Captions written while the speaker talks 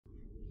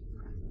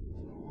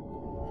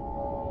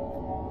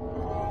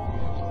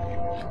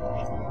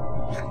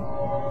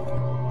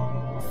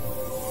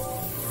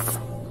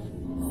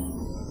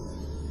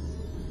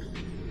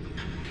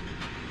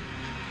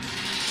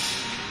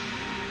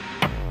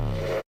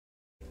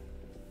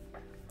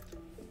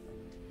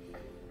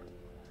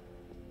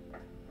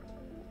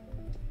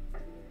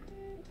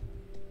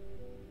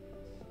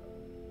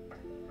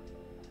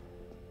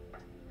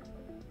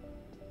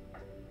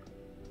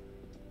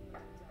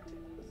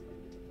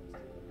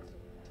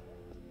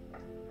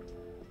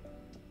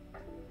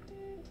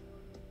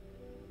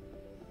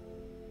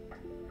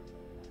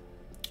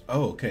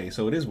Oh, okay,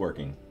 so it is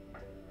working.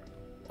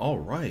 All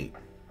right.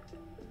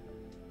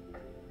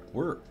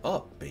 We're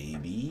up,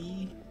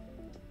 baby.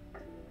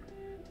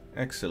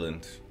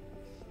 Excellent.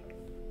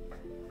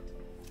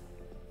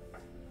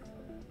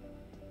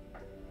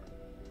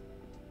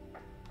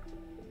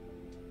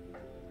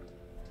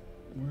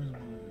 Where's my...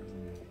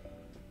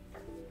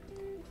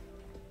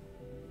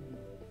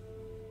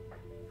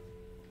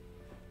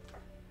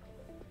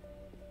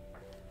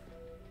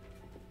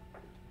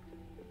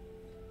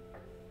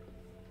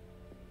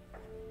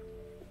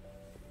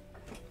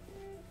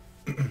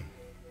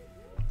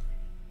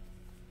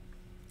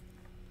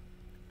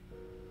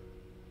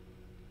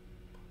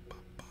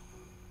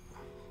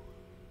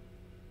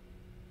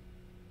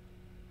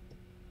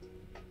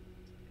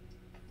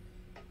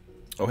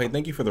 Oh, hey,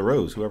 thank you for the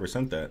rose, whoever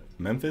sent that.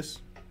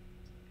 Memphis?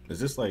 Is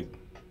this, like,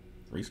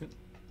 recent?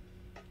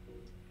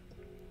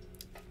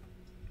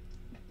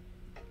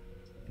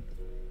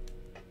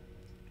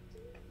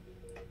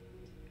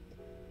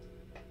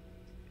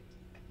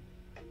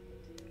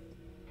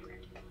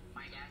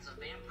 My dad's a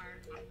vampire.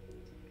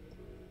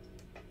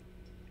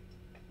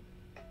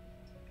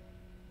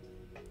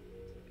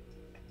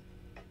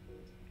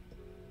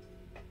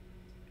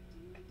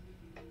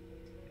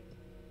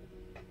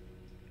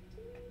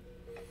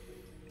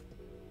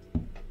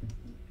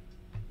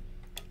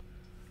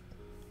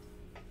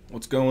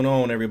 What's going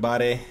on,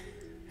 everybody?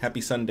 Happy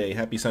Sunday,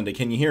 happy Sunday.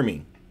 Can you hear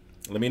me?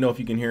 Let me know if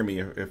you can hear me,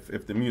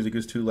 if the music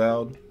is too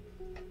loud,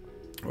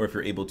 or if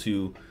you're able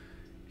to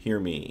hear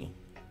me.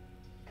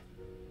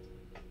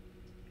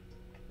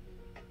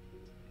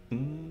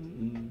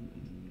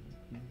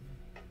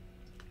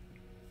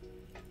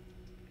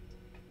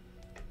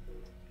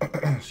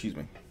 Excuse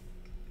me.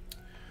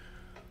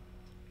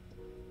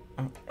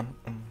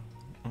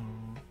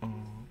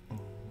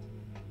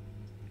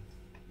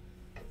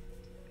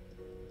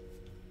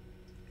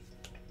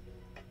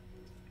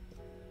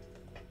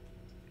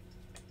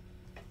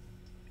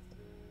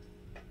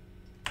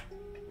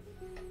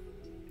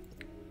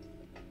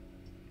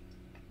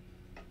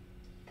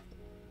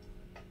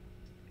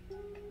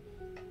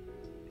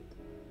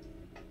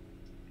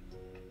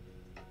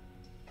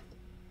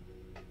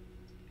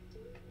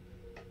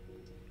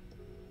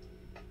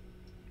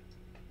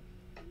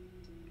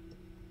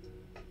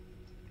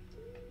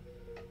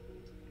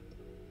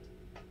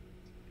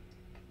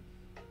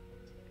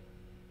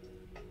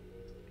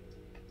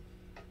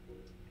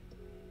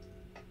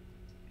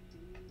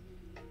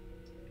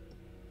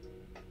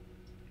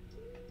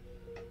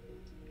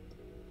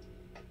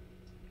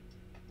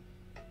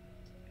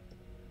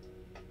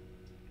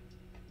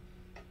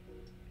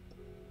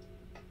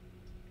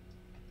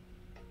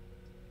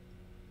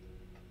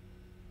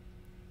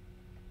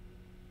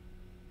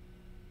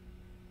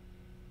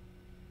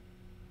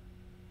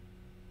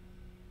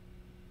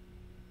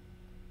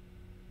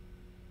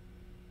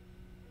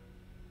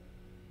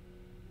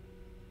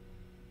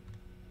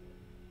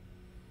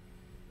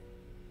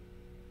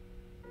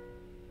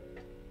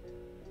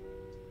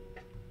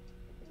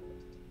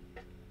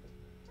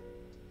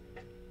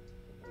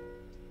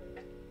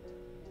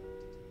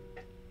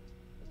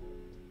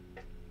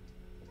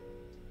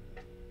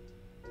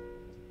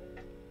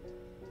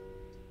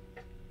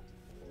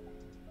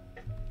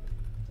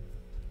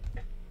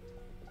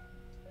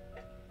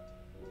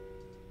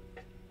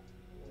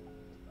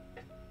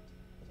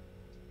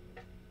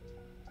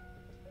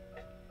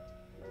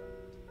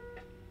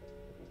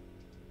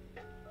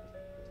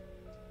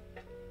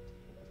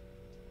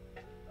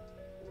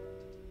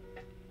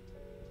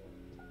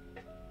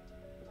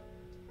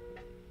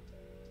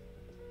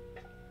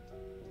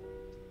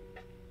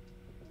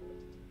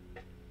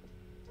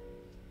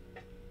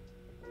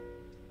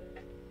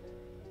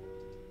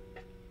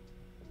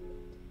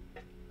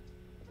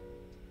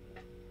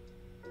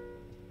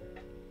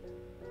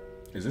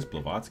 Is this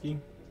Blavatsky?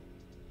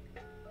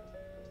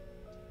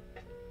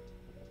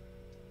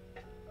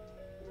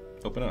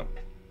 Open up.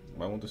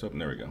 Why won't this open?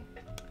 There we go.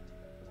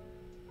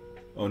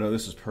 Oh no,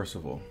 this is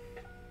Percival.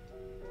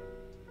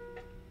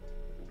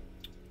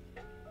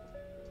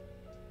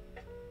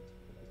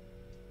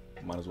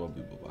 Might as well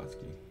be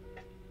Blavatsky.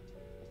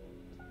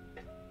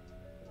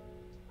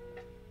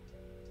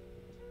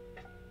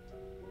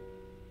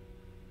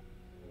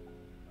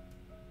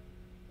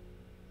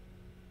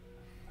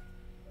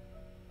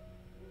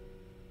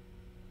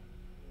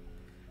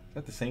 Is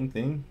that the same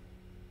thing?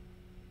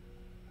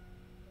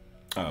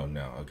 Oh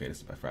no, okay, this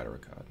is by Friday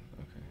Record.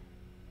 Okay.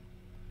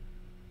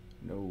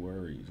 No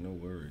worries, no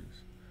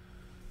worries.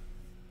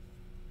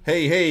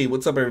 Hey,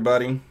 what's up,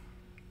 everybody?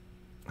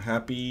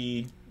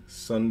 Happy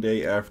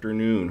Sunday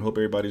afternoon. Hope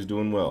everybody's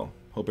doing well.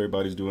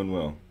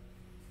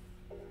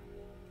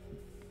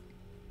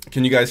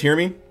 Can you guys hear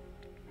me?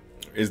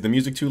 Is the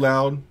music too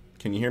loud?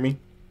 Can you hear me?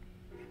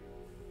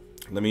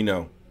 Let me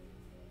know.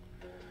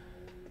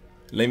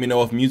 Let me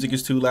know if music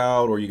is too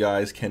loud or you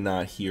guys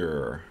cannot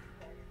hear.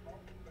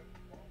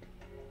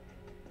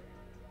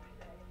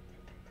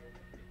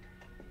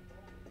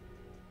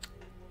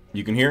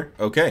 You can hear?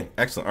 Okay,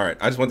 excellent. All right,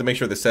 I just want to make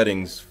sure the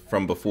settings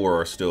from before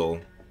are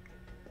still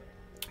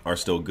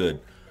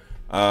good.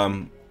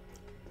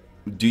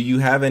 Do you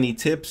have any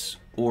tips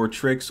or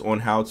tricks on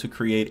how to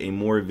create a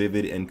more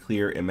vivid and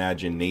clear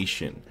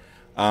imagination?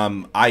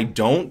 I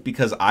don't,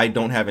 because I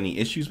don't have any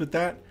issues with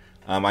that.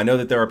 I know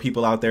that there are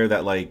people out there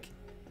that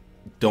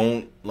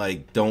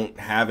don't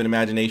have an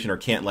imagination or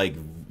can't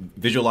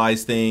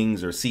visualize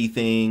things or see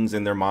things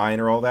in their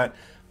mind or all that.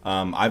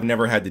 I've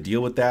never had to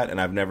deal with that,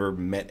 and I've never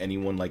met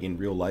anyone in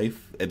real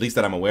life, at least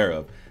that I'm aware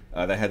of,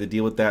 that had to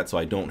deal with that. So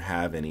I don't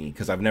have any,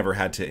 because I've never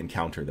had to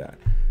encounter that.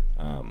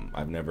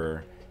 I've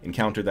never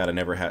encountered that. I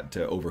never had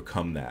to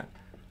overcome that.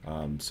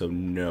 So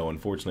no,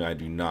 unfortunately, I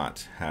do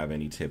not have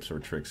any tips or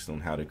tricks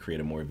on how to create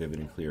a more vivid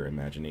and clear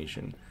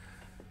imagination.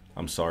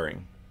 I'm sorry.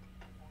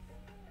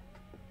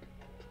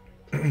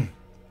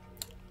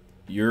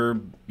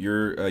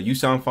 You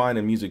sound fine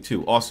in music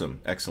too.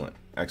 Awesome. Excellent.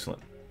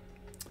 Excellent.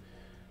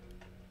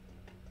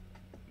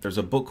 There's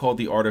a book called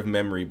The Art of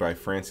Memory by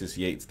Francis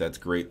Yates that's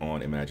great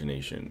on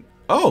imagination.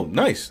 Oh,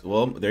 nice.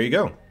 Well, there you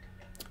go.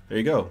 There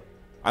you go.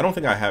 I don't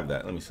think I have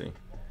that. Let me see.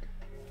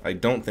 I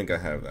don't think I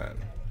have that.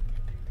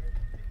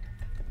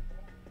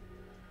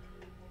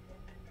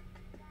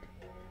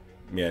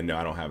 Yeah, no,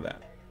 I don't have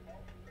that.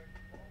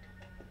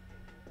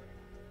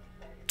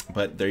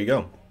 But there you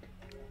go.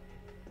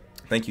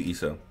 Thank you,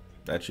 Issa.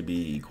 That should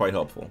be quite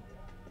helpful.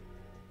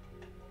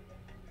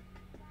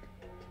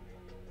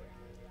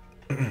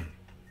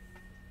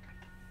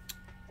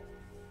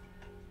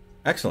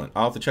 Excellent.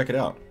 I'll have to check it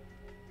out.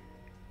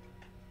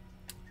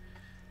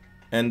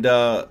 And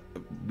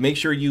make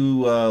sure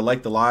you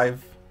like the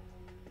live.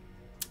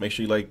 Make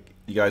sure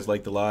you guys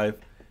like the live.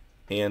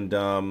 And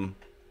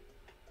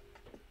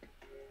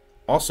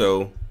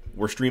also,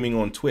 we're streaming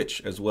on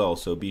Twitch as well,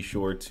 so be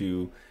sure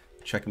to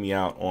check me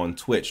out on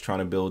Twitch, trying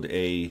to build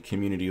a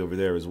community over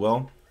there as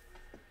well.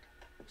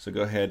 So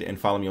go ahead and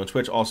follow me on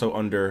Twitch, also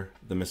under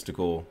The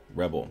Mystical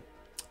Rebel.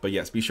 But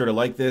yes, be sure to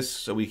like this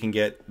so we can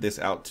get this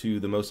out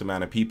to the most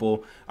amount of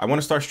people. I want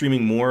to start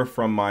streaming more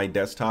from my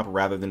desktop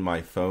rather than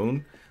my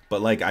phone.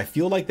 But I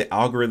feel like the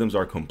algorithms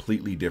are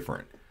completely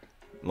different.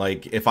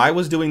 If I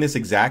was doing this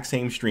exact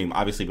same stream,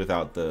 obviously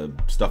without the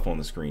stuff on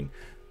the screen,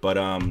 but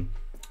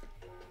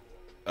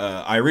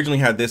I originally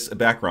had this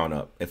background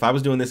up. If I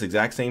was doing this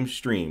exact same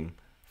stream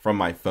from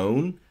my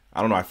phone,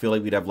 I don't know, I feel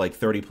like we'd have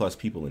 30 plus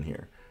people in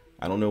here.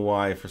 I don't know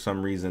why, for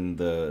some reason,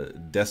 the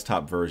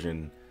desktop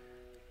version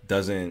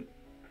doesn't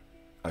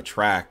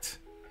attract,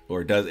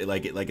 or does it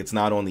it's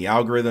not on the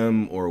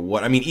algorithm or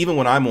what. I mean, even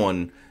when I'm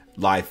on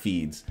live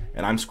feeds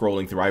and I'm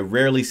scrolling through, I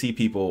rarely see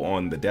people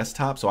on the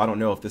desktop, so I don't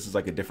know if this is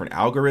a different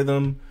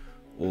algorithm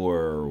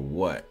or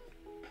what.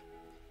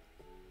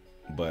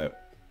 But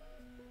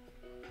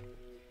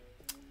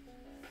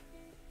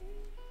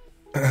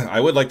I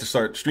would like to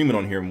start streaming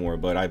on here more,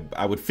 but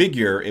I would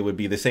figure it would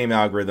be the same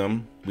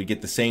algorithm. We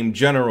get the same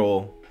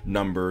general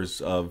numbers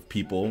of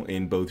people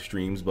in both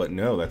streams, but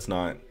no, that's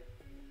not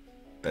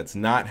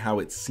how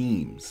it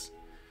seems,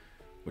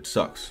 which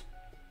sucks.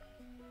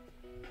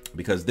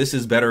 Because this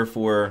is better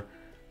for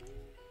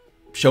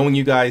showing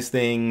you guys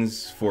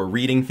things, for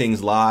reading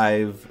things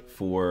live,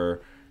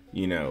 for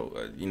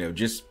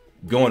just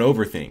going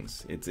over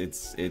things.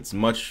 It's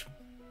much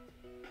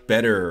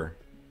better,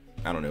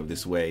 I don't know,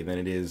 this way than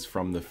it is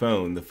from the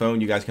phone. The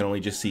phone, you guys can only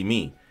just see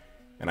me,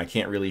 and I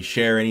can't really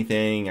share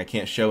anything. I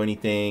can't show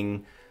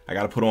anything. I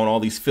got to put on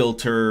all these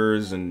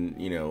filters and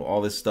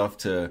all this stuff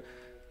to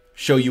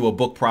show you a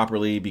book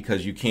properly,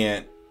 because you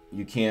can't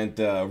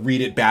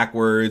read it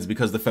backwards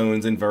because the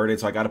phone's inverted.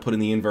 So I got to put in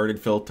the inverted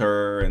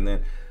filter, and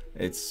then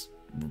it's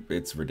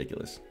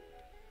ridiculous.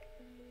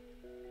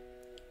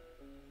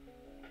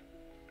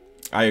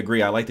 I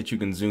agree. I like that you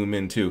can zoom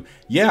in too.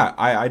 Yeah,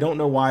 I don't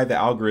know why the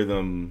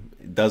algorithm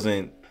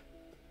doesn't,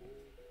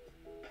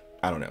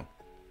 I don't know.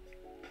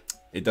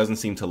 It doesn't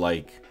seem to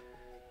like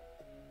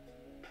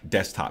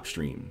desktop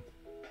stream,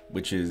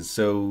 which is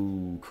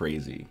so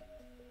crazy.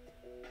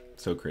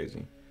 So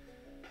crazy.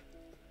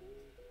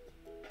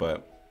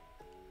 But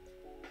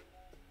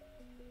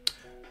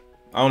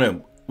I don't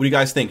know. What do you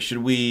guys think?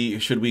 Should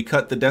we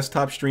cut the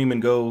desktop stream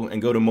and go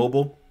to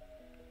mobile?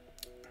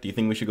 Do you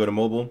think we should go to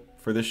mobile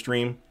for this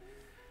stream?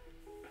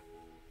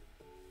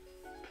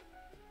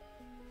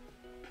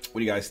 What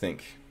do you guys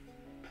think?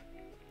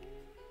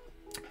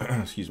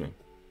 Excuse me.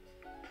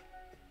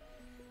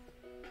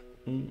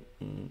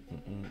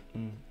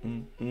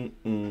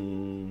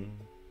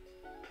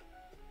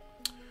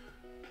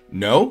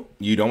 No,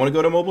 you don't want to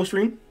go to mobile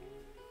stream?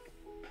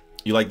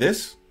 You like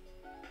this?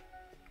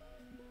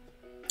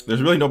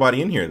 There's really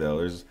nobody in here though.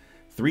 There's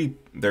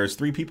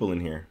three people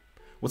in here.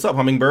 What's up,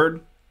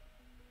 Hummingbird?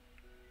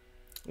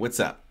 What's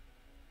up?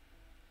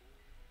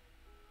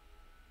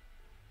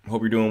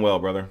 Hope you're doing well,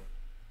 brother.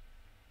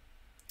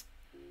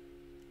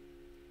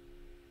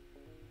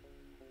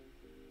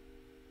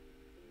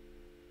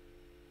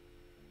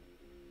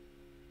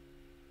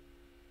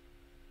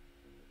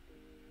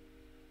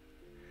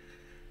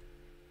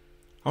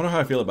 I don't know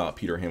how I feel about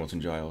Peter Hamilton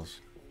Giles.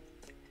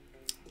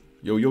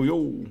 Yo, yo,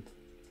 yo.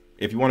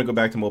 If you want to go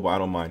back to mobile, I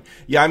don't mind.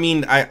 Yeah, I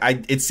mean,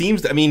 it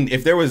seems, I mean,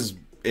 if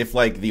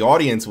the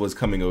audience was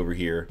coming over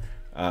here,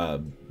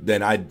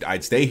 then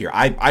I'd stay here.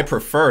 I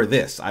prefer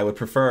this. I would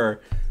prefer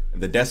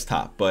the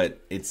desktop, but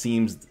it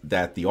seems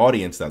that the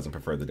audience doesn't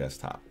prefer the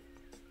desktop.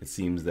 It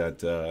seems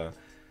that,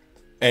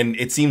 and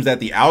it seems that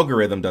the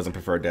algorithm doesn't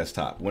prefer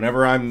desktop.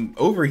 Whenever I'm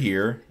over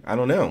here, I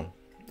don't know.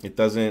 It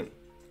doesn't,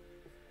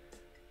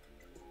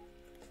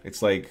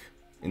 it's like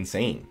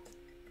insane.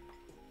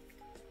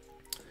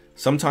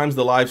 Sometimes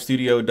the live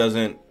studio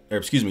doesn't, or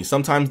excuse me,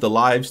 sometimes the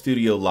live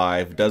studio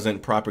live doesn't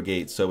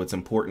propagate, so it's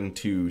important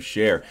to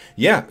share.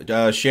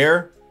 Yeah,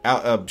 share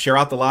out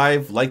the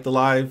live, like the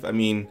live. I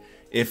mean,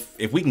 if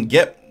we can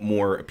get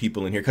more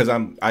people in here, because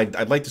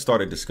I'd like to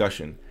start a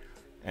discussion,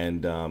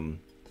 and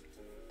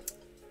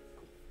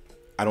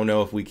I don't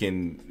know if we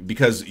can,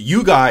 because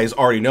you guys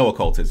already know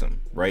occultism,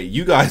 right?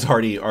 You guys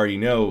already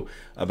know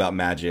about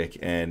magic,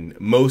 and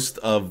most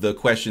of the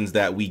questions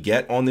that we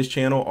get on this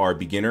channel are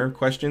beginner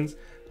questions.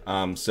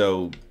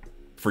 So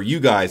for you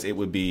guys, it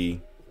would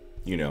be,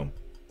 you know,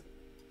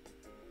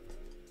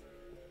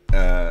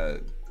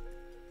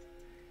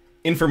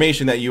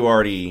 information that you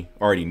already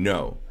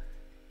know.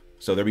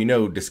 So there'd be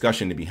no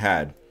discussion to be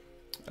had.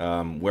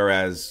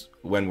 Whereas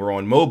when we're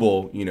on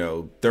mobile, you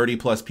know, 30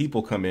 plus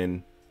people come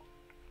in.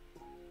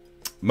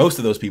 Most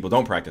of those people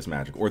don't practice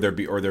magic, or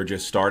they're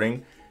just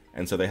starting,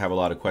 and so they have a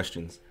lot of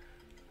questions.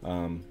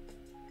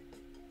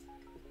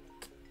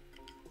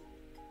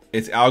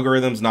 It's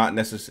algorithms, not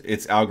necessarily.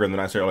 It's algorithm,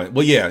 not necessarily.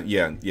 Well, yeah.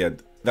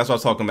 That's what I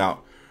was talking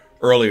about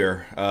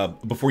earlier.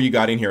 Before you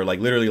got in here, like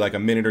literally like a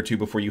minute or two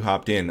before you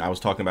hopped in, I was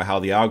talking about how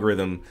the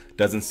algorithm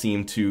doesn't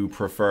seem to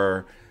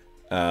prefer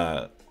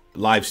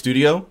live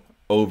studio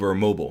over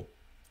mobile.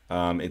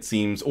 It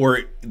seems,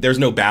 or there's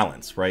no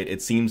balance, right?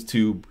 It seems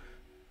to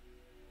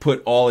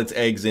put all its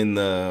eggs in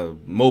the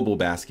mobile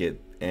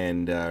basket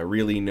and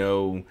really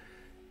no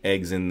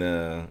eggs in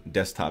the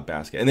desktop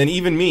basket. And then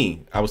even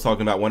me, I was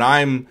talking about when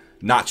I'm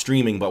not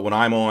streaming, but when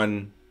I'm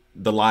on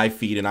the live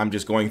feed and I'm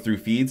just going through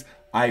feeds,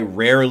 I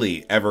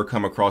rarely ever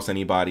come across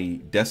anybody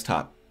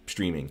desktop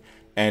streaming.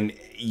 And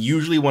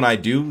usually when I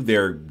do,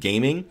 they're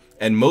gaming,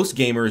 and most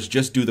gamers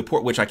just do the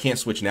port, which I can't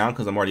switch now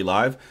because I'm already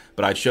live,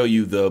 but I'd show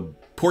you the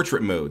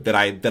portrait mode that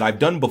I've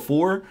done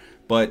before,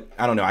 but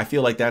I don't know, I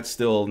feel like that's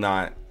still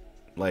not,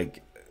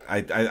 like,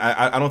 I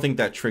don't think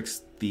that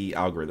tricks the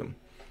algorithm.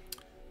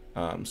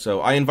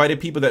 So I invited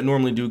people that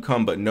normally do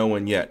come, but no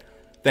one yet.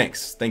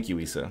 Thank you,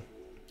 Issa.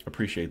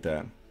 Appreciate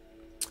that.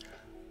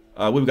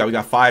 We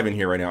got 5 in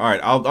here right now. All right,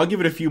 I'll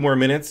give it a few more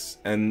minutes,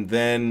 and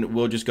then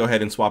we'll just go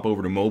ahead and swap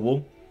over to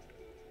mobile.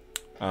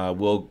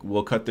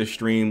 We'll cut this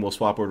stream. We'll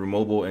swap over to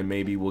mobile, and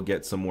maybe we'll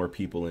get some more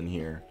people in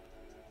here,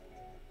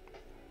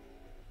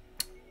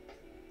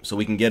 so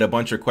we can get a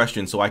bunch of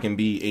questions. So I can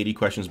be 80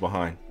 questions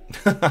behind.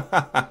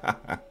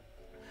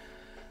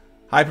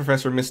 Hi,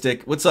 Professor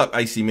Mystic. What's up,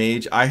 Icy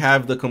Mage? I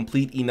have the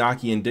complete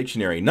Enochian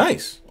dictionary.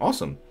 Nice.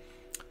 Awesome.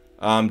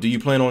 Do you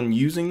plan on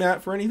using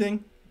that for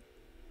anything?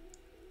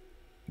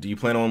 Do you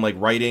plan on like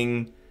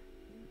writing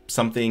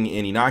something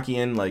in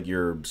Enochian, like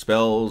your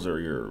spells or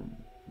your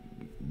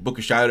Book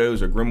of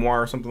Shadows or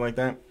Grimoire or something like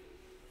that?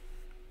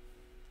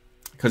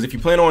 Because if you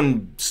plan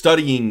on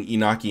studying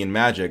Enochian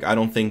magic, I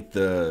don't think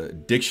the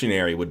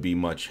dictionary would be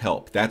much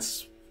help.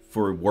 That's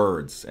for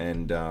words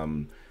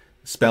and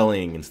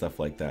spelling and stuff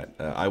like that.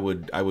 I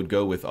would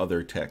go with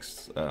other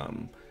texts,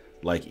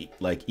 like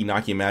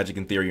Enochian Magic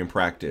in Theory and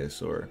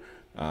Practice, or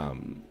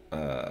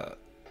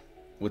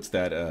what's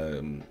that?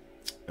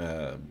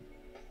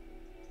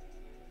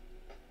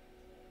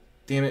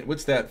 Damn it!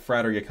 What's that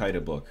Frater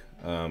Yakita book?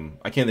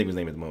 I can't think of his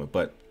name at the moment,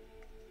 but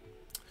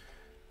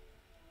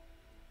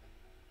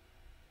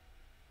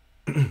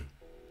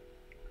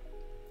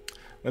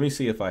let me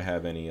see if I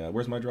have any.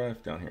 Where's my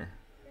drive? Down here.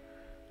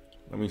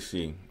 Let me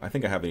see. I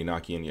think I have an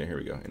Enochian. Yeah, here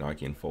we go.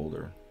 Enochian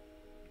folder.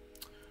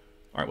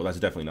 All right, well, that's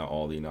definitely not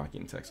all the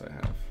Enochian text I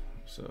have.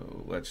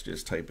 So let's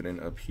just type it in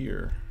up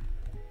here.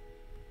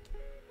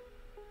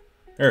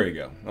 There we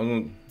go.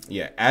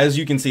 Yeah, as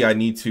you can see, I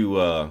need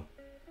to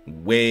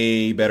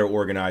way better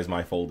organize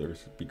my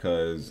folders,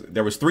 because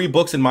there was 3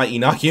 books in my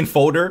Enochian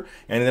folder,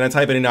 and then I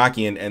type in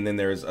Enochian, and then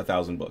there's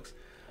 1,000 books.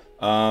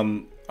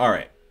 All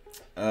right.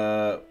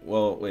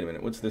 Well, wait a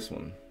minute. What's this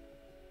one?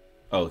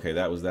 Oh, okay,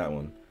 that was that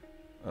one.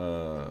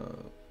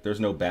 There's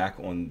no back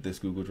on this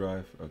Google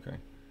Drive. Okay.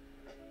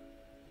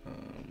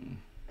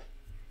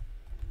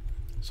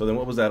 So then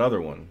what was that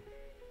other one?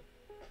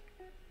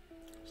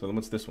 So then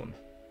what's this one?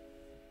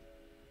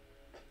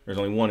 There's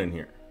only 1 in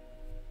here.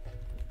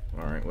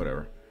 All right,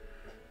 whatever.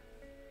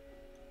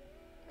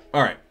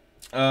 All right.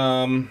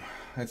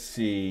 Let's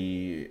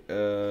see.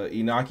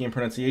 Enochian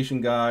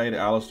Pronunciation Guide,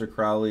 Aleister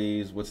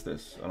Crowley's. What's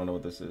this? I don't know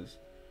what this is.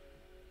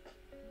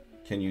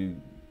 Can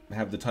you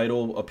have the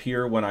title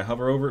appear when I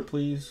hover over it,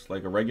 please?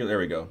 Like a regular. There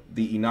we go.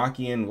 The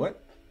Enochian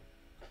what?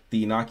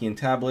 The Enochian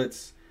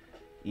Tablets,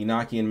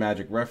 Enochian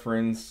Magic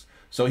Reference.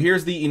 So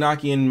here's the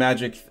Enochian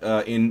Magic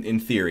in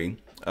theory,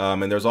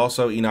 and there's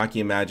also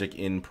Enochian Magic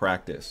in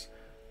practice.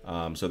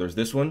 So there's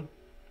this one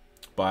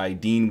by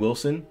Dean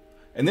Wilson.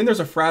 And then there's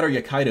a Frater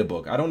Yakida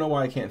book. I don't know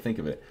why I can't think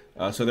of it.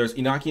 So there's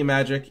Enochian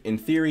Magic in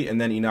theory, and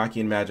then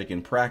Enochian Magic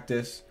in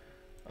practice.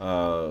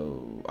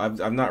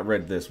 I've not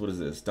read this. What is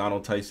this?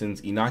 Donald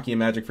Tyson's Enochian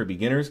Magic for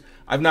Beginners.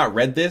 I've not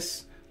read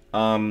this.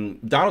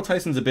 Donald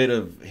Tyson's a bit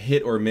of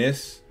hit or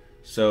miss.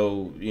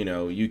 So, you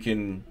know, you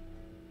can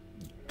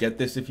get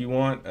this if you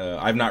want.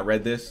 I've not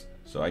read this,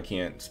 so I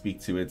can't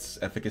speak to its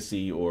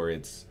efficacy or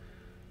its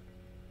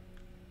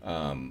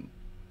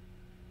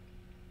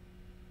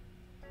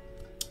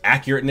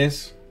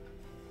accurateness.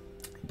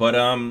 But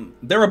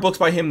there are books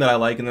by him that I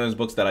like, and there's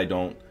books that I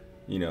don't,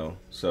 you know.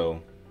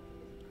 So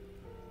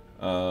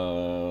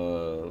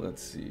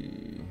let's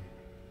see.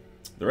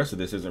 The rest of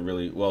this isn't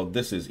really, well,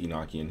 this is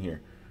Enochian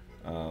here,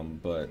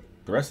 but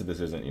the rest of this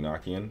isn't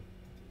Enochian.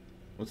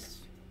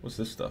 What's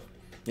this stuff?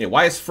 Yeah,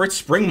 why is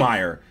Fritz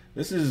Springmeier?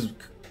 This is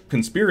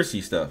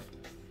conspiracy stuff.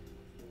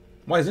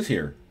 Why is this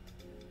here?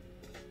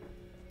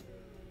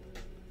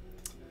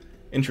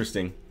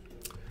 Interesting.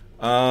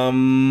 Not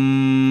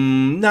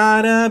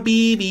a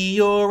BB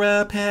or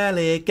a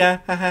pelican.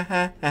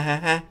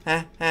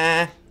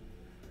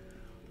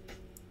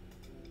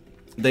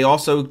 They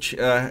also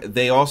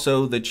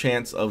the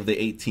chants of the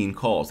 18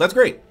 calls. That's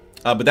great,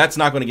 but that's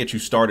not going to get you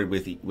started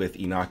with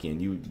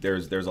Enochian.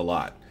 There's a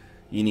lot.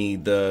 You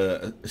need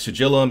the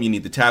sigillum. You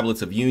need the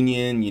tablets of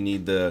union. You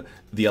need the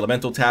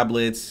elemental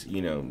tablets.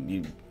 You know,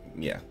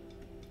 yeah.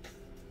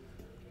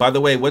 By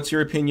the way, what's your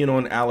opinion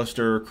on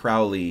Aleister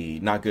Crowley?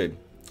 Not good.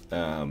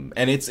 And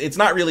it's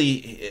not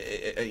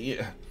really.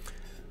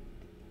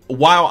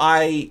 While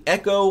I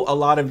echo a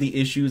lot of the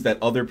issues that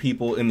other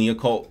people in the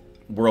occult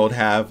world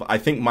have, I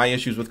think my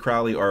issues with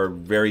Crowley are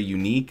very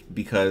unique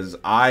because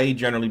I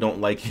generally don't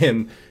like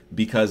him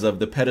because of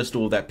the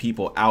pedestal that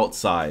people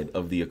outside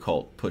of the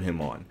occult put him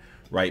on.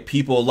 Right?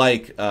 People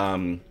like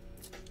where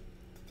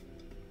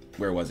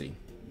was he?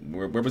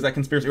 Where was that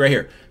conspiracy? Right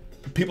here.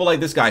 People like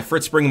this guy,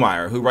 Fritz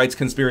Springmeier, who writes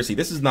conspiracy.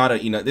 This is not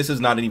this is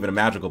not even a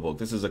magical book.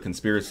 This is a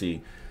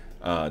conspiracy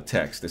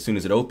text. As soon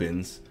as it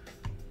opens,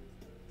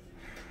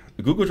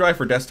 Google Drive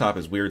for desktop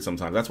is weird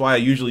sometimes. That's why I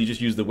usually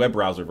just use the web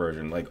browser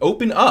version. Like,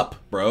 open up,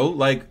 bro.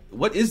 Like,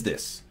 what is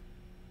this?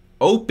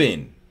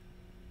 Open.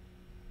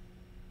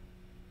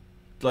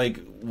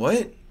 Like,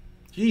 what?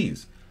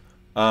 Jeez.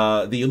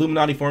 The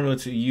Illuminati formula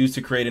to use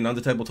to create an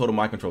undetectable total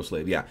mind control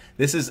slave. Yeah,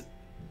 this is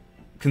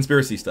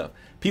conspiracy stuff.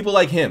 People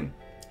like him.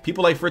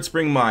 People like Fritz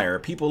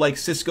Springmeier, people like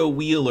Cisco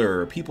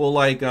Wheeler, people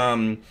like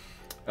the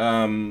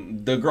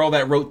girl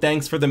that wrote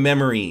Thanks for the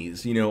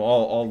Memories, you know,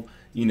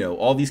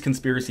 all these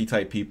conspiracy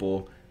type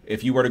people.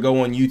 If you were to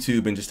go on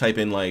YouTube and just type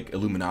in like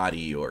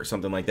Illuminati or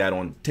something like that,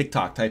 on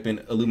TikTok, type in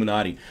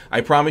Illuminati,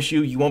 I promise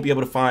you won't be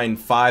able to find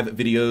 5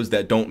 videos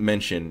that don't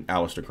mention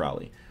Aleister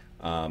Crowley.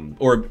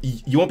 Or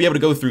you won't be able to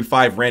go through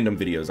 5 random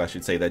videos, I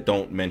should say, that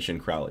don't mention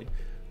Crowley.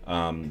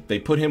 They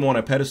put him on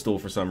a pedestal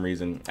for some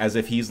reason, as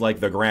if he's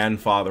like the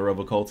grandfather of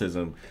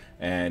occultism,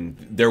 and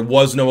there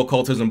was no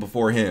occultism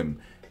before him.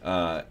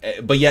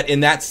 But yet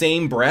in that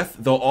same breath,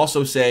 they'll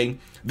also say,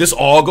 this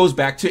all goes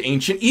back to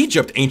ancient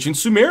Egypt, ancient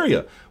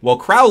Sumeria. Well,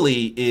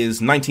 Crowley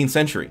is 19th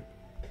century,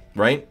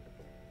 right?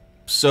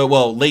 So,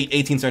 well, late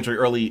 18th century,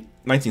 early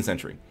 19th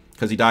century,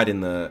 because he died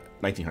in the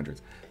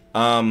 1900s.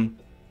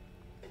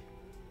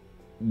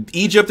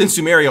 Egypt and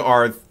Sumeria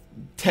are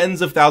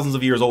tens of thousands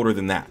of years older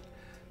than that.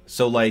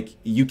 So, like,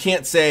 you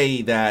can't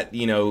say that,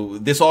 you know,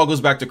 this all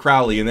goes back to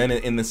Crowley, and then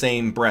in the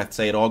same breath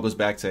say it all goes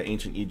back to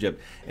ancient Egypt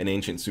and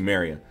ancient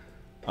Sumeria.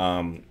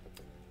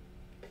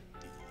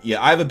 Yeah,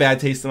 I have a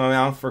bad taste in my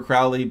mouth for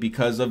Crowley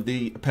because of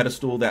the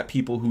pedestal that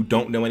people who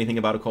don't know anything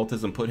about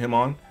occultism put him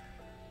on.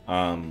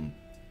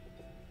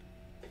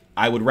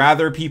 I would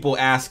rather people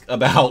ask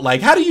about,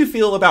 like, how do you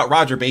feel about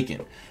Roger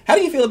Bacon? How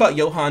do you feel about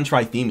Johann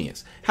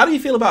Trithemius? How do you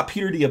feel about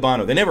Peter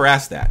Diabano? They never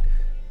ask that.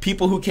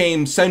 People who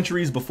came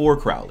centuries before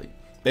Crowley,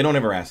 they don't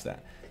ever ask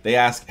that. They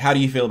ask, how do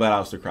you feel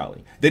about Aleister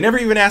Crowley? They never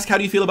even ask, how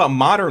do you feel about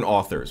modern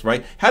authors,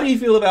 right? How do you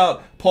feel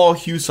about Paul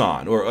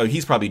Hewson? Or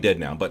he's probably dead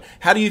now, but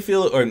how do you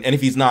feel, and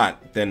if he's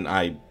not, then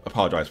I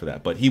apologize for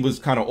that. But he was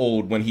kind of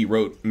old when he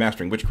wrote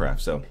Mastering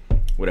Witchcraft, so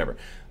whatever.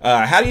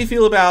 How do you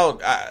feel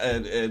about,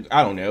 I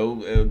don't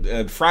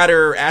know,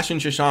 Frater Ashen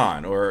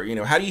Shashan? Or, you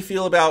know, how do you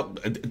feel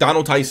about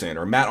Donald Tyson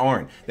or Matt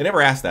Arn? They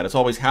never ask that. It's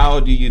always, how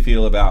do you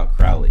feel about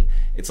Crowley?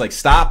 It's like,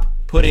 stop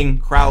putting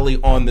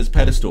Crowley on this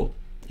pedestal.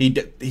 He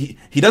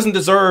doesn't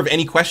deserve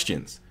any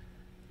questions.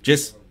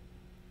 Just,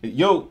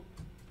 yo.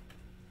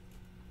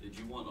 Did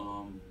you want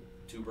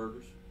 2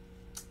 burgers?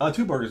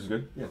 2 burgers is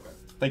good. Yeah. Okay.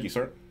 Thank you,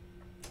 sir.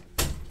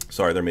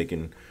 Sorry, they're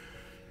making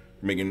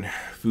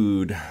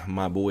food.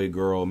 My boy,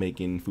 girl,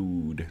 making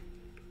food.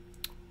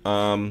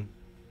 But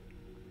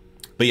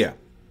yeah.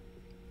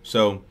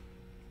 So,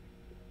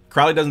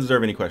 Crowley doesn't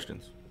deserve any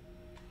questions.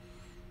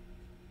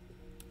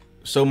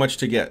 So much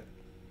to get.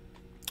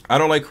 I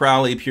don't like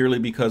Crowley purely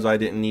because I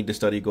didn't need to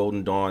study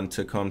Golden Dawn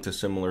to come to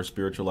similar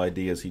spiritual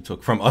ideas he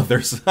took from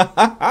others.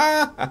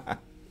 How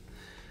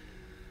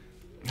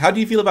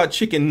do you feel about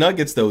chicken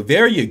nuggets, though?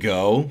 There you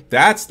go.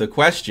 That's the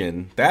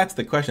question. That's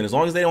the question. As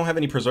long as they don't have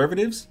any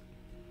preservatives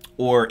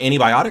or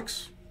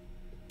antibiotics,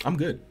 I'm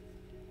good.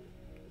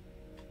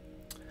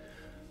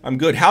 I'm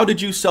good. How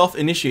did you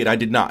self-initiate? I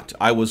did not.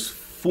 I was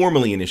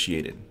formally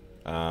initiated.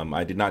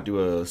 I did not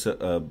do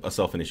a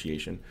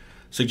self-initiation.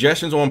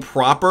 Suggestions on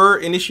proper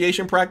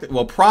initiation practice?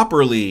 Well,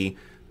 properly,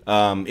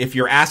 if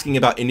you're asking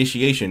about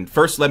initiation,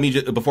 first let me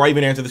just, before I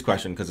even answer this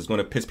question, because it's going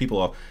to piss people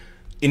off,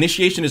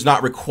 initiation is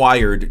not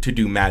required to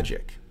do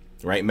magic,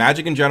 right?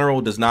 Magic in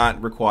general does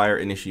not require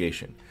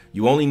initiation.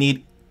 You only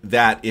need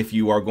that if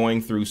you are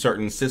going through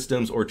certain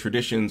systems or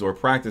traditions or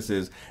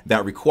practices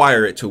that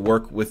require it to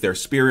work with their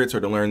spirits or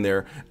to learn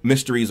their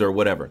mysteries or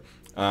whatever.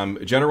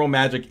 General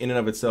magic in and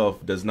of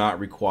itself does not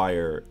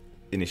require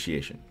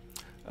initiation.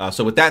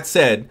 So with that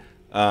said,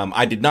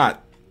 I did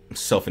not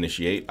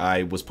self-initiate.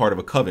 I was part of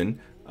a coven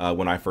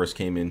when I first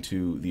came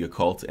into the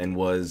occult and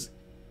was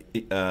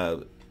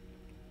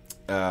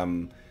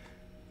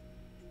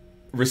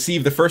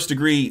received the first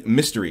degree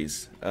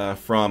mysteries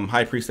from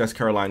High Priestess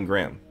Caroline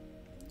Graham.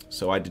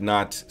 So I did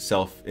not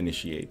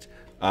self-initiate.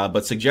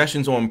 But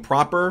suggestions on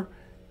proper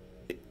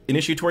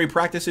initiatory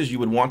practices, you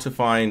would want to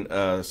find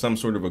some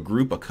sort of a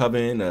group, a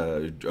coven,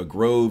 a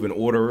grove, an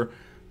order,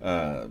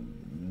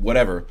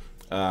 whatever,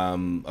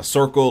 a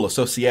circle,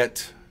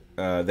 associate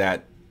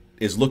that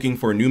is looking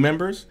for new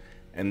members,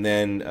 and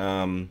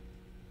then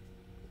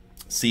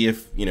see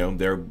if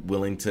they're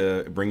willing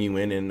to bring you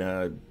in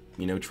and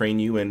train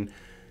you, and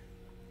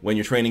when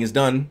your training is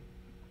done,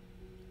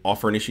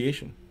 offer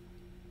initiation.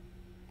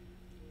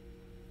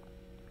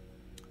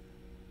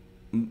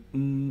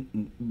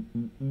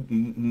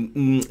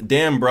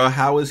 Damn, bro,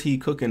 how is he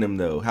cooking him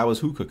though? How is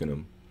who cooking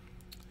him?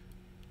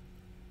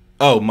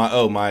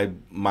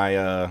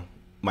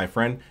 My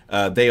friend.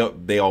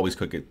 They always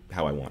cook it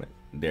how I want it.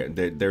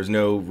 There's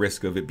no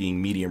risk of it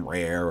being medium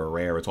rare or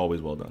rare. It's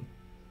always well done.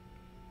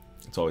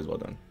 It's always well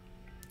done.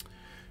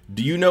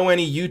 Do you know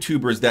any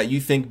YouTubers that you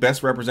think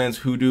best represents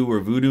hoodoo or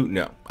voodoo?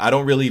 No, I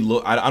don't really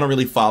look. I don't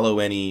really follow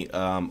any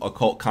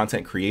occult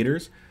content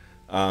creators.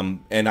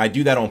 And I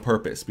do that on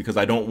purpose because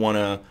I don't want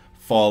to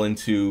fall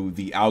into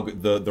the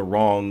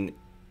wrong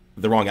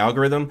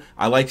algorithm.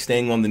 I like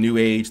staying on the new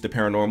age, the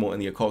paranormal,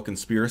 and the occult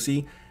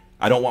conspiracy.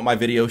 I don't want my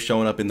videos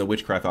showing up in the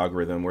witchcraft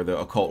algorithm or the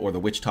occult or the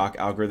witch talk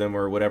algorithm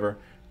or whatever,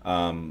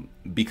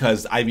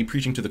 because I'd be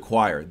preaching to the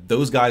choir.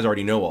 Those guys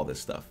already know all this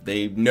stuff.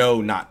 They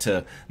know not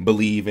to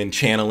believe in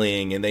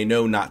channeling, and they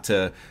know not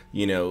to,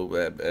 think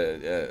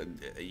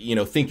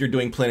you're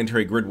doing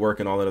planetary grid work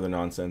and all that other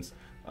nonsense.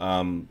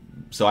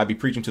 So I'd be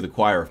preaching to the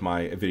choir if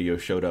my video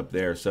showed up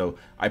there. So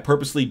I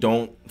purposely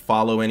don't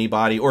follow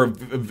anybody, or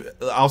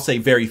I'll say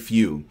very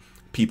few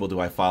people do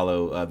I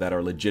follow that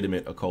are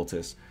legitimate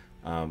occultists.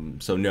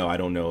 So no, I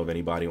don't know of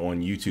anybody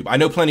on YouTube. I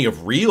know plenty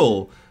of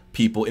real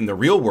people in the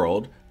real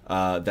world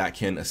that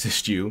can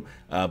assist you,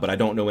 but I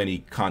don't know any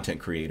content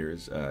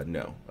creators.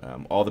 No,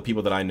 all the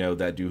people that I know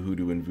that do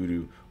hoodoo and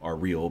voodoo are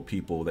real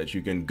people that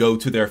you can go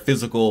to their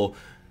physical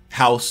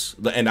house,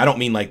 and I don't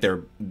mean like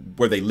they're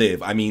where they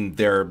live. I mean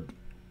their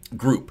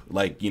group,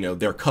 like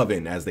their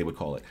coven, as they would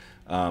call it.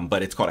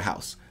 But it's called a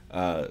house.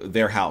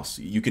 Their house.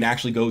 You can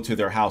actually go to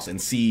their house and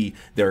see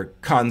their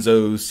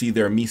kanzos, see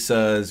their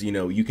misas.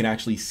 You can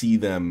actually see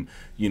them,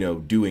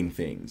 doing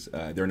things.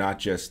 They're not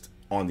just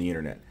on the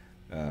internet.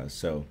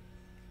 So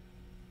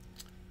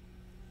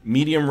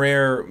medium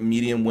rare,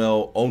 medium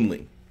well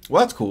only.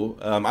 Well, that's cool.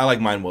 I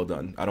like mine well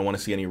done. I don't want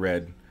to see any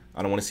red.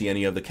 I don't want to see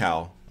any of the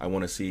cow. I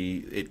want to see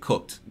it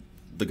cooked.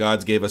 The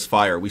gods gave us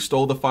fire. We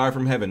stole the fire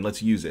from heaven.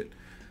 Let's use it.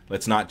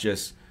 Let's not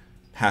just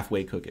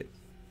halfway cook it.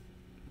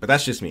 But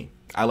that's just me.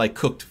 I like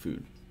cooked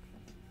food.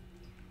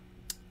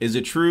 Is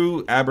it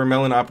true,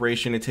 Abermelon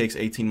operation, it takes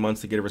 18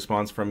 months to get a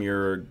response from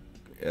your,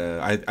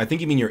 I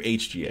think you mean your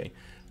HGA.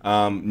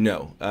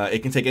 No,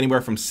 it can take anywhere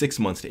from 6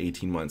 months to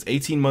 18 months.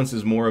 18 months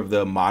is more of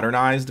the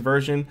modernized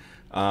version.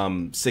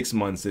 6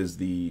 months is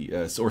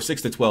the, or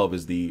 6 to 12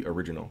 is the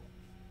original.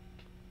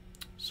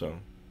 So.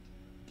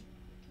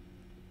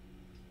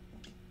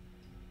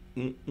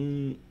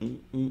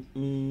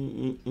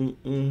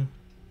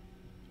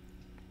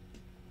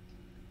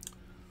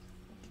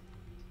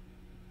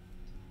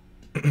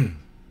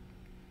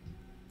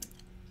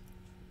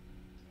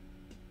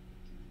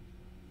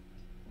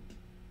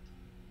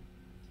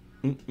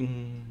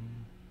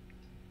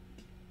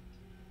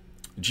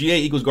 GA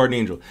equals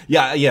guardian angel.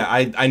 Yeah,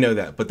 I know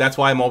that, but that's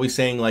why I'm always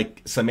saying,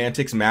 like,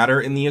 semantics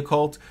matter in the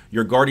occult.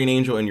 Your guardian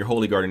angel and your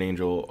holy guardian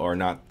angel are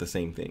not the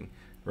same thing,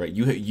 right?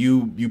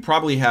 You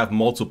probably have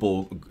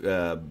multiple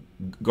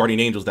guardian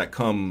angels that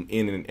come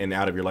in and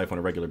out of your life on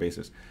a regular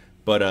basis,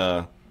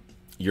 but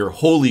your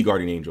holy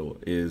guardian angel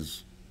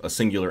is a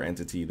singular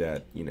entity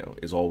that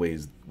is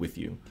always with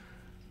you.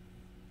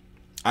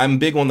 I'm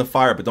big on the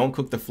fire, but don't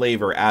cook the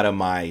flavor out of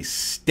my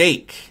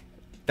steak.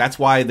 That's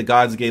why the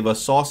gods gave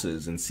us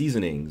sauces and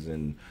seasonings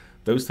and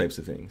those types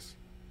of things.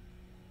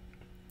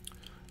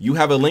 You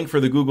have a link for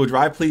the Google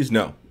Drive, please?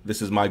 No,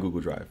 this is my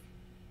Google Drive.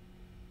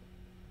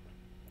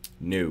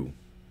 No.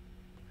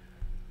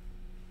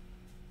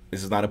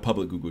 This is not a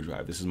public Google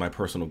Drive. This is my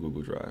personal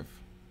Google Drive.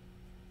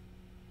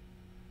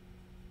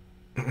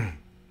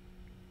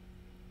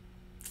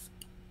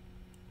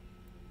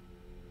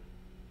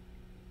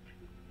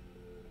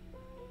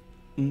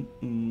 What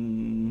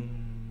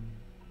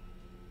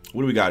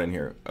do we got in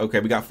here? Okay,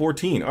 we got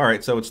 14. All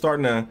right, so it's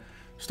starting to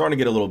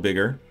get a little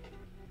bigger.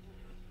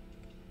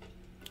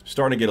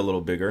 Starting to get a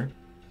little bigger.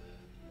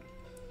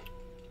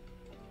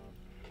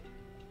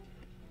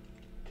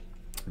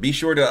 Be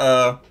sure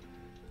to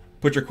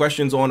put your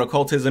questions on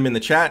occultism in the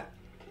chat.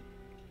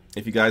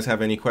 If you guys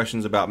have any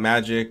questions about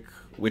magic,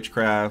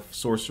 witchcraft,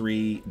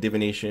 sorcery,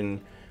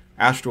 divination,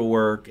 astral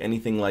work,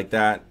 anything like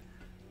that,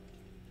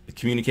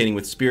 communicating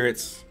with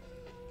spirits,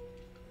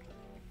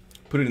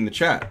 put it in the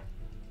chat.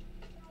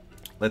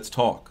 Let's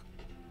talk.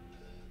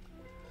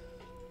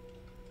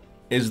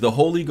 Is the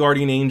Holy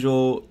Guardian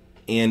Angel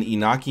an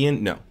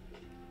Enochian? No.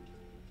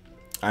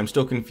 I'm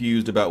still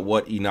confused about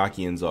what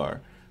Enochians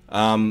are.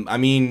 I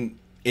mean,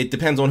 it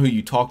depends on who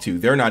you talk to.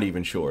 They're not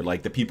even sure.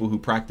 Like the people who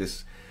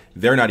practice,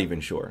 they're not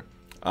even sure.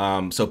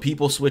 So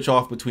people switch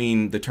off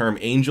between the term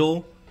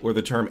angel or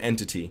the term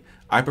entity.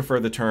 I prefer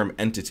the term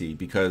entity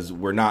because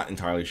we're not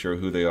entirely sure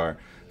who they are.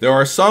 There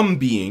are some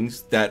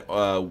beings that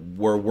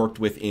were worked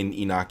with in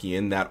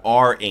Enochian that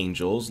are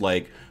angels,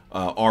 like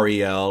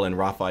Ariel and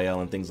Raphael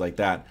and things like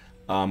that.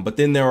 But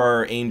then there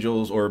are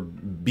angels or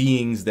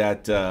beings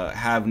that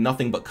have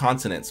nothing but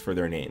consonants for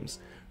their names,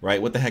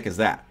 right? What the heck is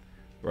that,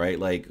 right?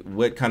 Like,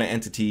 what kind of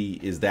entity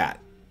is that?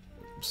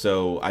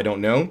 So I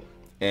don't know.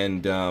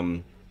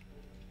 And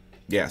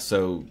yeah,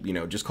 so, you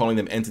know, just calling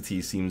them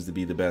entities seems to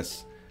be the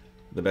best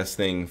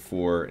thing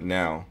for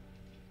now.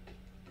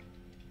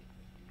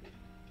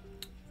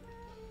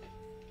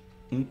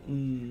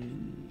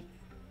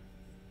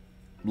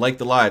 Like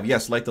the live.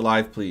 Yes, like the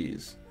live,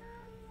 please.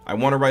 I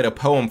want to write a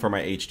poem for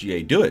my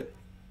HGA. Do it.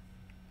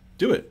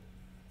 Do it.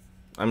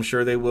 I'm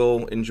sure they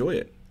will enjoy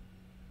it.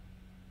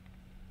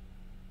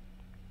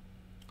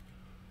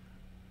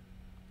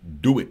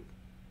 Do it.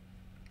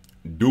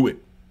 Do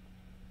it.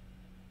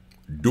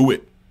 Do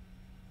it.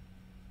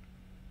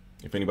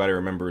 If anybody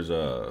remembers,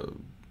 what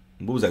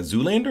was that,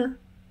 Zoolander?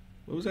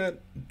 What was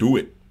that? Do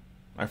it.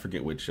 I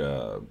forget which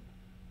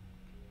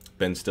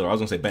Ben Stiller. I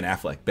was gonna say Ben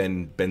Affleck.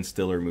 Ben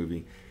Stiller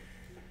movie.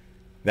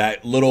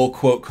 That little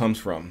quote comes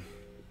from.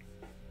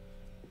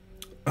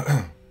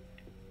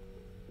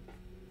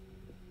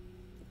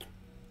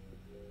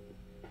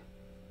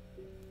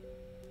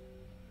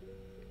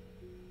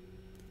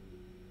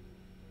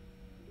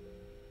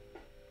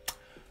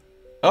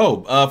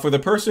 Oh, for the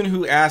person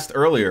who asked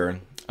earlier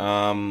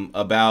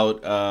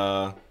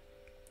about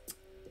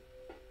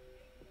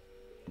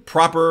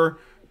proper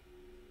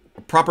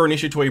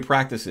initiatory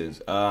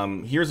practices,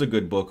 here's a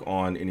good book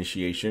on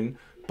initiation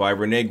by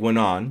Renee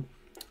Guénon.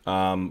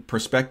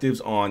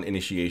 Perspectives on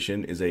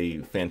Initiation is a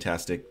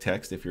fantastic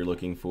text if you're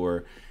looking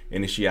for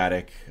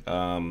initiatic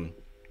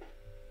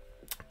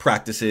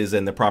practices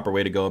and the proper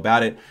way to go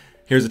about it.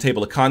 Here's a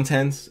table of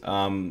contents.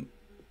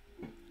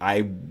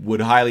 I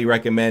would highly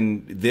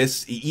recommend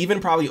this,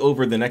 even probably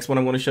over the next one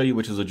I'm going to show you,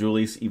 which is a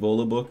Julius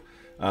Evola book.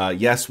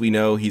 Yes, we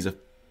know he's a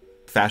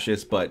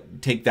fascist,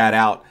 but take that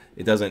out.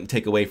 It doesn't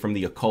take away from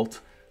the occult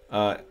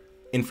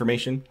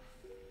information.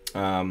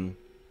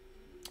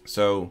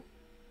 So,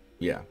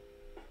 yeah.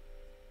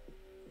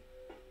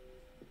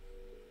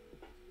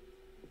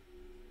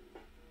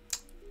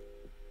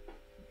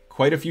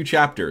 Quite a few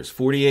chapters,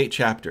 48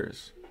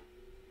 chapters.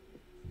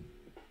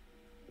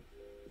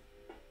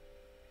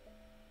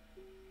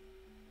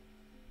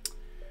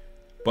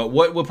 But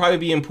what will probably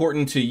be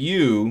important to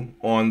you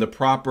on the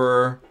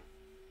proper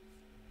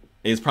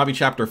is probably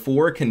chapter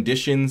 4,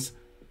 conditions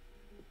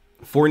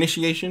for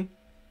initiation.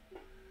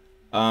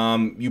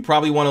 You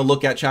probably want to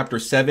look at chapter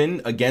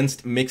 7,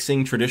 against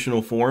mixing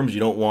traditional forms.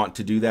 You don't want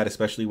to do that,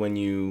 especially when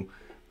you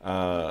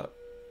are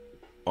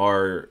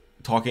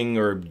talking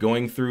or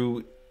going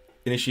through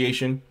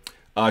initiation.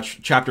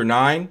 Chapter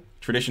 9,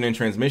 tradition and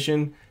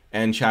transmission,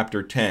 and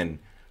chapter 10.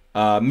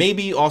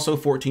 Maybe also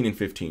 14 and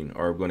 15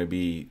 are going to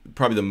be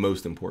probably the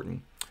most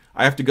important.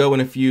 I have to go in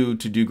a few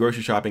to do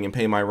grocery shopping and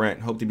pay my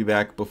rent. Hope to be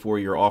back before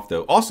you're off,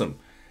 though. Awesome.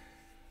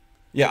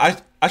 Yeah,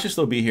 I should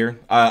still be here.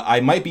 I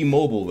might be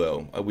mobile,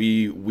 though.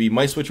 We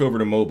might switch over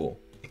to mobile.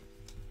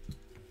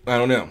 I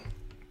don't know.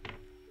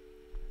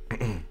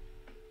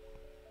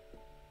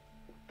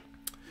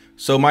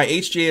 So my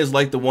HGA is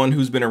like the one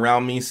who's been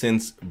around me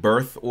since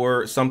birth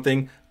or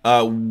something.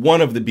 One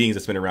of the beings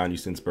that's been around you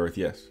since birth,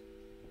 yes.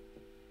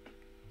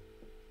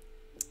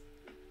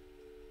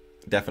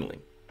 Definitely.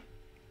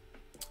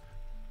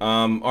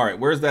 All right,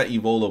 where's that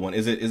Evola one?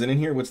 Is it in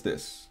here? What's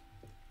this?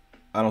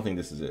 I don't think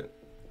this is it.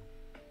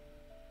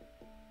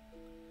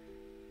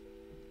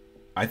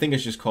 I think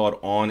it's just called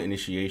On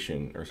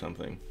Initiation or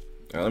something.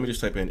 Let me just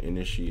type in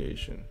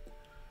initiation.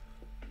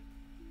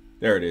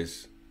 There it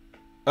is.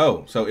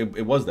 Oh, so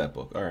it was that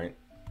book. All right.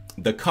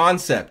 The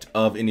Concept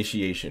of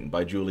Initiation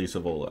by Julius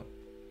Evola.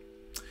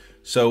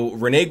 So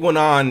Renee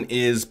Guénon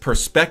is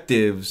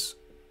perspectives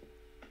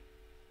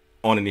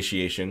on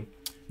initiation.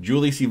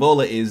 Julius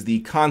Evola is the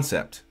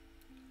concept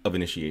of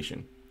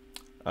initiation.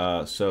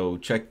 So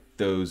check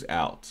those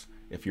out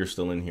if you're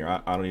still in here.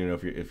 I don't even know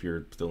if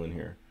you're still in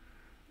here.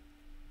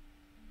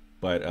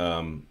 But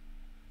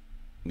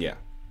yeah.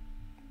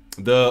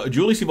 The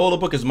Julie Sivola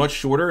book is much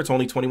shorter. It's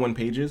only 21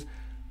 pages.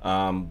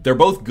 They're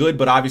both good,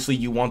 but obviously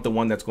you want the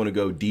one that's going to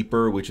go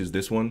deeper, which is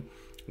this one,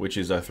 which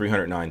is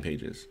 309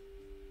 pages.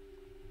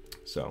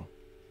 So,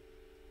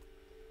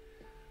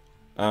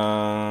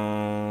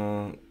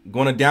 going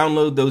to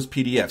download those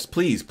PDFs.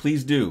 Please,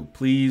 please do.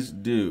 Please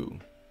do.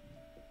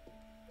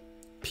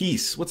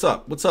 Peace. What's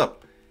up? What's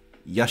up?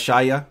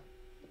 Yashaya.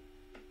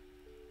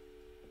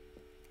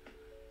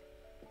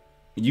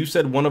 You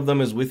said one of them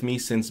is with me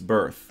since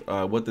birth.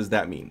 What does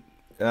that mean?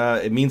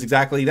 It means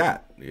exactly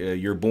that.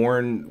 You're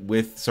born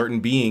with certain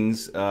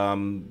beings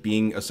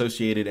being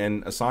associated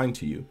and assigned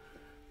to you.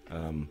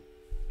 I'm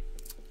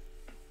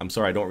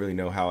sorry, I don't really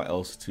know how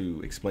else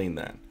to explain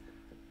that.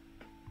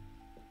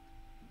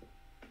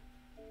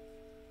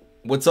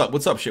 What's up?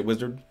 What's up, shit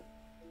wizard?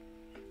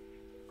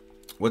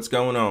 What's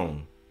going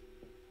on?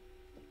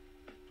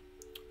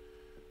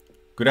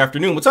 Good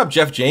afternoon. What's up,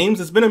 Jeff James?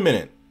 It's been a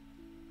minute.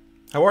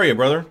 How are you,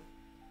 brother?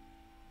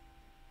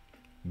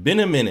 Been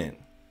a minute.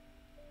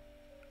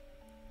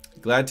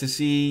 Glad to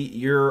see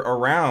you're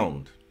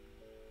around.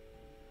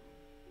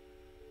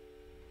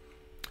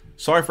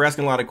 Sorry for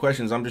asking a lot of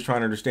questions. I'm just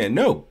trying to understand.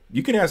 No,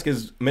 you can ask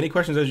as many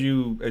questions as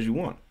you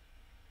want.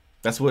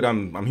 That's what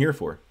I'm here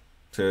for,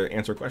 to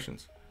answer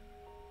questions.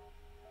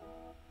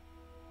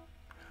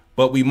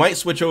 But we might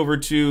switch over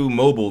to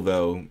mobile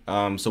though,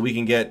 so we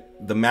can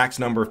get the max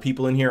number of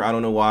people in here. I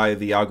don't know why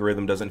the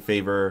algorithm doesn't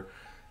favor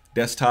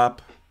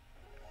desktop,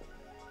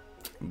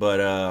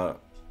 but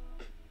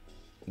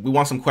we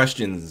want some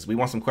questions. We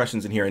want some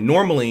questions in here. And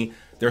normally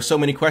there are so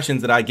many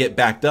questions that I get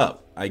backed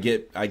up. I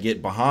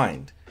get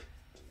behind,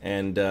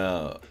 and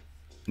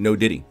no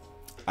diddy.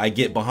 I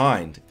get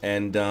behind,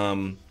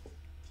 and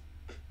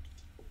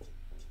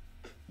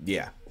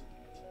yeah,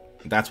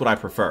 that's what I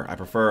prefer. I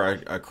prefer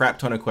a crap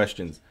ton of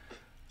questions.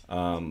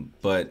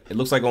 But it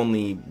looks like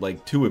only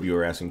like 2 of you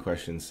are asking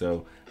questions,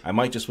 so I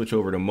might just switch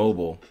over to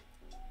mobile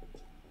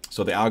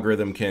so the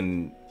algorithm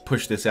can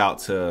push this out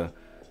to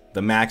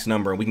the max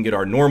number and we can get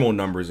our normal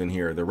numbers in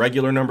here. The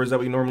regular numbers that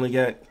we normally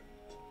get,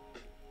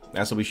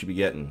 that's what we should be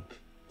getting.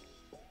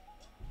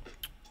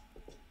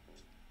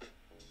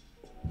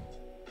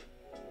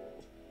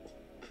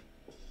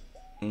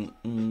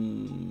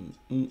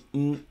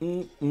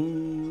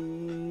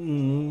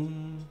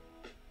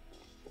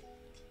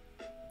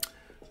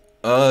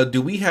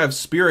 Do we have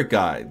spirit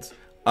guides?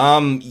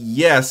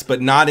 Yes,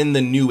 but not in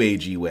the new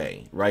agey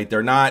way, right?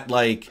 They're not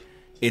like,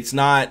 it's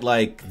not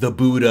like the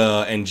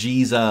Buddha and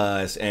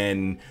Jesus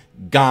and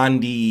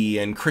Gandhi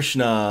and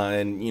Krishna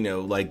and, you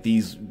know, like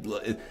these,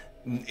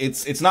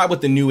 it's not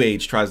what the new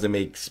age tries to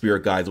make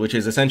spirit guides, which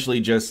is essentially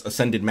just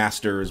ascended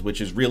masters,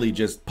 which is really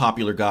just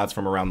popular gods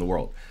from around the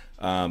world.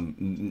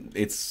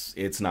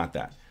 It's not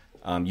that.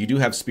 You do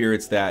have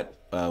spirits that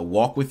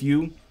walk with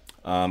you,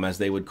 as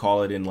they would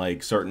call it in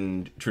like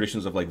certain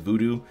traditions of like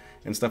voodoo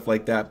and stuff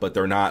like that, but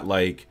they're not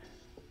like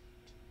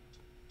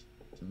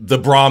the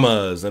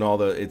Brahmas and all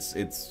the,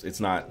 it's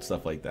not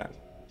stuff like that.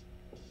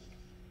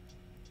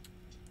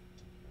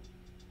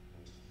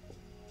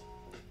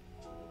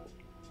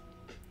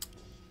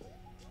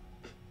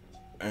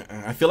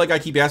 I feel like I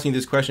keep asking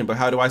this question, but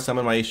how do I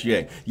summon my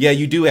HGA? Yeah,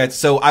 you do.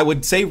 So I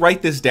would say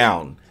write this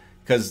down,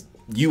 because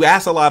you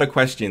ask a lot of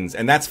questions,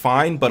 and that's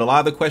fine, but a lot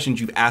of the questions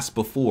you've asked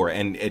before,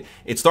 and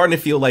it's starting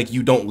to feel like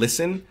you don't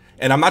listen,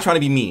 and I'm not trying to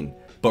be mean,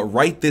 but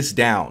write this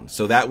down,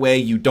 so that way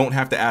you don't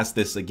have to ask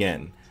this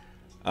again.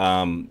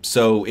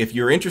 So if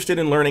you're interested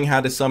in learning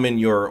how to summon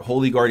your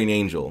holy guardian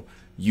angel,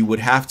 you would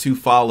have to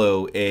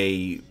follow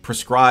a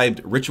prescribed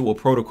ritual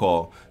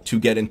protocol to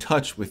get in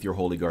touch with your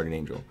holy guardian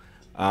angel.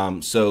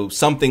 So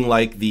something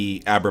like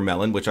the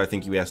Abramelin, which I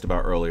think you asked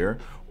about earlier,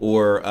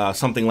 or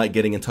something like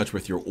getting in touch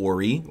with your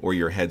Ori or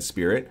your head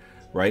spirit,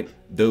 right?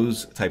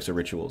 Those types of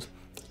rituals.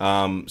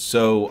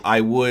 So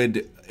I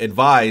would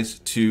advise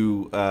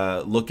to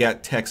look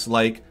at texts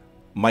like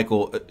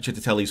Michael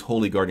Cittatelli's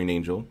Holy Guardian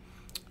Angel,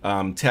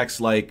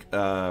 texts like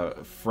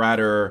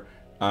Frater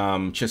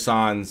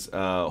Chesan's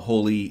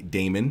Holy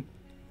Daemon,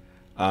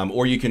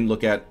 or you can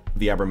look at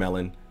the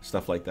Abramelin,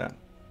 stuff like that.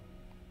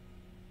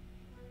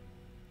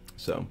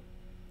 So,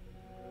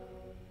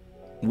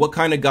 what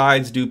kind of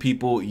guides do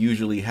people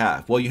usually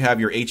have? Well, you have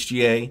your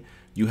HGA,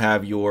 you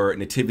have your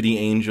nativity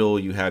angel,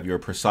 you have your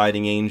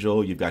presiding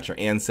angel, you've got your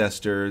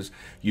ancestors,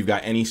 you've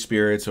got any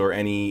spirits or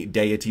any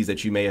deities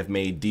that you may have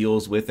made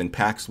deals with and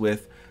pacts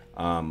with,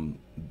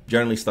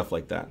 generally stuff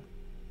like that.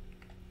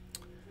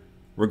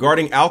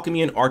 Regarding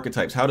alchemy and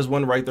archetypes, how does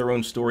one write their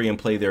own story and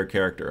play their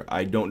character?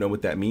 I don't know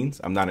what that means.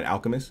 I'm not an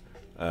alchemist,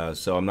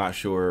 so I'm not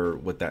sure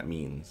what that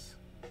means.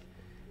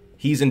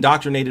 He's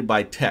indoctrinated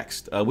by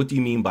text. What do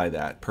you mean by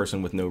that?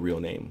 Person with no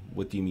real name.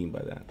 What do you mean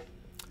by that?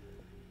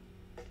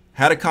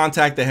 How to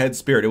contact the head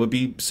spirit. It would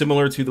be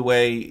similar to the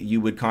way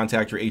you would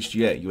contact your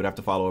HGA. You would have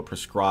to follow a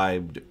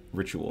prescribed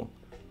ritual.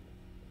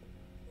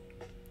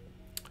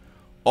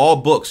 All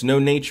books, no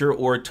nature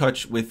or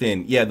touch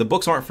within. Yeah, the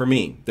books aren't for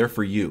me. They're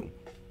for you,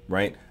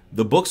 right?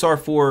 The books are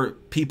for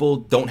people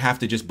don't have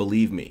to just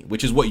believe me,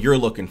 which is what you're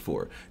looking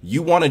for.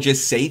 You want to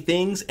just say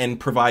things and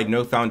provide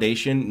no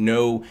foundation,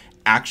 no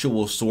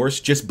actual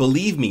source. Just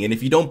believe me. And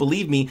if you don't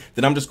believe me,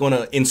 then I'm just going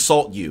to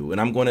insult you. And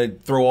I'm going to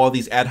throw all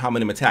these ad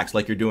hominem attacks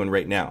like you're doing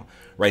right now,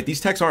 right? These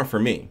texts aren't for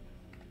me.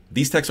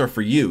 These texts are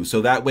for you. So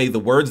that way the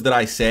words that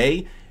I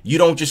say, you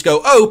don't just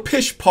go, oh,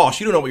 pish posh.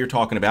 You don't know what you're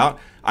talking about.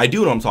 I do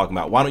know what I'm talking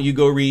about. Why don't you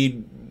go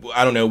read,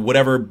 I don't know,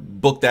 whatever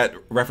book that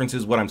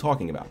references what I'm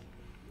talking about.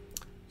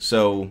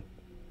 So,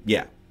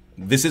 yeah,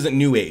 this isn't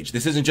New Age.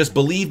 This isn't just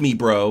believe me,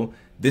 bro.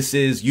 This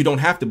is, you don't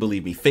have to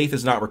believe me. Faith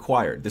is not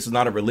required. This is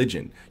not a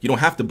religion. You don't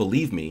have to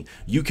believe me.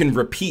 You can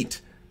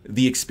repeat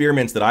the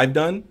experiments that I've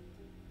done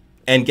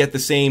and get the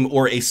same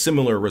or a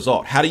similar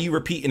result. How do you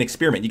repeat an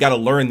experiment? You got to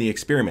learn the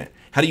experiment.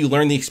 How do you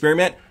learn the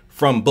experiment?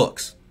 From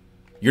books.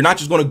 You're not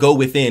just going to go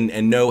within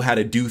and know how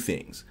to do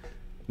things,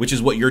 which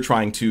is what you're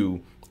trying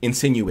to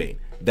insinuate.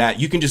 That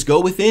you can just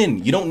go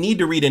within. You don't need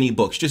to read any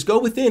books. Just go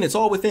within. It's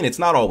all within. It's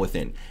not all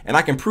within. And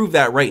I can prove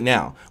that right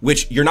now,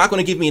 which you're not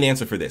going to give me an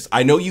answer for this.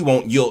 I know you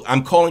won't.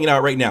 I'm calling it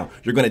out right now.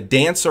 You're going to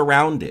dance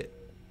around it.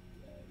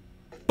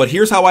 But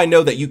here's how I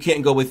know that you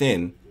can't go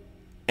within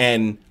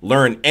and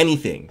learn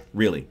anything,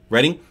 really.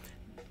 Ready?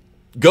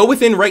 Go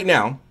within right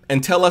now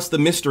and tell us the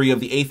mystery of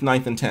the 8th,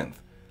 9th, and 10th.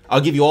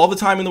 I'll give you all the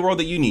time in the world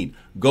that you need.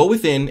 Go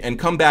within and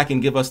come back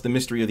and give us the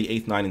mystery of the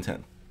 8th, 9th, and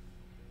 10th.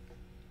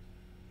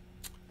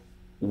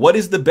 What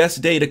is the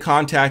best day to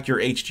contact your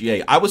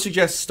HGA? I would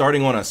suggest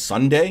starting on a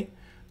Sunday.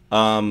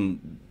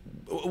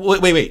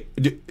 Wait.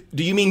 Do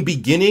you mean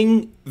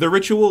beginning the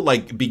ritual?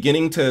 Like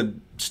beginning to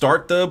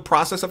start the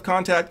process of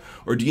contact?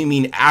 Or do you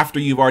mean after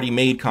you've already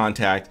made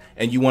contact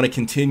and you want to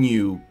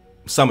continue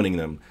summoning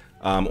them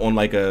on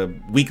like a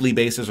weekly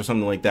basis or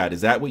something like that?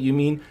 Is that what you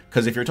mean?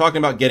 Because if you're talking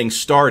about getting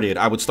started,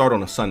 I would start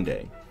on a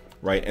Sunday,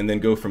 right? And then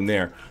go from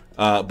there.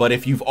 But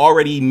if you've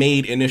already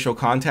made initial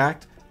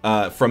contact,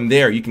 from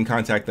there, you can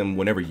contact them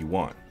whenever you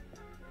want.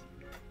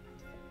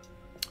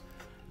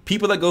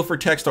 People that go for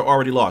text are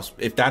already lost.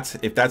 If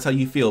that's how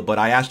you feel, but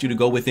I asked you to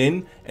go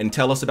within and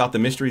tell us about the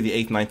mystery of the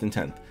 8th, 9th, and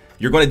 10th.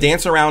 You're going to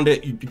dance around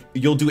it.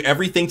 You'll do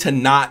everything to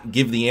not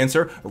give the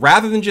answer,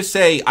 rather than just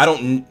say I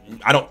don't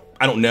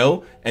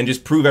know, and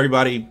just prove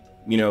everybody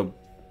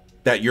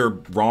that you're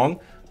wrong.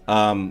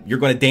 You're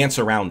going to dance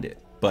around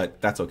it, but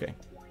that's okay.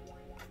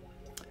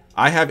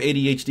 I have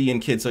ADHD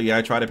and kids, so yeah,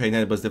 I try to pay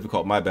attention, but it's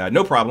difficult. My bad.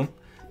 No problem.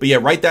 But yeah,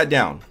 write that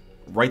down.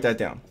 Write that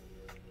down.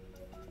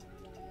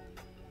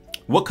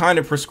 What kind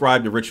of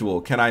prescribed ritual?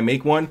 Can I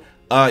make one?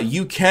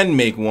 You can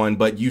make one,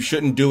 but you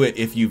shouldn't do it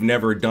if you've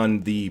never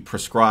done the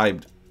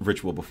prescribed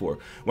ritual before.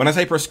 When I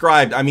say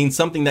prescribed, I mean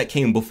something that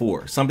came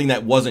before. Something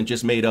that wasn't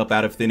just made up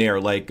out of thin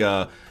air, like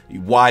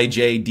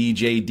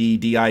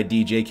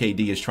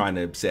YJDJDDIDJKD is trying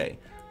to say.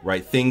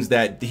 Right? Things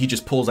that he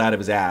just pulls out of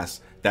his ass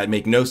that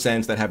make no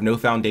sense, that have no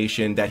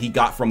foundation, that he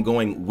got from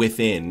going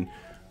within.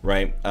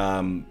 Right?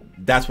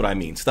 That's what I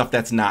mean. Stuff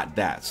that's not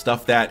that.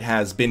 Stuff that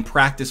has been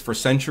practiced for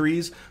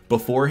centuries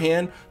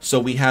beforehand, so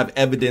we have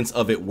evidence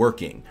of it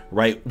working,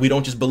 right? We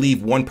don't just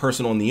believe one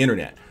person on the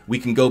internet. We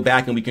can go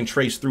back and we can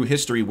trace through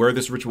history where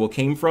this ritual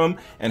came from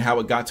and how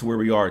it got to where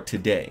we are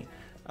today.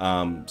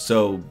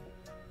 So,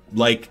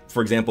 like,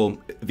 for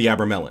example, the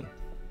Abramelin.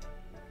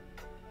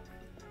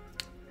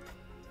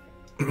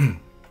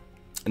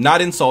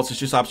 Not insults, it's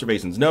just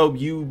observations. No,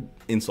 you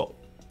insult,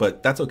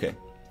 but that's okay.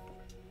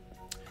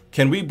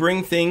 Can we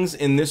bring things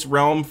in this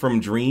realm from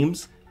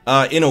dreams?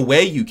 In a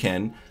way you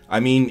can. I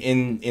mean,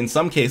 in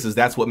some cases,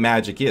 that's what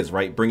magic is,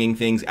 right? Bringing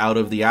things out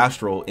of the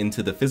astral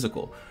into the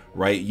physical,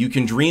 right? You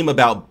can dream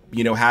about,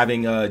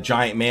 having a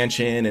giant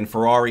mansion and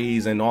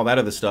Ferraris and all that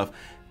other stuff,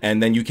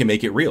 and then you can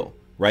make it real,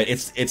 right?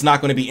 It's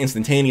not going to be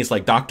instantaneous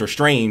like Doctor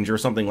Strange or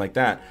something like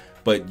that,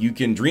 but you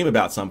can dream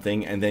about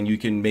something and then you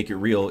can make it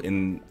real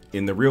in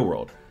the real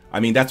world.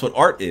 I mean, that's what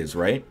art is,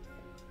 right?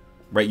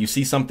 Right, you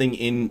see something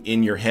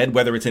in your head,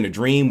 whether it's in a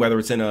dream, whether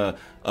it's in a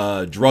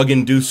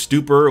drug-induced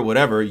stupor or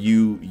whatever,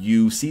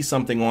 you see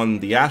something on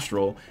the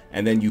astral,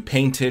 and then you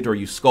paint it, or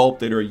you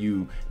sculpt it, or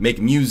you make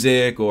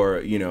music,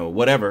 or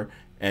whatever,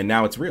 and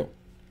now it's real.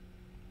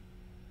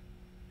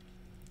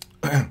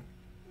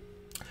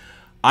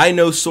 I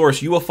know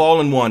source, you a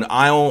fallen one,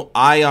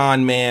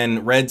 Ion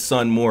Man, Red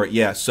Sun, more.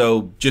 Yeah,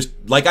 so just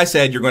like I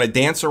said, you're going to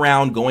dance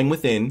around going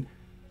within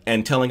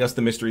and telling us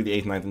the mystery of the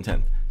 8th, 9th, and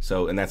 10th.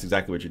 So, and that's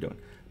exactly what you're doing.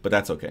 But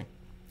that's okay.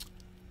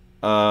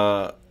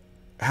 How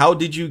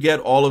did you get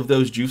all of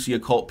those juicy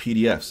occult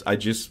PDFs? I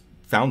just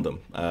found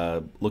them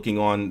looking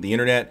on the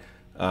internet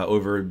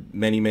over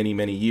many, many,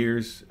 many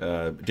years.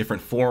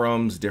 Different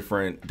forums,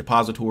 different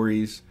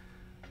depositories.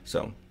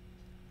 So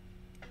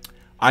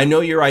I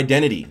know your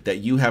identity that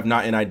you have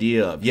not an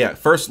idea of. Yeah,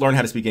 first, learn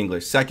how to speak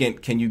English.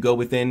 Second, can you go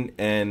within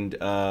and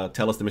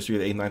tell us the mystery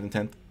of the 8th, 9th, and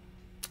 10th?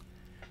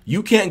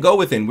 You can't go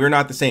within. We're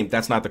not the same.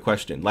 That's not the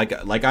question.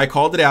 Like I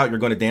called it out, you're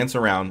going to dance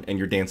around, and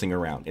you're dancing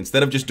around.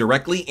 Instead of just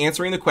directly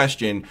answering the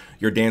question,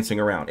 you're dancing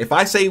around. If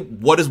I say,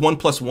 what is 1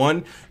 +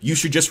 1? You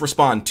should just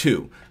respond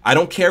 2. I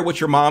don't care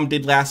what your mom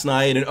did last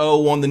night and,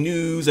 oh, on the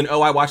news and,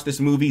 oh, I watched this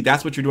movie.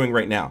 That's what you're doing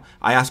right now.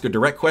 I ask a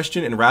direct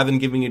question, and rather than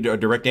giving you a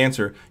direct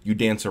answer, you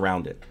dance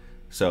around it.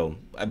 So,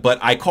 but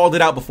I called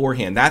it out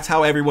beforehand. That's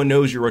how everyone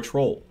knows you're a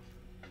troll,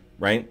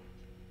 right?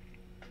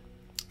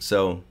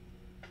 So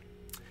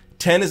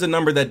 10 is a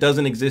number that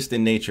doesn't exist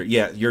in nature.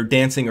 Yeah, you're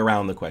dancing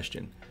around the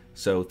question.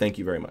 So thank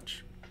you very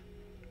much.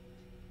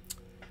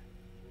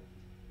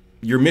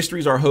 Your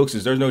mysteries are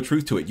hoaxes. There's no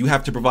truth to it. You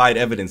have to provide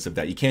evidence of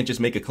that. You can't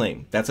just make a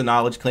claim. That's a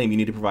knowledge claim. You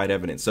need to provide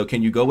evidence. So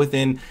can you go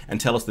within and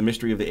tell us the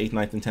mystery of the 8th,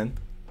 9th, and 10th?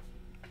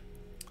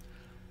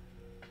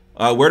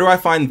 Where do I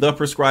find the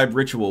prescribed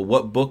ritual?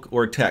 What book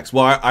or text?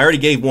 Well, I already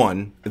gave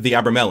one, the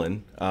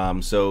Abramelin.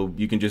 So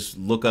you can just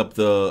look up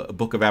the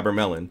Book of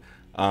Abramelin.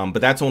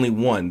 But that's only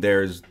one.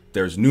 There's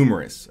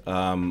numerous.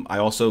 I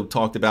also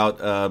talked about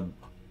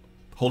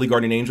Holy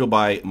Guardian Angel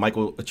by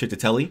Michael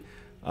Cittatelli.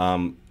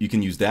 You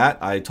can use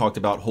that. I talked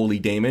about Holy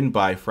Daemon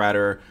by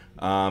Frater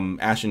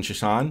Ashen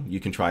Shashan. You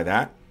can try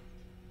that.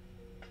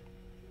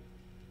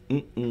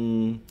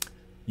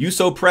 You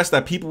so pressed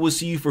that people will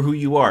see you for who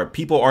you are.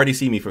 People already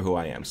see me for who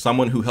I am.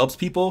 Someone who helps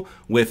people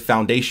with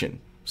foundation.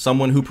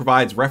 Someone who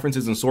provides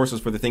references and sources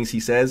for the things he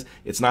says.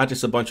 It's not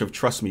just a bunch of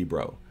trust me,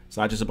 bro. It's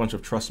not just a bunch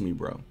of trust me,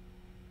 bro.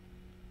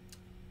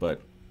 But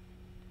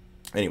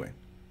anyway,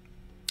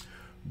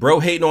 bro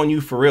hating on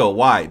you for real.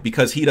 Why?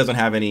 Because he doesn't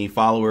have any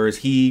followers.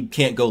 He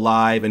can't go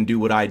live and do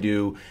what I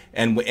do.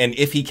 And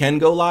if he can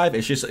go live,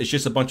 it's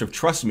just a bunch of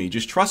trust me.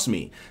 Just trust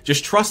me.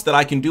 Just trust that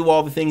I can do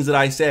all the things that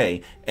I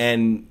say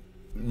and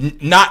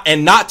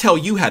not tell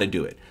you how to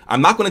do it.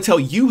 I'm not going to tell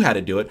you how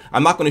to do it.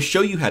 I'm not going to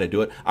show you how to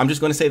do it. I'm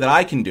just going to say that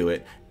I can do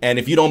it. And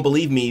if you don't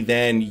believe me,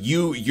 then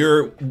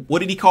you're what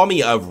did he call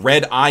me? A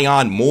red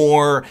ion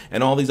more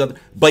and all these other.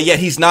 But yet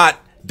he's not.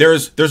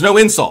 There's no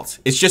insults.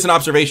 It's just an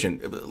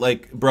observation.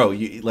 Like, bro,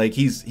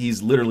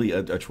 he's literally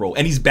a troll,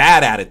 and he's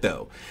bad at it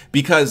though.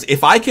 Because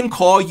if I can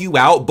call you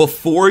out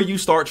before you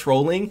start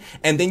trolling,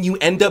 and then you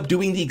end up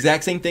doing the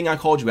exact same thing I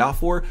called you out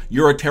for,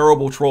 you're a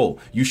terrible troll.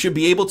 You should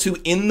be able to,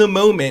 in the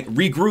moment,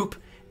 regroup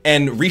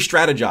and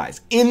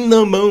re-strategize in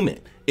the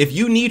moment. If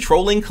you need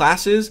trolling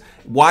classes,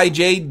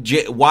 YJD,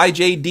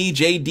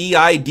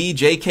 JDID,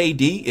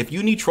 JKD, if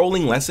you need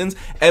trolling lessons,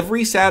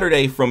 every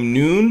Saturday from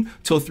noon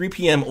till 3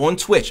 p.m. on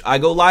Twitch, I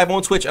go live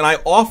on Twitch and I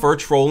offer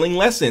trolling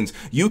lessons.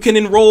 You can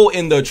enroll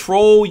in the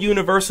Troll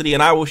University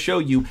and I will show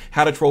you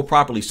how to troll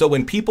properly. So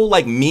when people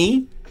like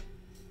me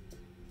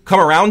come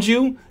around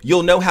you,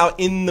 you'll know how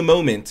in the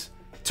moment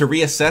to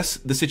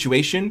reassess the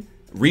situation,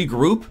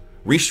 regroup,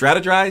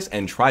 re-strategize,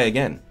 and try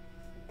again.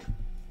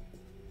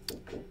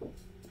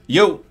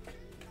 Yo.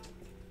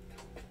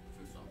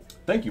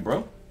 Thank you,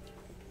 bro.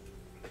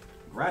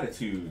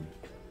 Gratitude.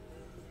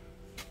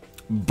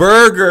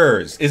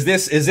 Burgers. Is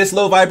this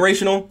low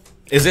vibrational?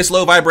 Is this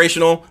low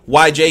vibrational?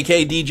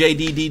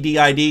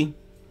 YJKDJDDDID.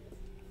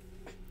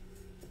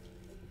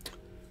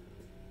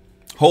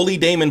 Holy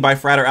Daemon by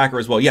Frater Acker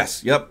as well.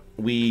 Yes, yep.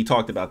 We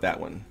talked about that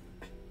one.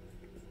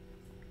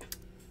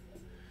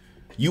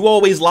 You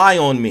always lie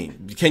on me.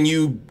 Can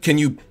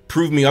you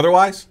prove me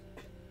otherwise?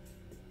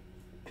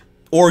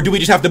 Or do we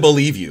just have to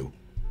believe you?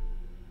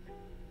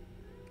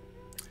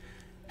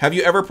 Have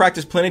you ever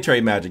practiced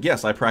planetary magic?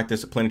 Yes, I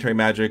practice planetary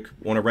magic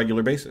on a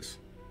regular basis.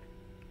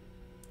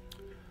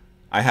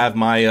 I have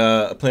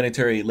my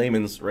planetary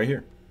layman's right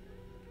here.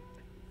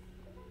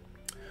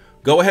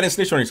 Go ahead and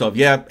snitch on yourself.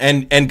 Yeah,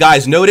 and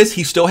guys, notice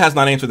he still has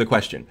not answered the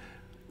question.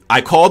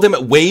 I called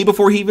him way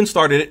before he even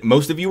started it.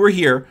 Most of you were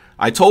here.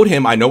 I told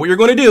him, I know what you're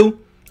going to do.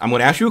 I'm going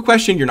to ask you a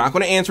question. You're not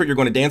going to answer it. You're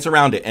going to dance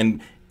around it.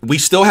 And we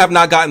still have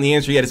not gotten the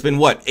answer yet. It's been,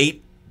 what,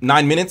 8,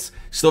 9 minutes?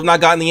 Still have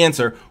not gotten the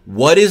answer.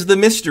 What is the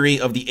mystery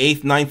of the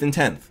 8th, 9th, and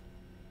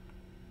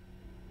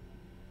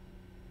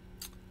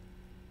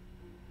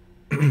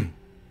 10th?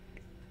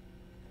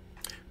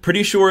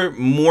 Pretty sure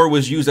more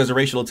was used as a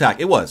racial attack.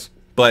 It was.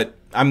 But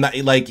I'm not,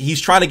 like,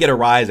 he's trying to get a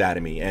rise out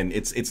of me, and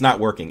it's not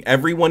working.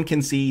 Everyone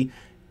can see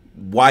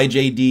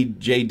YJD,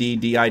 JD,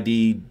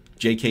 DID,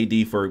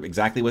 JKD for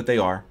exactly what they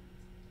are.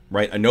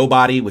 Right? A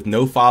nobody with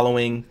no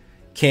following,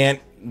 can't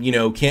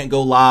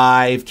go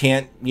live,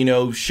 can't,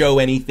 show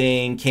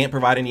anything, can't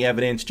provide any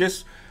evidence.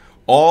 Just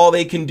all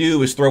they can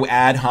do is throw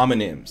ad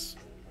hominems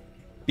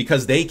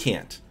because they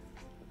can't.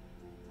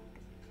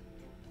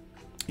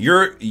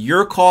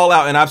 Your call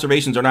out and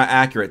observations are not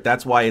accurate.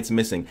 That's why it's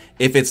missing.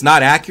 If it's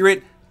not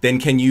accurate, then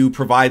can you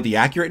provide the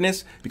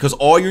accurateness? Because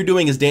all you're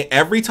doing is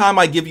every time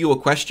I give you a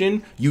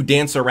question, you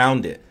dance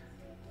around it.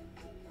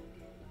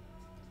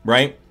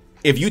 Right?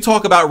 If you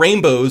talk about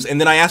rainbows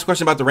and then I ask a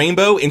question about the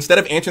rainbow, instead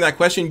of answering that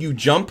question, you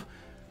jump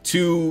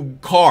to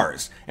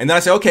cars. And then I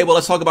say, okay, well,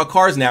 let's talk about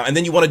cars now. And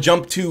then you want to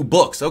jump to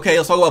books. Okay,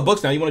 let's talk about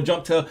books now. You want to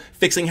jump to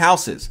fixing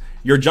houses.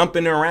 You're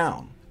jumping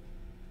around.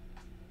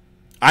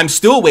 I'm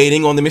still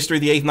waiting on the mystery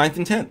of the 8th, 9th,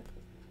 and 10th.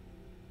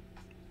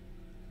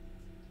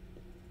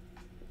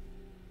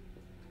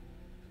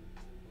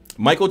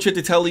 Michael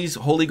Chittatelli's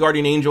Holy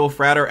Guardian Angel,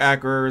 Frater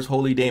Acker's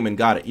Holy Daemon.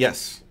 Got it.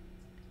 Yes.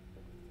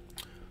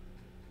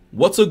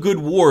 What's a good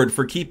ward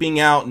for keeping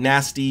out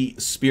nasty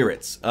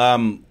spirits?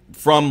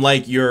 From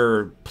like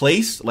your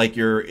place, like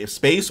your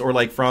space, or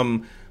like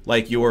from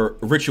like your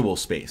ritual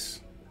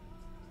space?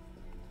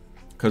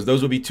 Because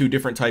those would be two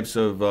different types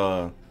of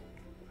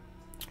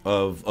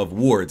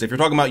wards. If you're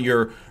talking about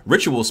your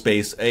ritual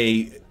space,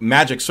 a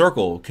magic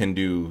circle can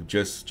do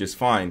just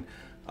fine.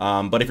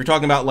 But if you're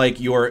talking about like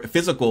your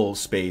physical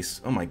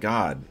space, oh my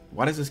God,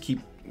 why does this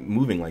keep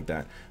moving like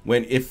that?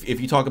 When if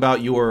you talk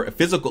about your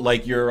physical,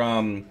 like your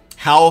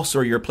house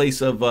or your place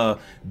of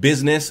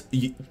business,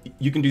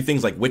 you can do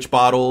things like witch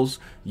bottles.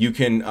 You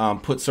can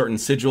put certain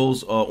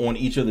sigils on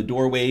each of the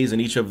doorways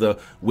and each of the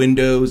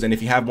windows. And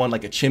if you have one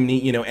like a chimney,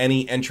 you know,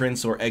 any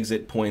entrance or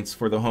exit points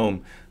for the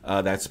home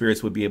that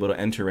spirits would be able to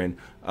enter in.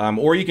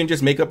 Or you can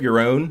just make up your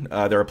own.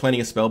 There are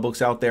plenty of spell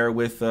books out there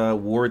with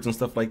wards and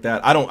stuff like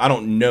that. I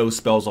don't know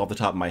spells off the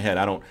top of my head.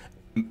 I don't,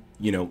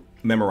 you know,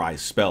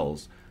 memorize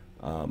spells.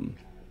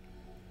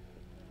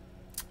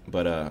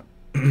 But all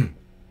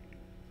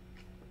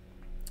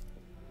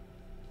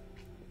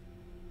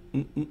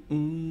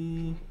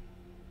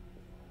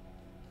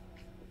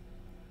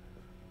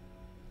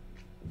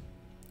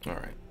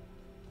right.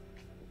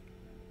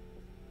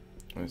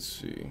 Let's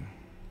see.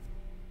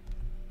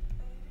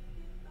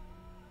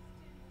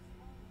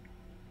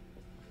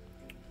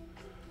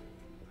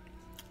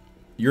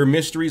 Your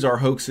mysteries are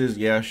hoaxes.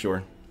 Yeah,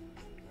 sure.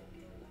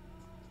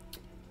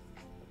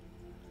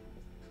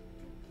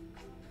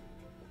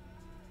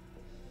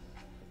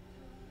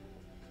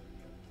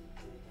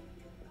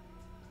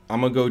 I'm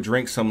gonna go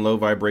drink some low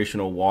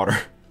vibrational water.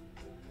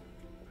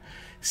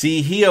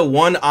 See, he a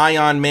one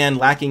ion man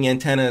lacking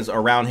antennas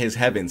around his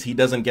heavens. He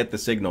doesn't get the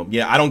signal.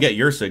 Yeah, I don't get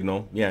your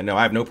signal. Yeah, no,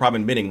 I have no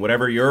problem admitting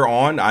whatever you're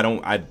on.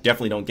 I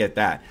definitely don't get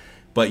that.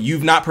 But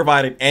you've not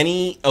provided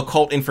any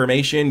occult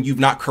information. You've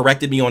not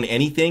corrected me on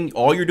anything.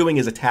 All you're doing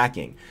is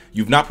attacking.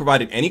 You've not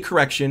provided any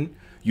correction.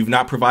 You've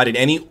not provided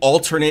any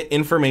alternate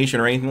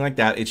information or anything like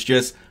that. It's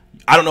just,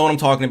 I don't know what I'm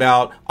talking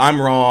about.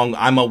 I'm wrong.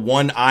 I'm a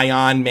one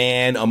ion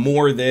man, a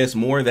more this,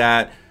 more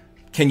that.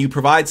 Can you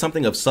provide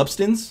something of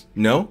substance?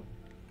 No.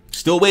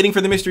 Still waiting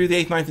for the mystery of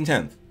the 8th, 9th, and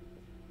 10th.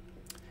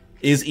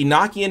 Is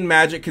Enochian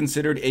magic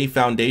considered a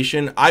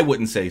foundation? I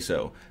wouldn't say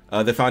so.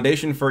 The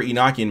foundation for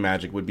Enochian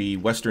magic would be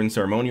Western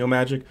ceremonial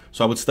magic,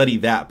 so I would study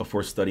that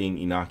before studying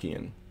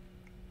Enochian.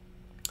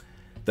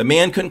 The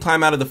man couldn't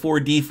climb out of the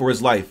 4D for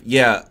his life.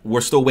 Yeah, we're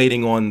still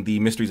waiting on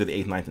the mysteries of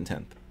the 8th, 9th, and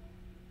 10th.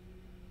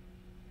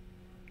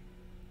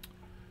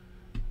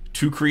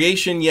 To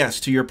creation,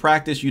 yes. To your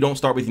practice, you don't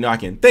start with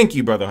Enochian. Thank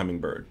you, Brother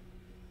Hummingbird.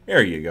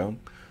 There you go.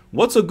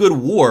 What's a good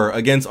war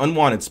against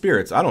unwanted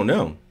spirits? I don't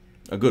know.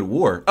 A good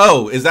war.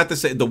 Oh, is that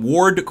the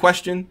ward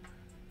question?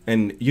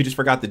 And you just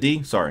forgot the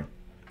D? Sorry.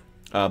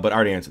 But I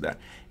already answered that.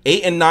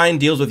 8 and 9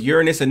 deals with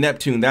Uranus and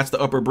Neptune. That's the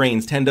upper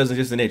brains. 10 doesn't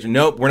exist in nature.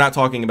 Nope, we're not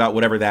talking about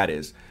whatever that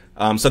is.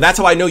 So that's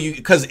how I know you,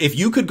 because if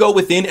you could go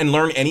within and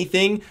learn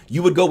anything,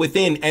 you would go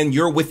within, and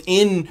your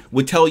within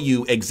would tell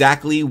you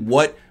exactly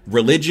what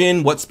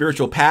religion, what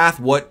spiritual path,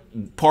 what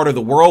part of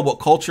the world, what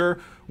culture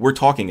we're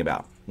talking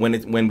about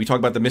when we talk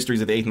about the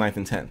mysteries of the 8th, 9th,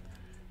 and 10th.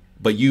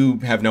 But you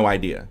have no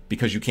idea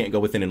because you can't go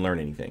within and learn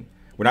anything.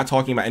 We're not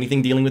talking about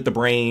anything dealing with the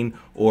brain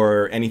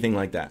or anything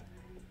like that.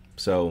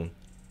 So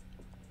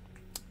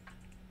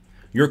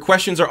your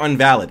questions are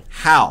invalid.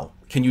 How?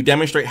 Can you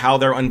demonstrate how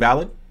they're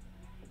invalid?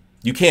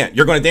 You can't.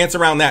 You're going to dance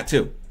around that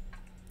too.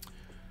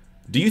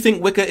 Do you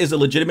think Wicca is a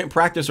legitimate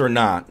practice or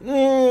not?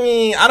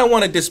 I don't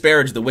want to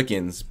disparage the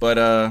Wiccans,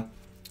 but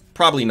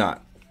probably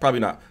not. Probably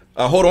not.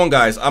 Hold on,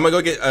 guys. I'm gonna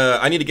go get.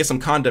 I need to get some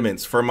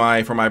condiments for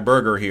my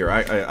burger here.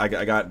 I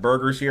got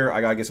burgers here.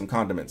 I gotta get some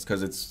condiments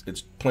because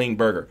it's plain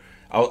burger.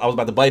 I was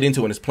about to bite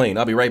into it and it's plain.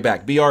 I'll be right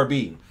back.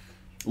 BRB.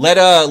 Let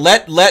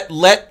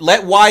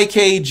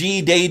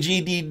YKG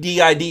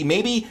DID.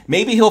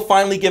 Maybe he'll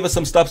finally give us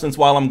some substance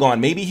while I'm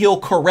gone. Maybe he'll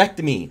correct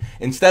me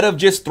instead of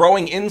just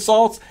throwing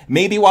insults.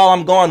 Maybe while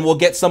I'm gone we'll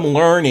get some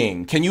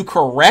learning. Can you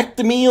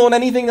correct me on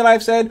anything that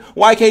I've said?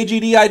 YKG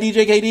DID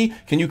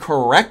JKD. Can you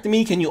correct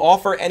me? Can you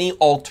offer any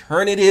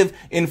alternative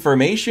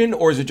information,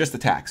 or is it just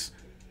attacks?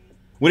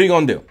 What are you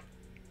gonna do?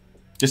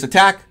 Just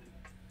attack?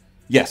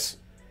 Yes.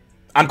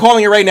 I'm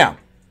calling it right now.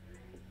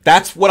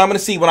 That's what I'm going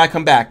to see when I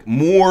come back.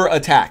 More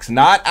attacks.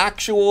 Not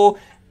actual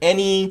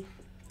any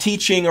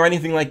teaching or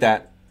anything like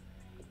that.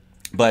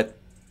 But,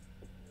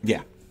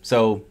 yeah.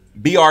 So,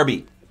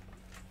 BRB.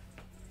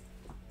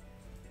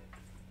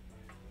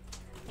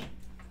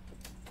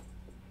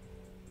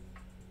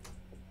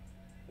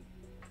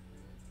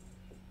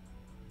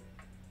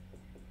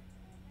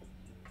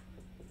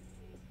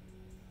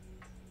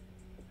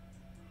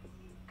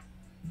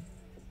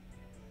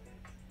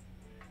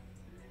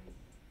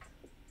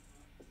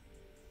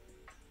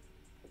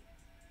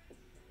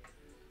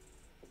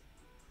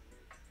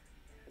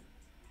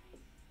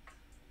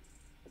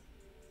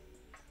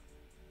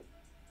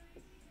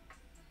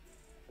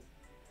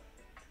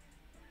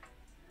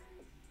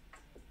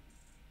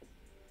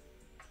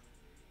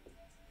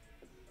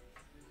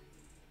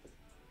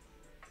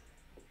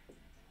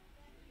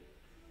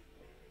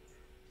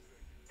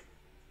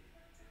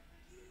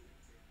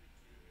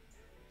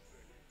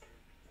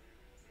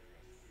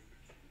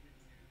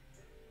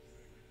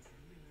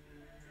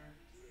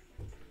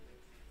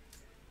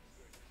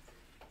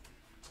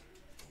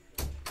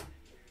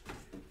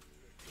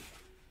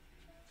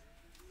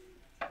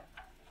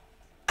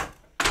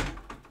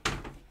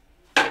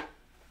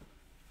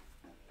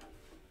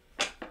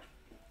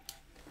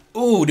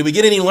 Ooh, did we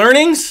get any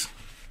learnings?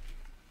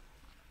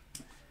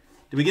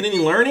 Did we get any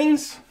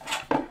learnings?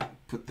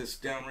 Put this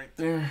down right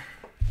there.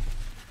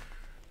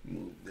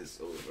 Move this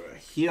over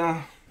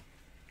here.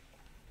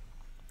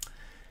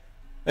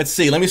 Let's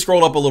see. Let me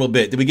scroll up a little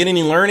bit. Did we get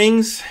any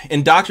learnings?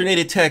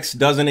 Indoctrinated text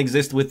doesn't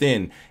exist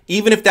within.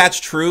 Even if that's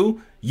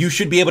true, you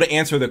should be able to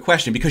answer the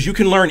question because you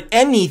can learn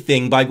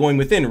anything by going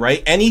within,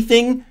 right?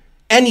 Anything,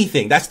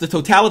 anything. That's the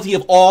totality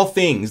of all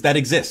things that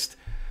exist,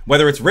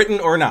 whether it's written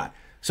or not.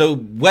 So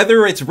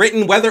whether it's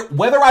written,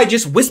 whether I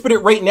just whispered it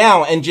right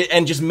now and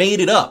just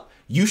made it up,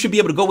 you should be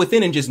able to go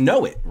within and just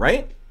know it,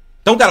 right?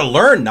 Don't gotta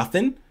learn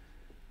nothing.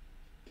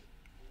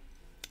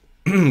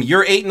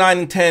 Your 8, 9,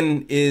 and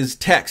 10 is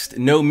text.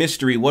 No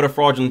mystery. What a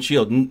fraudulent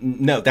shield.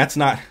 No, that's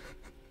not.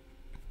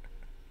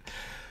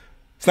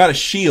 It's not a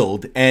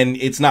shield, and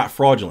it's not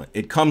fraudulent.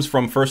 It comes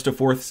from first to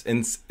fourth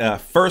century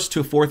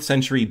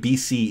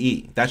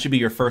BCE. That should be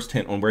your first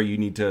hint on where you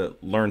need to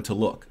learn to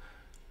look,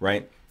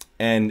 right?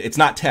 And it's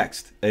not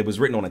text. It was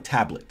written on a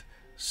tablet.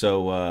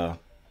 So,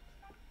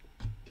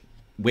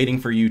 waiting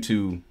for you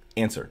to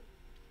answer.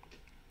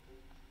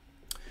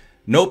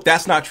 Nope,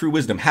 that's not true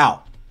wisdom.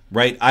 How?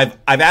 Right? I've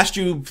asked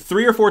you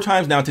 3 or 4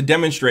 times now to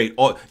demonstrate.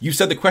 You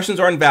said the questions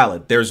are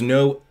invalid. There's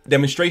no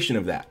demonstration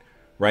of that,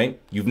 right?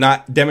 You've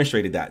not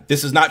demonstrated that.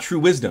 This is not true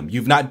wisdom.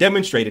 You've not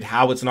demonstrated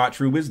how it's not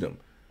true wisdom,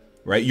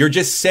 right? You're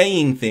just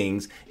saying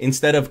things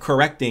instead of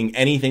correcting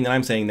anything that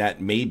I'm saying that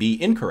may be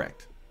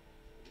incorrect.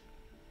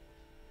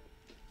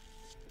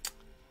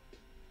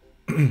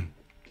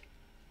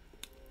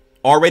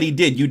 Already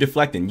did. You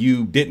deflecting.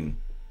 You didn't.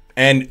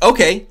 And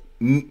okay,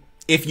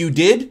 if you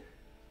did,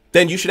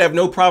 then you should have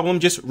no problem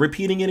just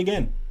repeating it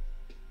again.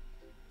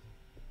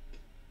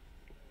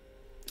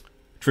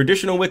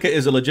 Traditional Wicca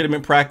is a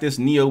legitimate practice.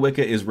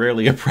 Neo-Wicca is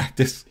rarely a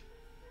practice.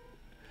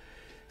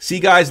 See,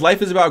 guys,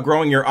 life is about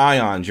growing your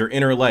ions, your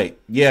inner light.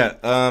 Yeah.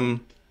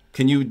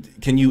 Can you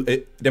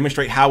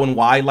demonstrate how and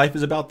why life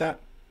is about that?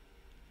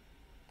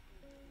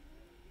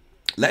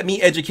 Let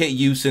me educate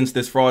you since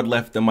this fraud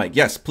left the mic.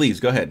 Yes, please,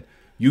 go ahead.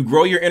 You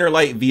grow your inner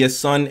light via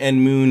sun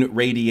and moon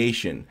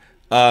radiation.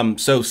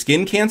 So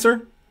skin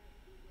cancer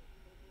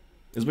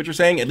is what you're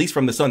saying? At least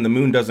from the sun, the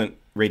moon doesn't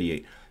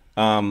radiate.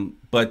 So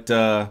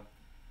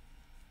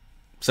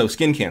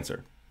skin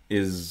cancer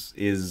is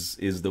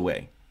the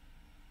way.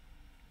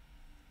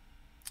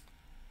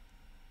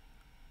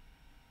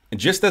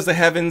 Just as the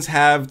heavens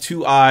have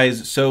 2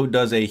 eyes, so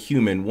does a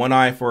human. 1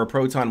 eye for a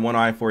proton, 1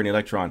 eye for an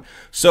electron.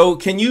 So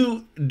can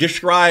you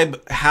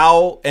describe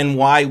how and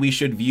why we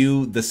should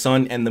view the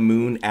sun and the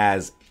moon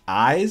as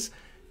eyes?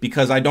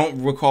 Because I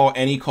don't recall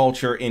any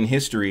culture in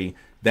history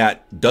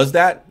that does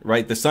that,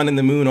 right? The sun and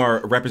the moon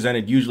are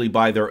represented usually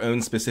by their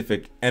own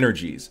specific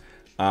energies.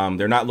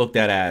 They're not looked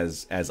at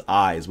as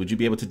eyes. Would you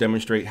be able to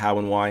demonstrate how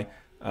and why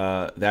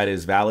that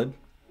is valid?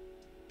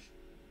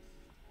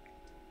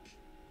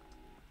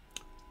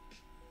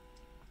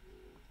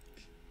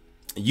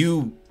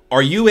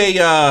 Are you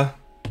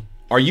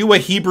a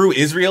Hebrew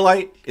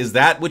Israelite? Is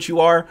that what you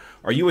are?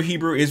 Are you a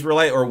Hebrew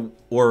Israelite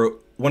or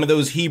one of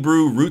those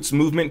Hebrew roots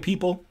movement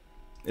people?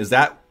 Is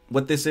that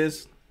what this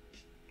is?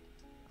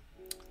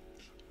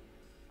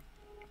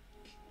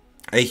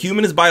 A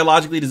human is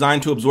biologically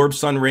designed to absorb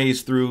sun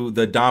rays through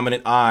the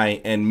dominant eye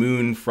and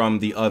moon from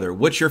the other.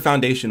 What's your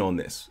foundation on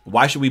this?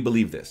 Why should we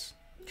believe this?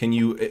 Can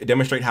you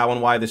demonstrate how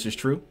and why this is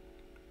true?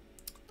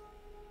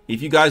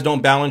 If you guys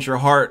don't balance your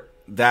heart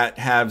that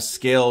have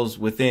scales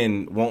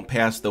within won't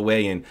pass the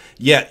way in.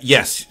 Yeah,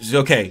 yes.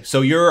 Okay. So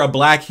you're a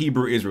black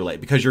Hebrew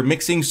Israelite because you're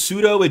mixing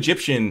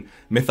pseudo-Egyptian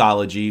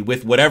mythology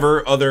with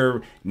whatever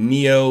other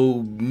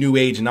new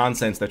age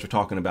nonsense that you're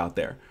talking about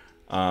there.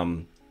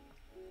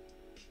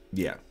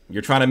 Yeah.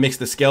 You're trying to mix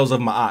the scales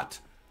of Ma'at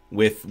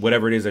with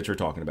whatever it is that you're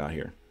talking about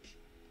here.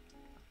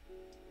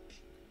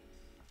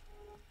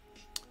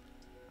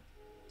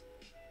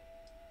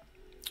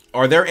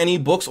 Are there any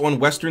books on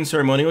Western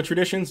ceremonial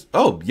traditions?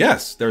 Oh,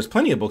 yes. There's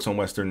plenty of books on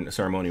Western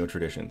ceremonial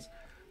traditions.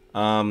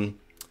 I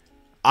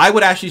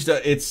would actually,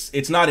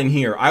 it's not in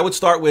here. I would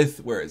start with,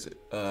 where is it?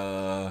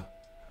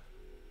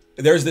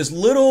 There's this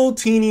little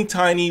teeny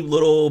tiny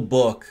little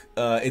book.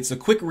 It's a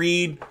quick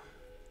read.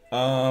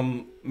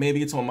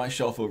 Maybe it's on my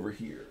shelf over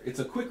here. It's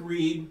a quick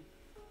read.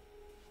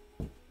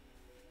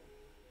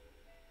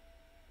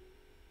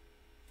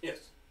 Yes.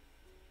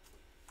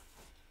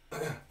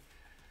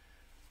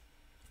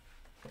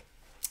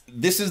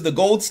 This is the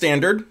gold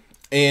standard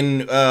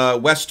in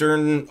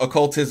Western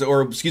occultism,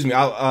 or excuse me,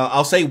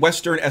 I'll say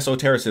Western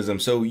esotericism,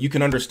 so you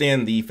can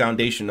understand the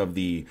foundation of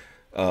the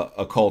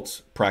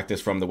occult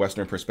practice from the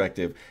Western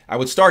perspective. I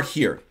would start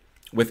here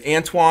with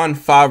Antoine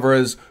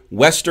Favre's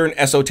Western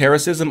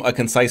Esotericism, A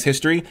Concise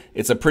History.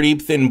 It's a pretty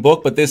thin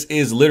book, but this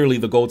is literally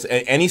the gold.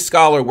 Any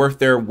scholar worth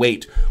their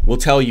weight will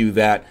tell you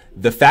that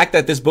the fact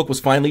that this book was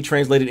finally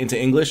translated into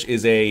English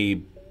is a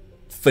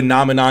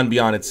phenomenon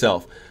beyond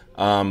itself.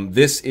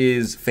 This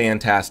is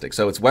fantastic.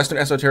 So it's Western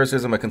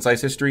Esotericism, A Concise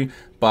History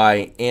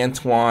by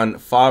Antoine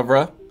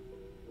Favre.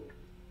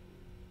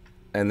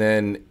 And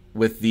then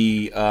with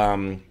the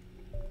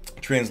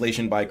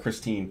translation by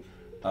Christine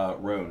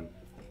Roan.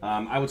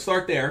 I would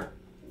start there.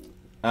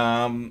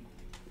 And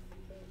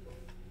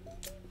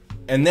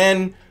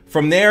then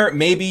from there,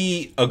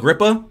 maybe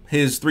Agrippa,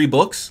 his 3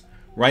 books,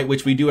 right,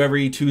 which we do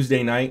every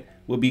Tuesday night,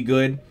 would be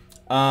good.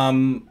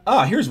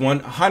 Here's one.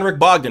 Heinrich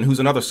Bogdan, who's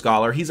another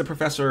scholar. He's a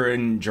professor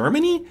in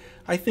Germany,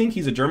 I think.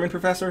 He's a German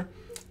professor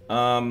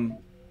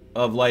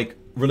of, like,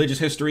 religious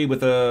history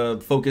with a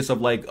focus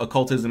of, like,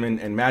 occultism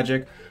and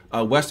magic.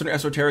 Western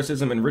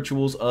esotericism and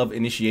rituals of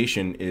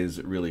initiation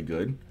is really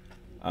good.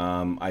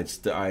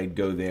 I'd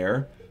go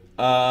there.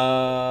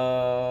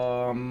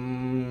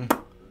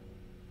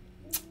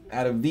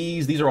 Out of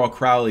these are all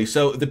Crowley.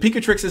 So the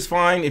Picatrix is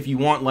fine if you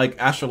want, like,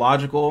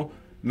 astrological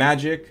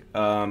magic.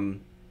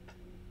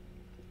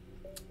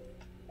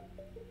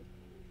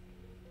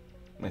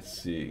 Let's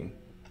see.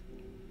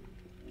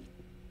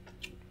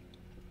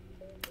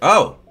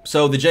 Oh,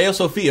 so the Geo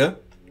Sophia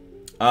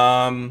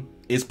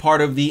is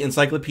part of the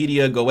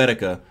Encyclopedia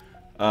Goetica.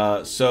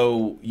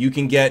 So you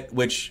can get,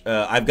 which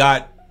I've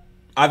got,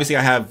 obviously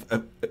I have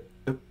a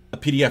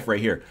PDF right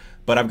here,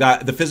 but I've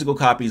got the physical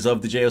copies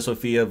of the Geo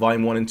Sophia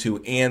Volume 1 and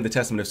 2 and the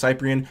Testament of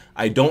Cyprian.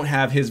 I don't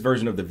have his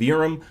version of the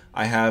Virum.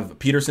 I have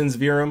Peterson's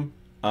Virum.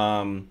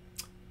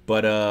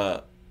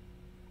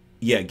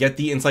 Yeah, get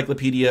the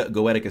Encyclopedia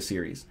Goetica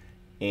series.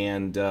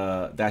 And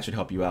that should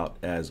help you out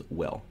as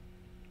well.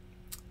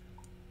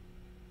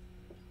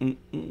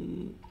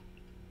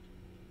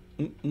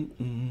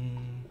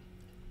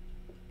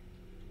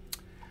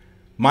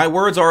 My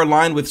words are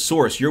aligned with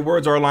source. Your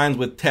words are aligned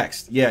with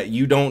text. Yeah,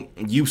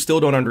 you still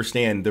don't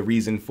understand the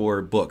reason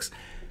for books.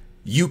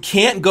 You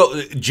can't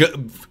go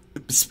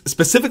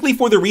specifically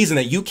for the reason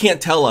that you can't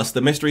tell us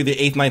the mystery of the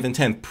 8th, 9th, and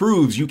 10th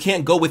proves you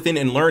can't go within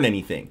and learn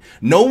anything.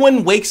 No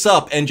one wakes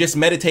up and just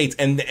meditates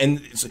and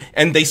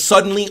they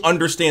suddenly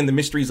understand the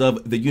mysteries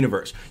of the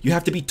universe. You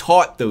have to be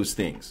taught those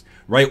things,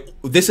 right?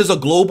 This is a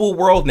global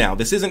world now.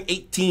 This isn't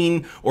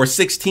 18 or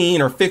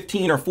 16 or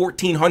 15 or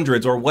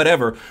 1400s or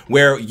whatever,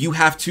 where you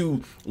have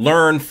to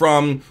learn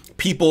from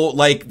people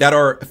like that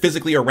are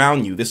physically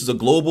around you. This is a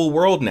global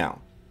world now,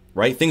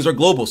 right? Things are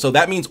global. So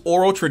that means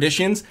oral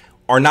traditions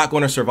are not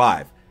going to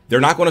survive.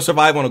 They're not going to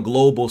survive on a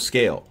global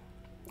scale,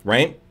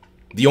 right?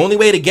 The only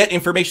way to get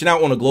information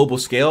out on a global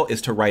scale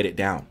is to write it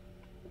down.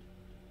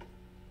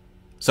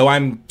 So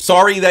I'm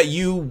sorry that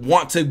you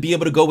want to be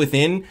able to go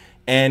within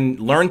and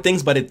learn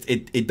things, but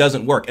it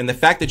doesn't work. And the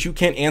fact that you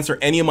can't answer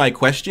any of my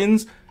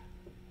questions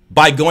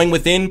by going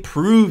within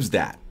proves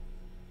that.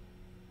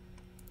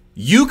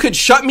 You could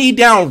shut me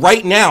down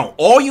right now.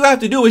 All you have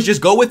to do is just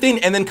go within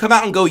and then come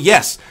out and go,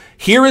 yes,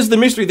 here is the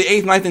mystery of the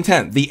 8th, 9th, and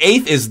 10th. The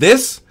 8th is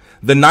this.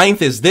 The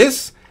 9th is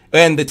this,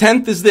 and the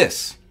 10th is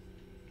this.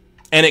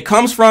 And it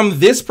comes from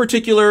this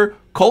particular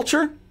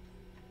culture,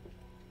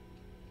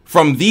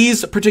 from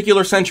these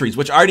particular centuries,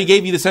 which I already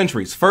gave you the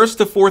centuries, 1st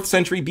to 4th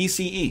century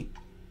BCE.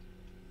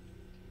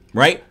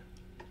 Right?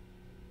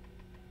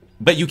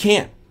 But you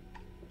can't.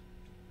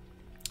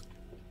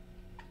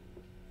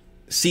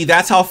 See,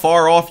 that's how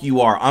far off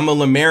you are. I'm a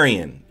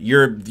Lemurian.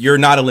 You're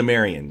not a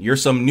Lemurian. You're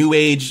some new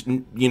age,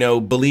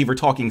 believer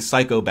talking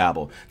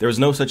psychobabble. There's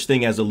no such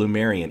thing as a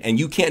Lemurian, and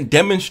you can't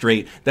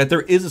demonstrate that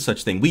there is a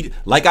such thing.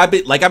 Like I've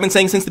been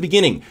saying since the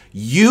beginning,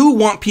 you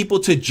want people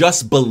to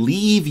just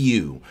believe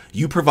you.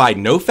 You provide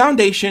no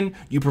foundation.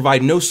 You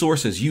provide no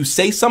sources. You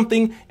say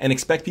something and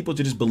expect people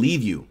to just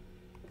believe you.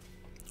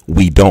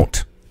 We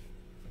don't.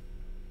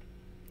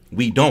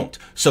 We don't.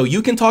 So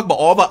you can talk about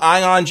all the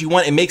ions you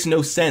want. It makes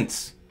no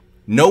sense.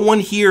 No one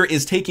here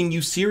is taking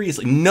you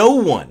seriously. No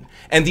one.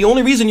 And the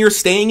only reason you're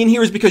staying in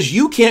here is because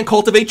you can't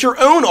cultivate your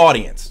own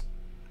audience.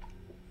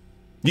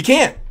 You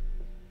can't.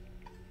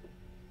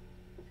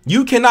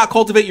 You cannot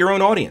cultivate your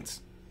own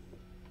audience.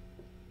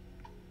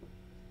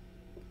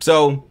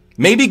 So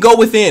maybe go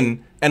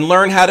within and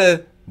learn how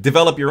to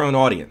develop your own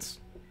audience.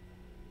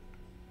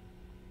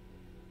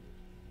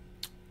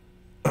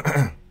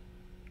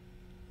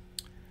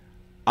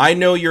 I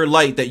know your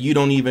light that you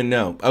don't even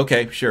know.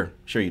 Okay, sure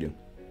you do.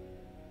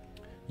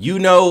 You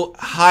know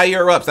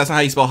higher ups. That's not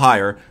how you spell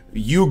higher.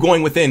 You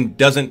going within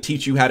doesn't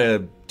teach you how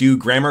to do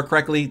grammar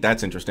correctly.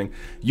 That's interesting.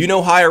 You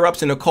know higher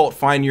ups in occult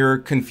find your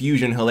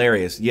confusion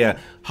hilarious. Yeah,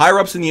 higher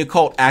ups in the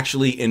occult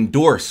actually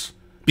endorse,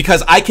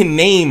 because I can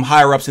name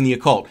higher ups in the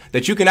occult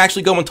that you can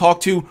actually go and talk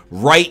to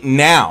right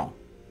now.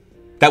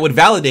 That would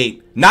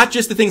validate not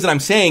just the things that I'm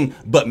saying,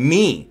 but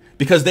me,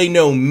 because they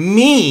know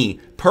me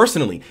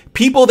personally.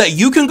 People that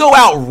you can go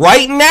out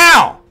right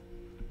now,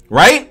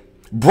 right?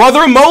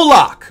 Brother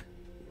Moloch.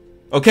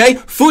 Okay,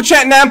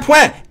 Fuchet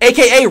Nampoint,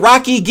 aka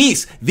Rocky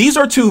Geese. These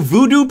are 2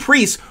 voodoo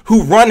priests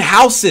who run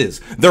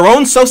houses, their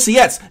own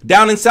societes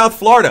down in South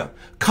Florida.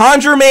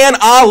 Conjure Man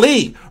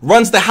Ali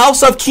runs the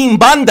House of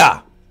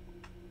Kimbanda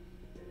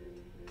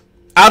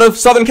out of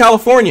Southern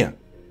California.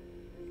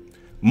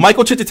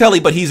 Michael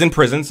Chittatelli, but he's in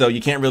prison, so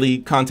you can't really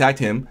contact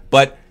him.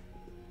 But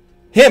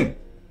him,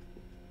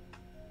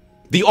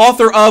 the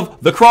author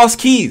of The Cross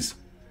Keys,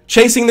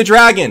 Chasing the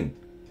Dragon,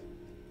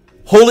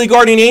 Holy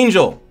Guardian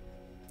Angel,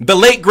 the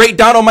late great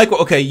Donald Michael.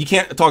 Okay, you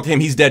can't talk to him.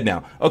 He's dead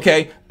now.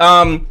 Okay.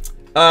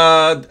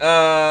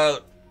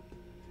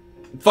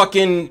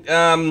 Fucking,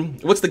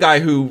 what's the guy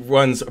who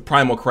runs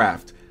Primal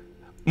Craft?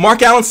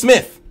 Mark Allen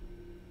Smith.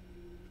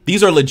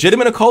 These are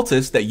legitimate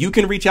occultists that you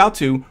can reach out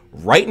to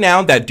right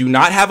now that do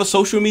not have a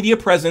social media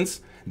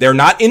presence. They're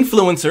not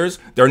influencers.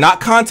 They're not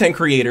content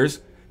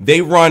creators.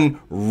 They run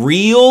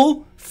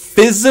real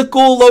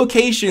physical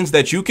locations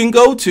that you can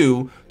go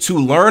to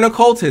learn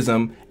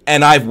occultism,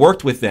 and I've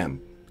worked with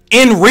them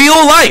in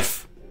real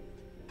life.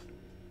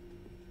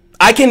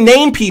 I can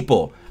name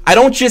people. I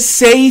don't just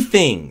say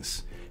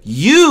things.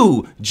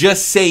 You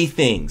just say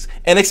things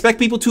and expect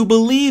people to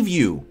believe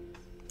you.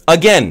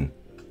 Again,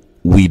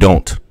 we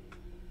don't.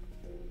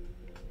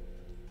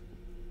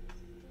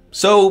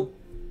 So,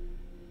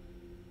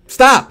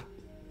 stop.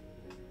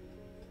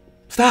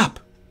 Stop.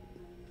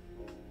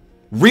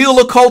 Real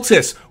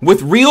occultists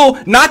with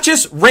real, not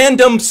just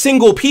random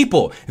single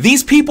people.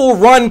 These people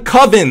run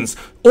covens,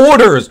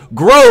 orders,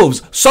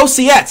 groves,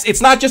 societes.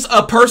 It's not just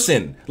a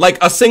person, like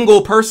a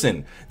single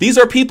person. These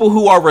are people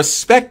who are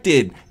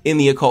respected in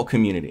the occult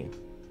community.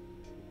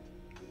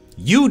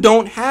 You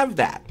don't have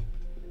that.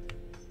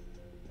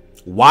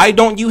 Why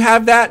don't you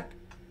have that?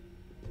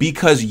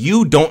 Because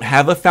you don't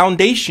have a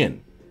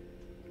foundation.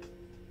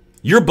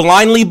 You're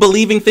blindly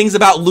believing things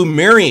about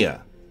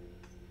Lemuria.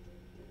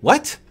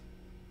 What?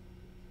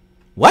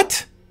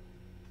 What?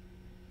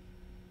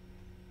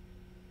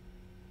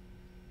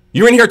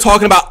 You're in here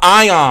talking about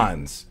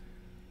ions,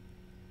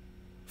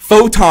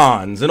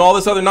 photons, and all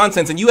this other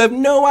nonsense, and you have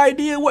no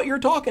idea what you're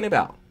talking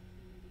about.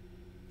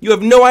 You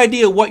have no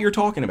idea what you're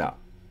talking about.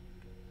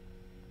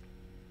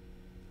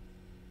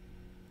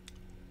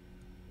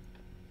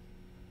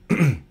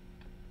 But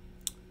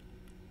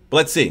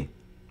let's see.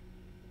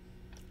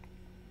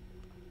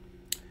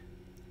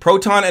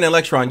 Proton and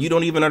electron, you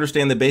don't even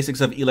understand the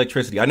basics of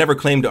electricity. I never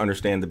claimed to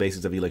understand the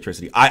basics of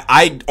electricity.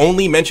 I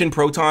only mentioned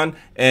proton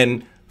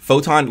and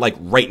photon like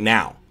right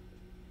now.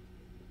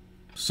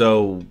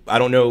 So I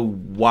don't know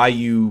why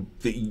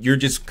you're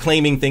just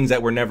claiming things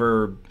that were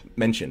never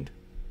mentioned.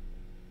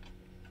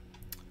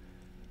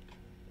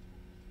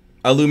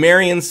 A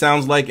Lumerian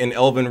sounds like an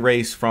elven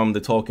race from the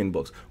Tolkien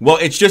books. Well,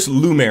 it's just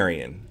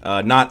Lumerian,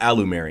 not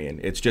Alumerian.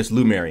 It's just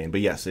Lumerian.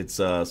 But yes, it's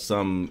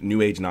some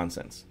New Age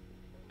nonsense.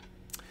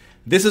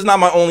 This is not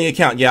my only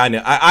account. Yeah, I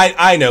know.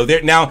 I know.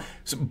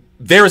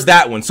 There's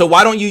that one. So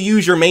why don't you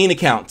use your main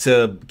account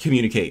to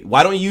communicate?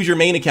 Why don't you use your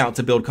main account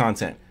to build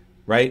content,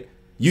 right?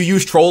 You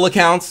use troll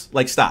accounts.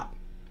 Like, stop.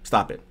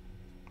 Stop it.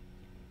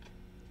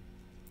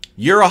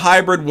 You're a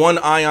hybrid one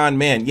ion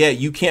man. Yeah,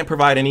 you can't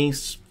provide any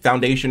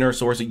foundation or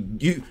source.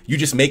 You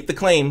just make the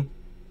claim.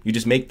 You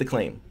just make the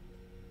claim.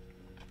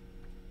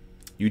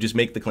 You just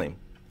make the claim.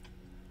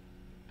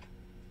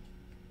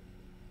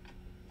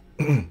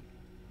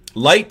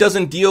 Light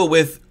doesn't deal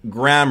with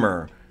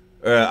grammar.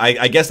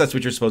 I guess that's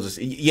what you're supposed to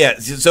say. Yeah,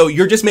 so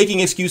you're just making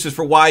excuses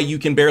for why you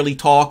can barely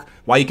talk,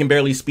 why you can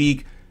barely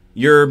speak.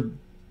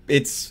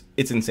 It's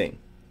insane.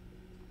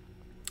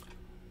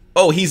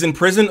 Oh, he's in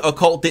prison.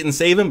 Occult didn't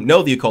save him.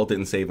 No, the occult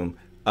didn't save him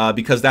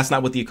because that's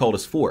not what the occult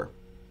is for,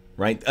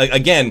 right?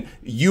 Again,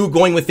 you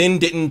going within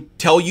didn't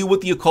tell you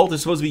what the occult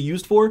is supposed to be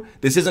used for.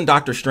 This isn't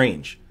Doctor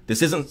Strange.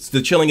 This isn't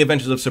The Chilling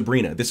Adventures of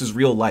Sabrina. This is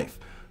real life.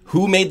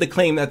 Who made the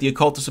claim that the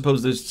occult is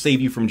supposed to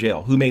save you from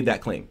jail? Who made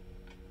that claim?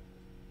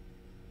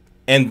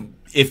 And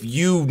if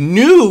you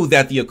knew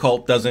that the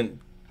occult doesn't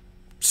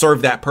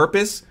serve that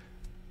purpose,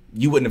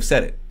 you wouldn't have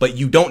said it. But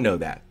you don't know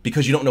that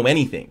because you don't know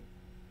anything.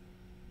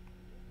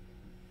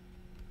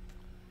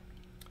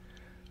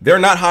 They're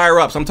not higher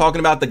ups. I'm talking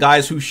about the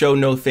guys who show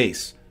no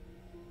face.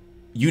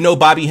 You know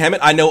Bobby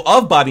Hemmett? I know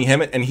of Bobby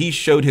Hemmett, and he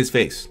showed his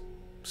face.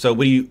 So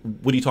what are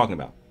you talking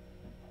about?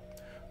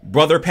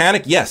 Brother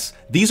Panic? Yes.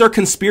 These are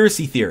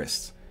conspiracy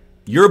theorists.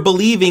 You're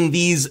believing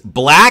these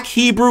black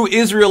Hebrew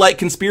Israelite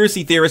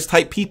conspiracy theorist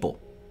type people.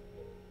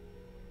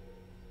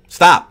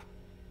 Stop.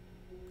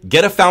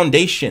 Get a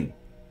foundation.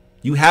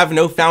 You have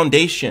no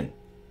foundation.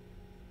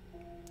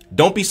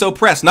 Don't be so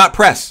pressed. Not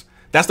press.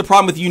 That's the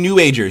problem with you New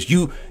Agers.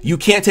 You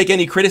can't take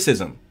any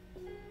criticism,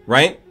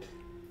 right?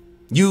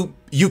 You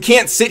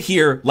can't sit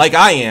here like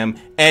I am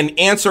and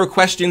answer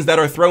questions that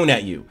are thrown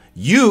at you.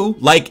 You,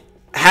 like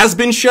has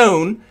been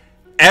shown,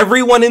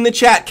 everyone in the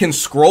chat can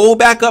scroll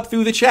back up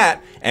through the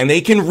chat and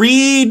they can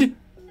read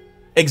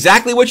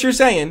exactly what you're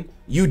saying.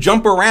 You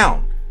jump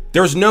around.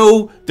 There's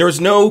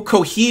no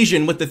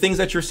cohesion with the things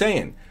that you're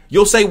saying.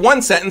 You'll say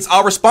one sentence,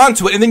 I'll respond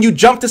to it, and then you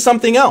jump to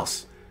something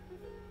else.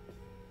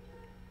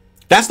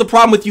 That's the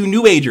problem with you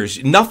New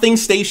Agers. Nothing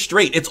stays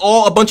straight. It's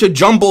all a bunch of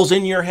jumbles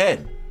in your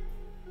head.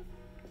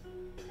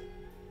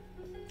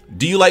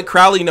 Do you like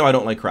Crowley? No, I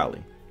don't like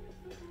Crowley.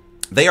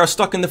 They are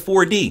stuck in the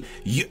 4D.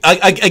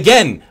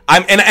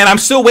 I'm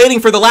still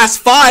waiting for the last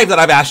 5 that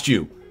I've asked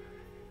you.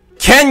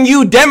 Can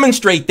you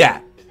demonstrate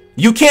that?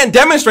 You can't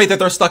demonstrate that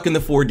they're stuck in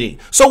the 4D.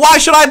 So why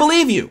should I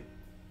believe you?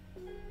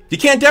 You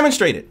can't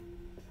demonstrate it.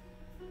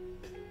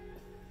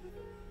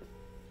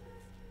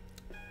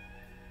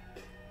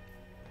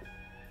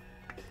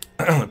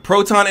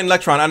 Proton and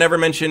electron. I never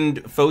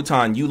mentioned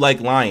photon. You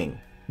like lying.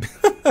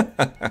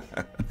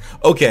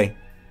 Okay.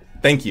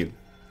 Thank you.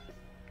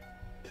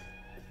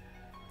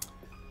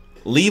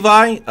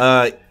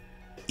 Levi,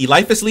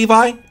 Eliphas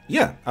Levi,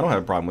 yeah, I don't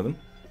have a problem with him.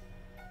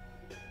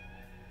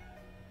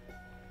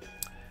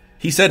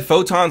 He said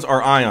photons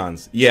are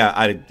ions. Yeah,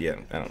 I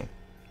don't know.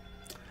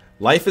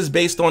 Life is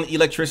based on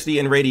electricity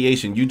and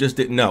radiation. You just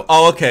didn't know.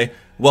 Oh, okay.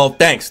 Well,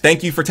 thanks.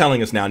 Thank you for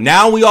telling us now.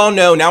 Now we all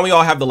know. Now we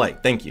all have the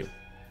light. Thank you.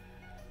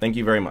 Thank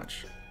you very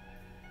much.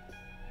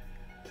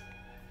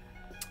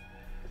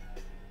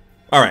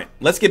 All right,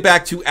 let's get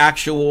back to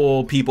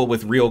actual people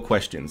with real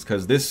questions,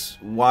 because this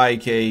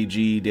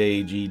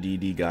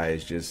YKGDGDD guy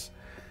is just...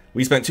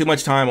 We spent too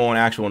much time on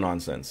actual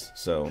nonsense,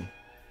 so...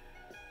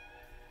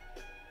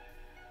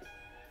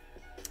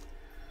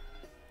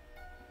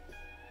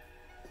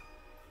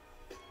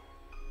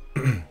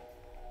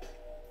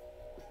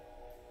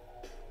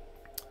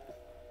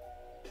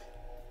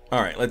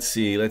 All right, let's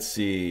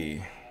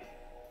see.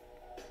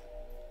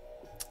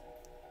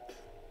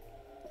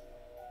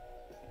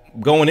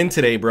 Going in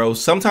today, bro.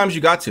 Sometimes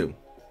you got to.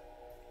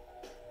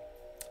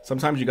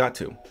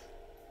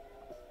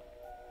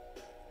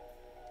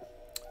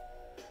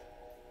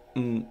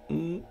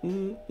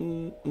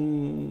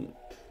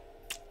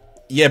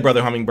 Yeah,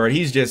 brother Hummingbird.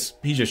 He's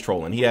just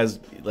trolling. He has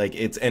like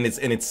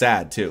it's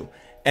sad too.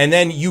 And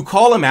then you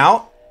call him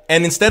out.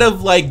 And instead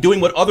of like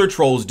doing what other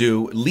trolls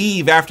do,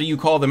 leave after you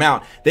call them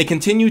out, they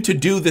continue to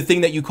do the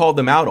thing that you called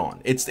them out on.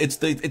 It's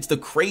the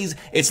crazy.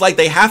 It's like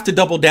they have to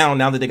double down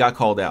now that they got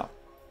called out.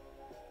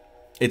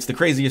 It's the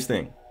craziest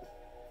thing.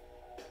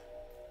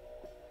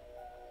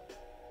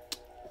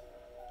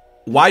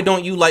 Why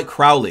don't you like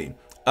Crowley?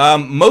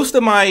 Most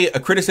of my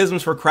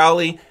criticisms for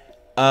Crowley.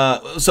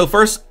 So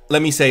first,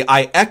 let me say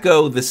I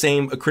echo the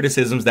same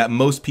criticisms that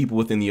most people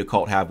within the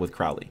occult have with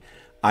Crowley.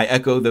 I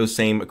echo those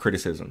same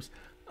criticisms.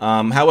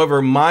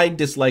 However, my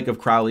dislike of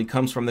Crowley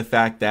comes from the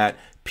fact that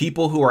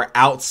people who are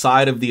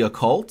outside of the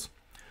occult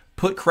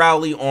put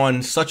Crowley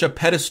on such a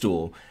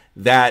pedestal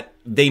that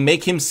they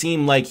make him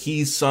seem like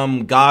he's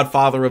some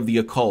godfather of the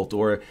occult,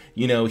 or,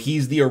 you know,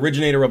 he's the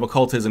originator of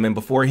occultism, and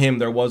before him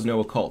there was no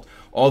occult.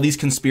 All these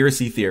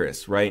conspiracy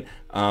theorists, right?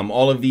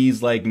 All of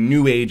these like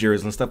New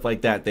Agers and stuff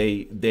like that,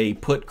 they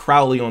put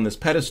Crowley on this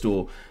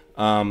pedestal,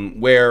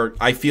 where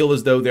I feel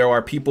as though there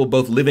are people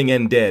both living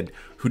and dead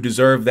who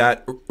deserve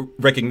that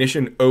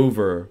recognition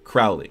over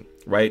Crowley,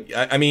 right?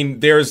 I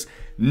mean, there's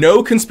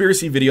no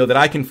conspiracy video that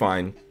I can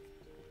find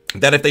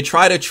that if they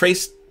try to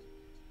trace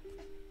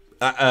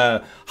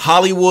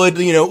Hollywood,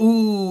 you know,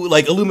 ooh,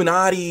 like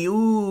Illuminati,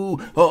 ooh,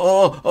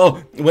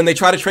 when they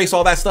try to trace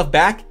all that stuff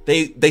back,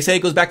 they say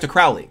it goes back to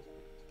Crowley,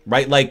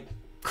 right? Like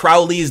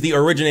Crowley is the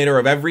originator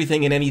of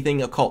everything and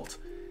anything occult.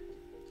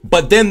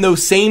 But then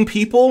those same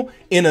people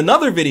in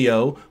another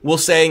video will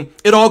say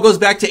it all goes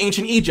back to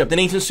ancient Egypt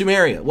and ancient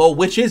Sumeria. Well,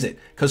 which is it?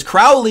 Because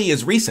Crowley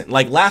is recent,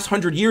 like last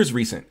 100 years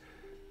recent.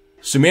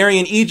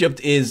 Sumerian Egypt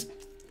is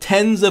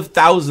tens of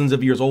thousands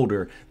of years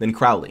older than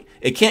Crowley.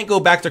 It can't go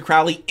back to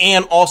Crowley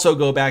and also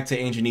go back to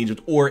ancient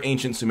Egypt or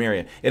ancient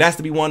Sumeria. It has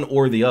to be one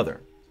or the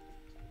other.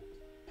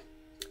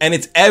 And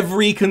it's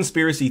every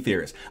conspiracy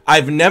theorist.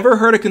 I've never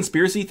heard a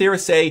conspiracy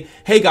theorist say,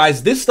 hey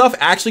guys, this stuff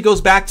actually goes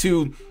back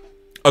to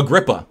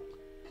Agrippa.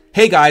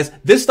 Hey guys,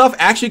 this stuff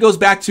actually goes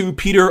back to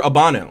Peter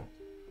Abano.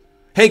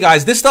 Hey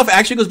guys, this stuff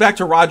actually goes back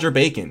to Roger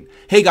Bacon.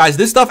 Hey guys,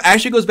 this stuff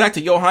actually goes back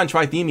to Johann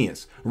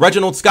Trithemius,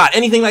 Reginald Scott,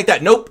 anything like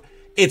that. Nope.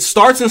 It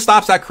starts and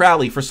stops at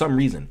Crowley for some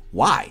reason.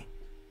 Why?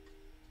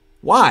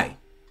 Why?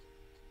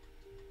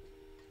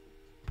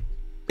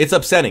 It's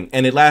upsetting,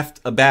 and it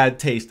left a bad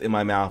taste in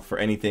my mouth for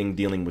anything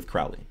dealing with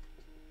Crowley.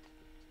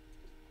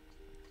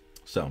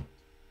 So.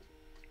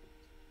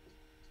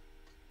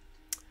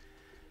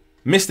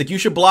 Mystic, you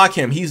should block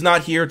him. He's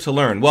not here to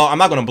learn. Well, I'm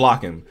not going to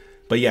block him.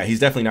 But yeah, he's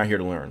definitely not here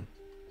to learn.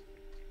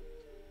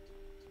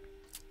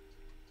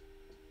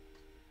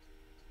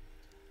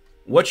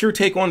 What's your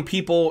take on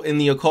people in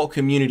the occult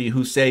community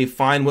who say,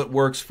 find what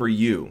works for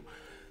you?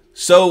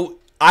 So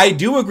I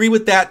do agree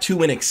with that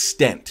to an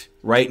extent,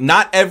 right?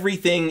 Not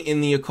everything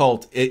in the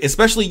occult,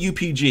 especially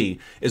UPG,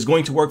 is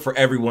going to work for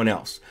everyone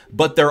else.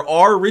 But there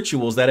are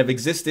rituals that have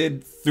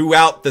existed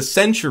throughout the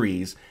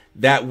centuries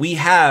that we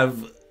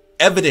have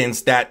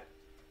evidence that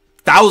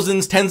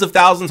thousands, tens of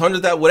thousands,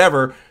 hundreds of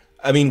whatever.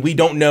 I mean, we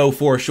don't know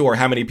for sure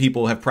how many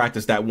people have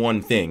practiced that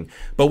one thing,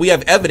 but we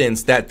have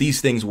evidence that these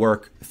things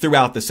work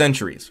throughout the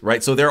centuries,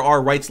 right? So there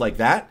are rites like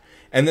that.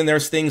 And then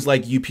there's things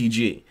like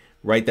UPG,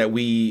 right? That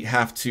we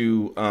have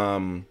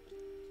to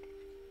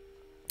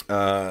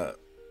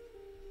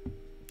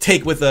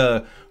take with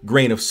a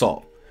grain of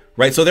salt,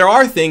 right? So there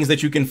are things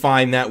that you can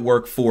find that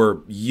work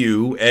for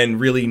you and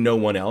really no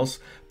one else.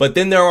 But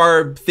then there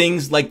are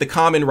things like the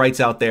common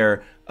rites out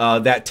there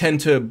that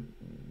tend to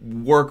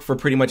work for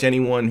pretty much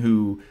anyone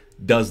who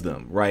does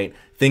them, right?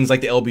 Things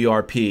like the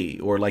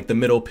LBRP or like the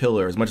middle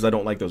pillar, as much as I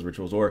don't like those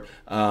rituals, or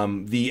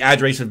the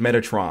adoration of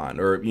Metatron,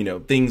 or, you know,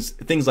 things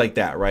like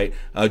that, right?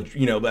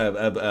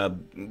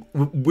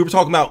 We were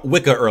talking about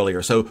Wicca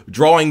earlier, so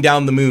drawing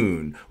down the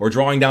moon or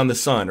drawing down the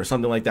sun or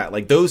something like that.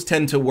 Like those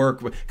tend to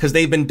work because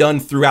they've been done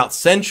throughout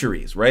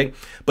centuries, right?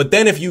 But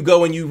then if you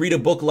go and you read a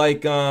book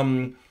like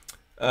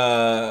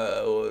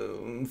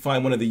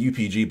Find one of the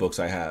UPG books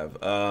I have.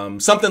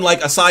 Something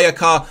like Asaya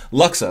Ka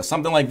Luxa,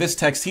 something like this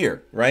text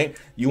here, right?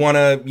 You want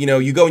to,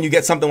 you go and you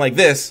get something like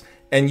this,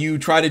 and you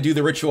try to do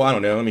the ritual. I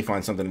don't know. Let me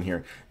find something in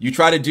here. You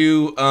try to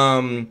do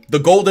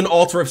the golden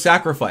altar of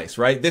sacrifice,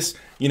 right? This,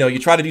 you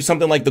try to do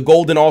something like the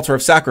golden altar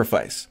of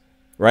sacrifice,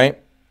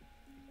 right?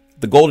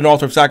 The golden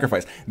altar of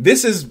sacrifice.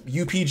 This is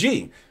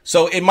UPG.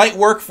 So it might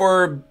work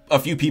for a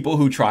few people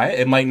who try it.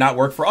 It might not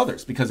work for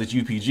others because it's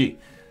UPG.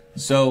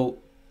 So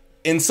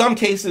in some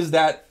cases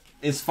that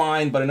is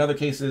fine, but in other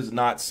cases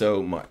not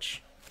so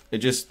much. It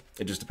just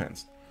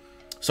depends.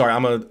 Sorry,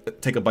 I'm going to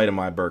take a bite of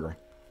my burger.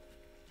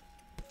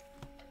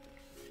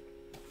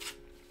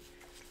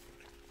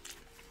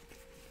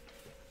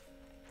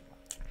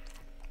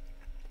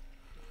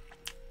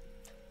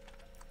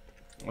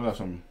 I got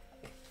some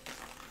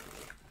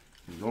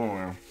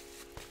going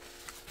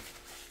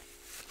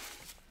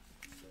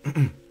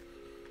on.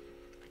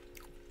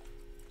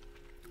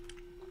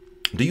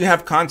 Do you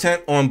have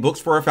content on books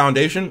for a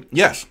foundation?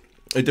 Yes.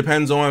 It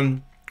depends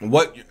on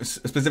what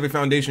specific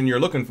foundation you're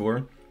looking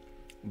for.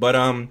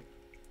 But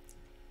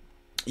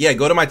yeah,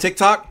 go to my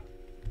TikTok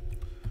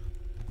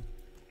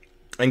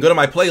and go to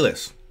my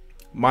playlist.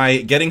 My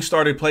Getting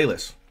Started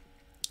playlist.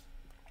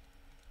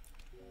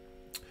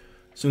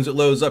 As soon as it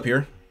loads up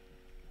here.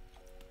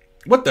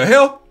 What the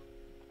hell?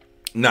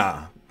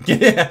 Nah.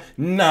 Yeah.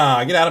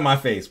 Nah, get out of my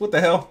face. What the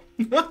hell?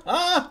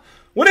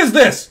 What is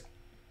this?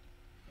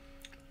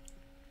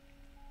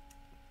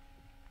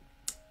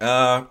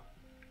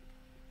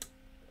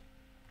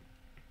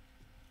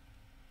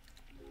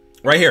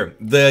 Right here,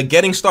 the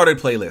Getting Started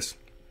playlist.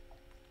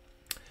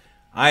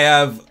 I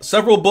have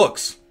several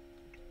books,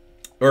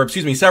 or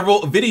excuse me,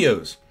 several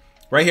videos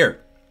right here.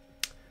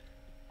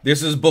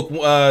 This is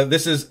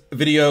this is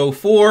video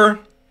 4.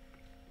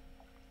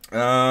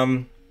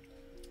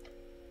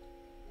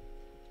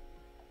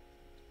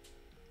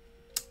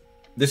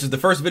 This is the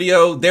first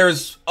video.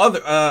 There's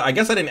other, I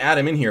guess I didn't add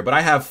them in here, but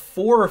I have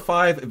 4 or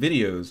 5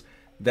 videos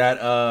that,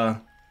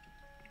 oh,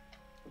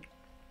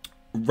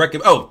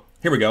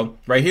 here we go.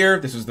 Right here.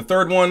 This is the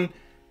third one.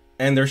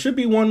 And there should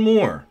be one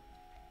more.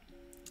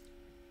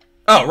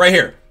 Oh, right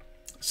here.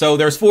 So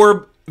there's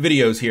 4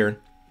 videos here,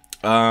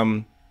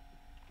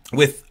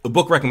 with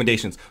book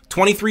recommendations.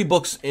 23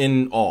 books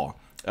in all,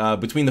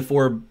 between the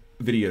 4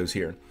 videos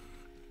here.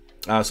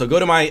 So go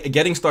to my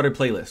Getting Started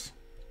playlist.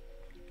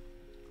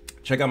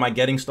 Check out my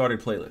Getting Started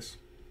playlist.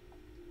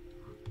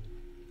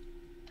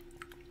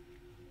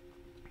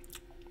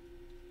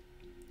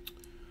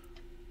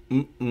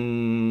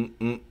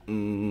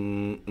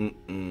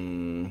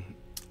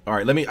 All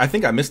right, I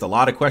think I missed a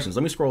lot of questions.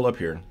 Let me scroll up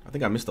here. I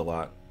think I missed a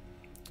lot.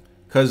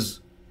 Cause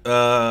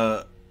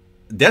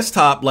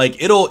desktop,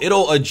 like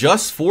it'll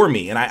adjust for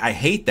me, and I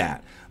hate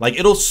that. Like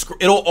it'll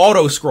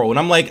auto scroll, and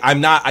I'm like,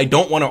 I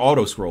don't want to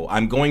auto scroll.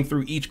 I'm going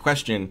through each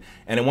question,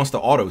 and it wants to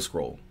auto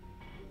scroll.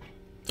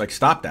 It's like,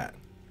 stop that.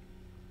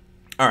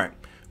 All right.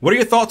 What are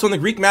your thoughts on the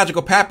Greek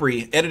magical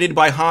papyri edited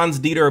by Hans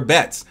Dieter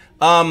Betz?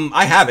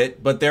 I have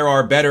it, but there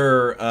are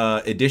better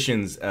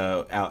editions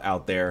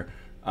out there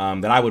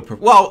that I would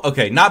prefer. Well,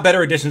 okay, not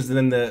better editions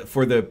than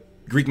for the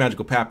Greek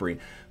magical papyri,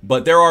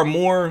 but there are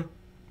more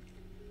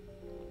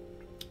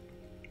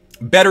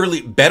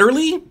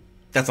betterly?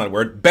 That's not a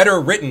word. Better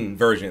written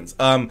versions.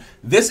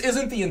 This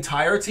isn't the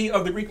entirety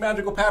of the Greek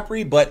magical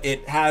papyri, but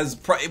it has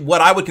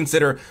what I would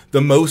consider the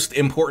most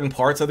important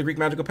parts of the Greek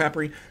magical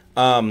papyri.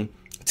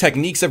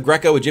 Techniques of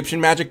Greco-Egyptian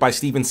Magic by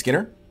Stephen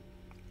Skinner.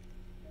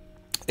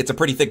 It's a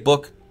pretty thick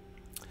book.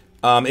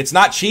 It's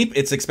not cheap.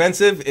 It's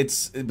expensive.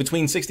 It's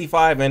between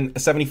 65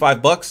 and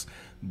 75 bucks.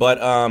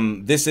 But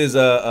this is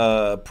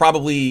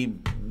probably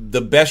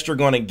the best you're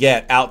going to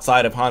get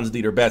outside of Hans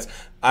Dieter Betz.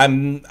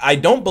 I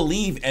don't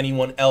believe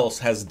anyone else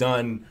has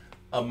done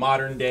a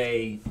modern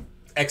day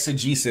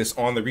exegesis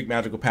on the Greek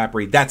magical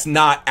papyri that's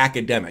not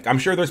academic. I'm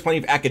sure there's plenty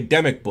of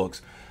academic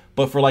books,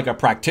 but for like a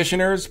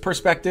practitioner's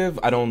perspective,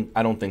 I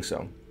don't think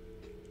so.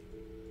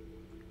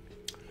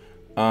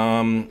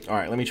 All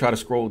right, let me try to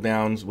scroll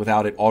down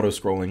without it auto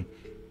scrolling.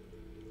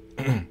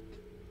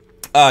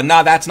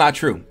 Nah, that's not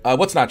true.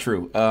 What's not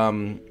true?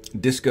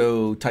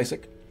 Disco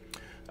Tysic.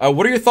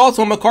 What are your thoughts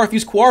on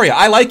McCarthy's Quaria?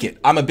 I like it.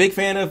 I'm a big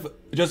fan of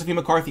Josephine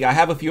McCarthy. I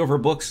have a few of her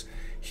books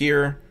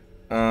here.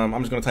 I'm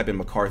just going to type in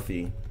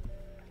McCarthy.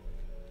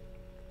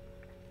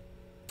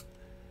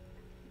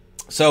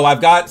 So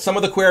I've got some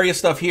of the Quaria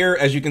stuff here,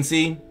 as you can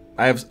see.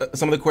 I have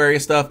some of the Quaria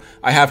stuff.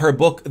 I have her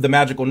book, The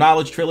Magical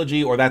Knowledge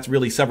Trilogy, or that's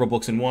really several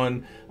books in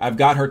one. I've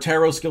got her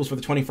Tarot Skills for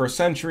the 21st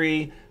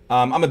Century.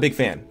 I'm a big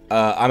fan.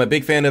 I'm a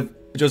big fan of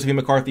Josephine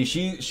McCarthy.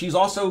 She's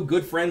also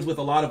good friends with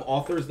a lot of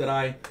authors that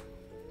I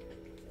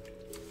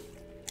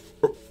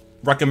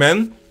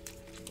recommend,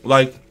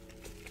 like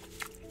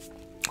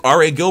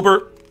R.A.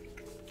 Gilbert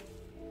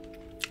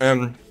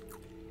and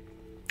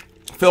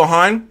Phil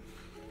Hine.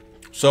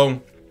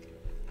 So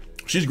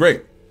she's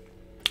great.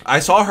 I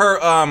saw her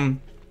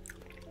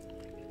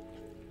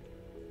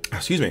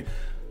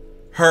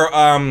her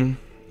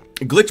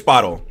glitch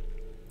bottle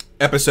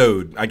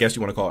episode, I guess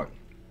you want to call it.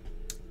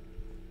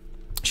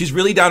 She's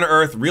really down to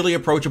earth, really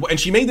approachable, and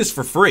she made this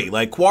for free.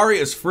 Like, Quaria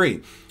is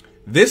free.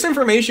 This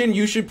information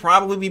you should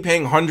probably be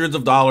paying hundreds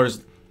of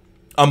dollars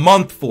a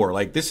month for.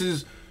 Like, this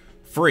is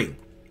free.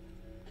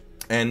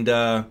 And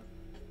oh,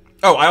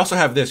 I also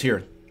have this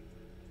here,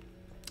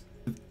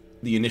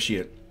 The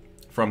Initiate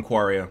from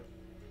Quaria.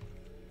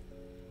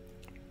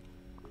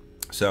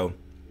 So,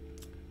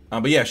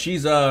 but yeah,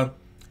 she's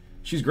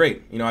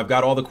great. You know, I've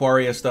got all the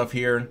Quaria stuff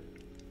here.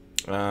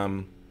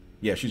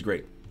 Yeah, she's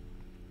great.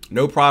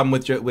 No problem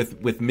with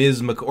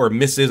Ms. or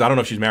Mrs. I don't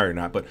know if she's married or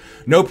not, but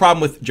no problem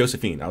with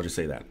Josephine. I'll just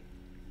say that.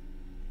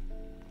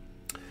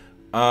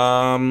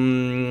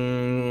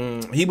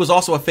 He was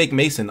also a fake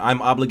Mason.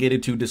 I'm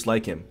obligated to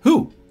dislike him.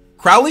 Who?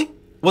 Crowley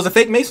was a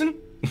fake Mason?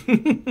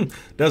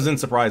 Doesn't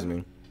surprise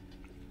me.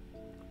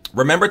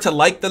 Remember to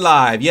like the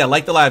live. Yeah,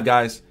 like the live,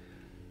 guys,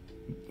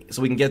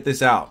 so we can get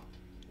this out.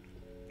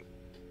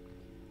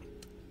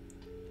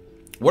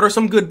 What are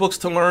some good books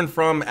to learn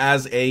from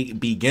as a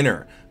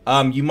beginner?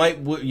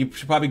 You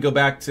should probably go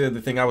back to the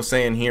thing I was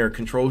saying here,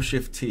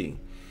 Control-Shift-T.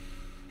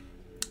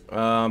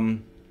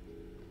 And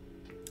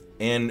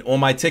on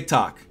my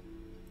TikTok,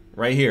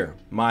 right here,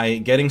 my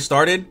Getting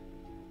Started,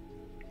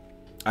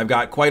 I've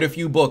got quite a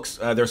few books.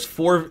 There's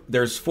four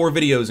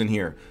videos in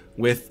here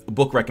with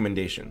book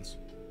recommendations.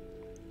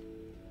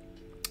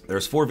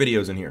 There's 4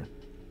 videos in here.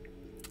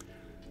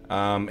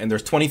 And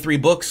there's 23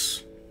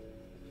 books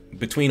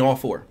between all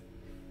 4.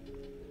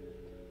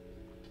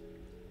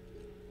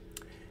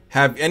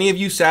 Have any of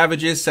you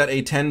savages set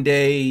a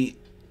 10-day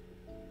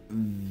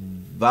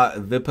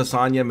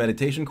Vipassana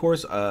meditation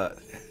course? I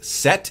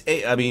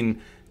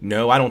mean,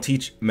 no, I don't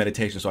teach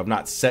meditation, so I've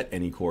not set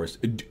any course.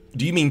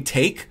 Do you mean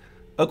take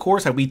a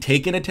course? Have we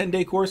taken a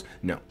 10-day course?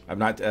 No, I've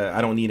not.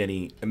 I don't need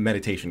any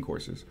meditation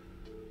courses.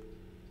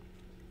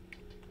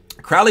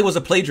 Crowley was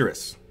a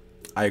plagiarist.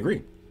 I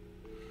agree.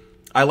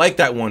 I like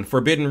that one.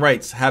 Forbidden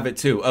Rites, have it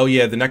too. Oh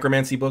yeah, the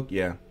necromancy book,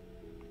 yeah.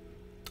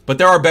 But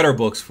there are better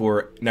books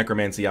for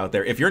necromancy out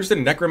there. If you're interested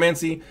in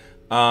necromancy,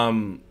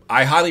 I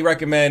highly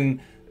recommend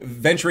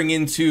venturing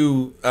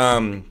into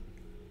the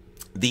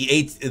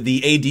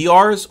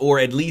ADRs, or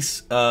at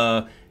least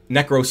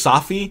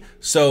Necrosophy.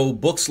 So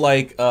books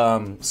like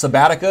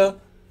Sabbatica.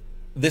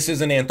 This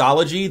is an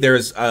anthology.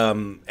 There's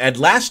at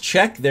last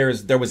check there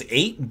was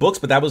 8 books,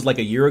 but that was like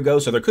a year ago,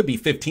 so there could be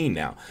 15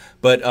 now.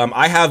 But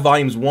I have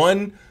volumes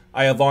 1.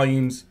 I have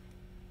volumes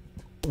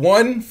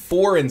 1,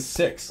 4, and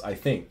 6. I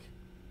think.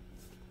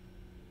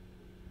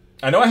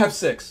 I know I have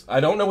 6. I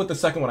don't know what the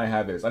second one I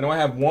have is. I know I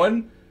have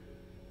 1.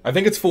 I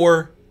think it's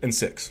 4 and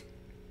 6.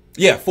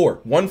 Yeah, 4.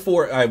 1,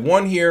 4. I have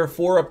 1 here,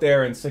 4 up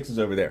there, and 6 is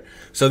over there.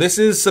 So this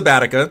is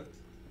Sabbatica,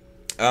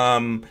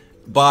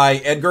 by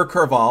Edgar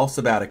Cavall,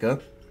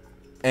 Sabbatica.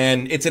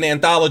 And it's an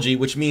anthology,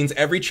 which means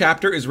every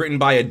chapter is written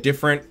by a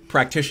different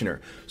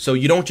practitioner. So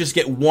you don't just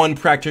get one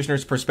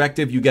practitioner's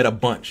perspective, you get a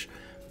bunch.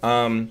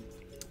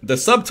 The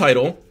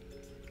subtitle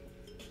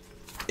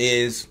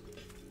is,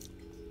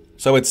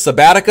 so it's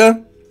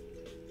Sabbatica,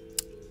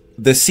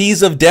 The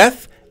Seas of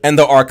Death, and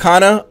the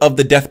Arcana of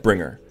the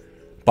Deathbringer,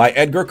 by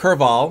Edgar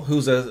Cavall,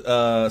 who's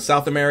a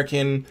South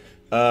American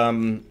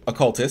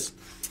occultist.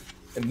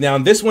 Now,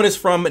 this one is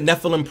from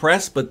Nephilim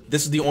Press, but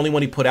this is the only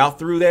one he put out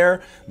through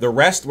there. The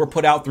rest were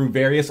put out through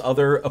various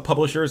other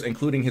publishers,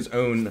 including his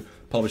own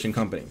publishing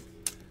company.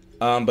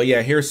 But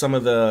yeah, here's some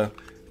of the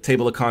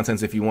table of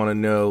contents if you want to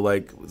know,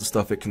 like, the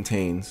stuff it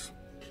contains.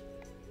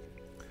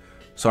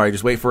 Sorry,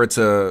 just wait for it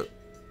to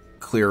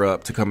clear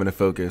up, to come into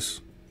focus.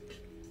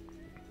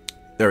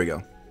 There we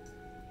go.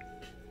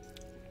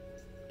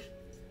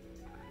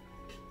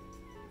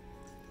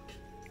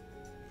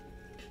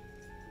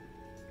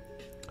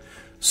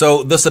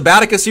 So the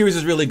Sabbatica series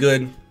is really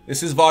good.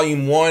 This is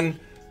volume 1.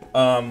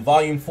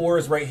 Volume 4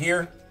 is right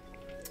here.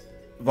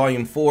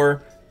 Volume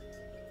 4.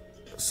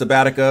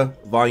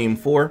 Sabbatica, volume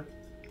 4.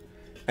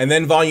 And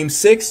then volume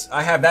 6,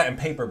 I have that in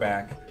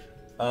paperback.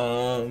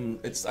 I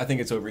think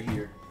it's over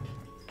here.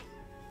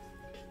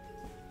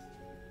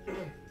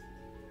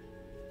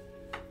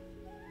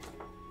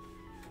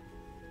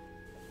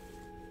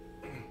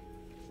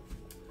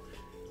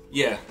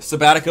 Yeah,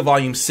 Sabbatica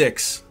volume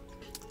 6.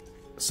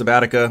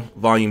 Sabbatica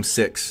volume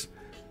 6.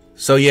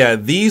 So yeah,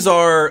 these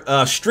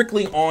are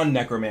strictly on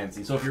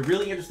necromancy. So if you're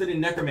really interested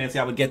in necromancy,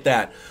 I would get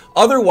that.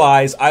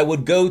 Otherwise, I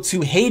would go to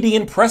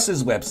Hadean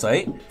Press's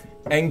website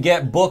and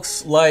get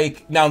books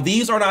like, now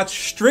these are not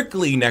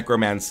strictly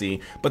necromancy,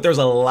 but there's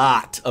a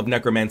lot of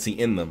necromancy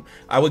in them.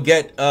 I would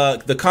get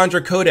the Conjure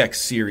Codex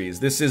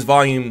series. This is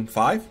volume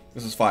 5?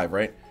 This is 5,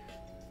 right?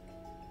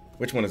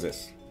 Which one is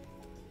this?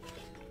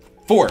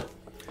 4.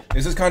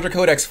 This is Conjure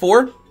Codex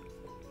 4.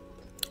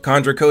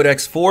 Conjure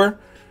Codex 4,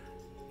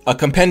 a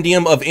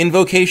compendium of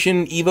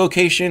invocation,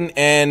 evocation,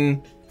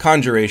 and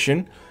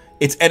conjuration.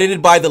 It's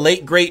edited by the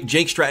late, great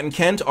Jake Stratton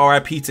Kent,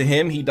 RIP to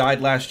him. He died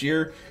last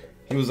year.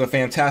 He was a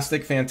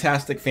fantastic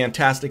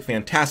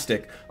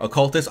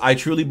occultist. I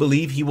truly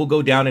believe he will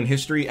go down in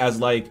history as,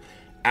 like,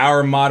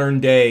 our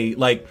modern day,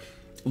 like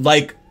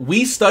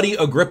we study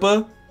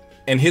Agrippa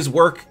and his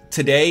work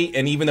today,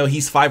 and even though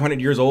he's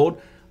 500 years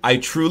old, I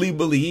truly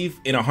believe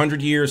in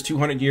 100 years,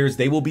 200 years,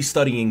 they will be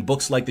studying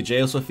books like the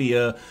J.O.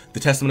 Sophia, the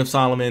Testament of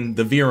Solomon,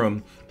 the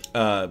Virum,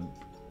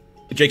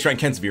 Jake Stratton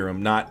Kent's Virum,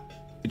 not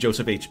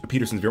Joseph H.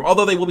 Peterson's Virum,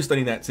 although they will be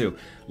studying that too,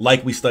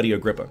 like we study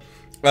Agrippa.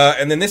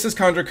 And then this is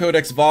Conjure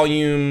Codex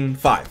Volume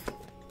 5.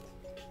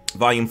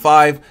 Volume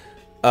 5.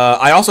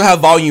 I also have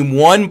Volume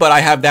 1, but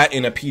I have that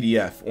in a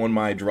PDF on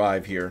my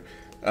drive here.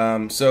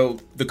 So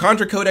the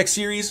Conjure Codex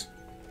series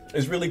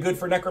is really good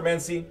for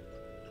necromancy,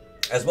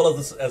 as well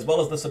as the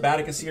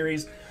Sabbatica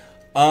series.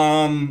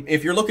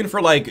 If you're looking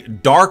for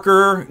like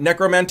darker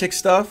necromantic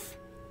stuff,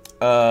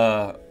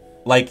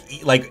 like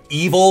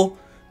evil,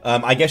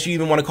 I guess you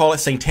even want to call it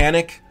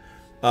satanic,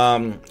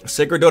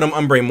 Sacerdotum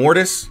Umbrae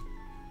Mortis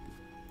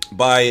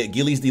by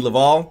Gilles de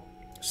Laval,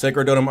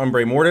 Sacerdotum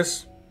Umbrae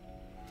Mortis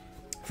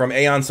from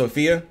Aeon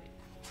Sophia.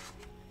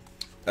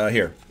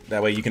 Here,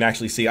 that way you can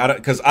actually see.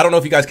 Because I don't know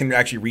if you guys can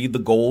actually read the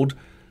gold,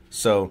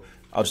 so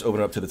I'll just open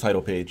it up to the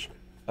title page.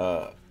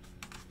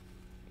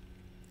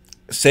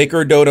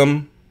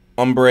 Sacerdotum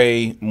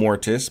Umbrae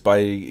Mortis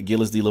by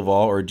Gilles de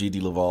Laval, or G. de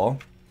Laval.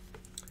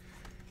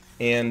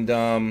 And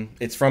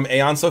it's from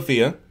Aeon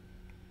Sophia.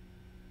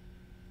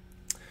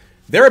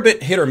 They're a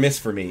bit hit or miss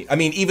for me. I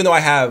mean, even though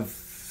I have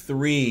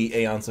 3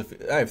 Aeon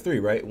Sophia. I have 3,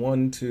 right?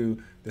 1,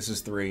 2, this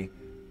is 3.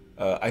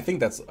 I think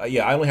that's...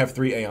 yeah, I only have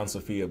 3 Aeon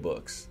Sophia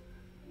books.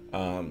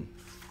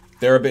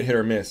 They're a bit hit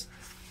or miss.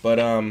 But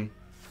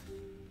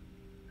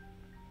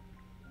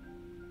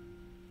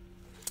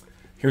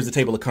here's the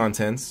table of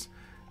contents.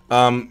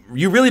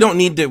 You really don't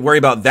need to worry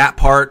about that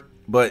part,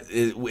 but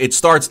it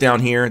starts down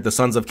here, the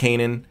Sons of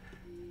Canaan,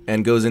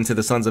 and goes into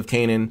the Sons of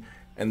Canaan,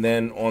 and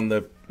then on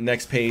the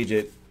next page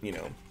it, you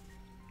know,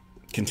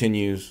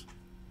 continues.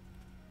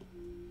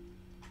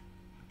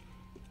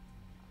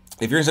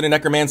 If you're interested in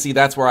necromancy,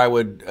 that's where I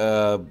would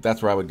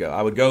go.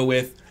 I would go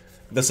with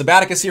the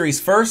Sabbatica series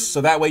first,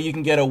 so that way you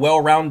can get a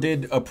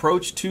well-rounded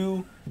approach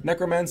to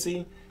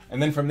necromancy,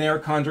 and then from there,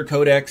 Conjure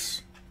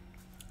Codex,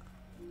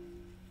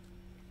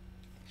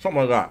 something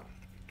like that.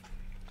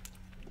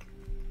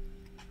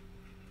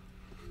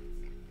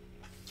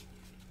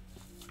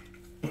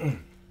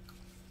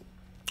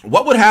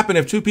 What would happen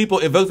if 2 people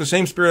evoke the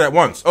same spirit at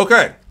once?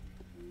 Okay,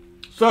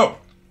 so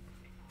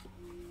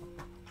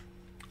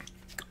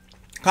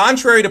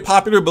contrary to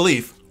popular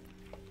belief,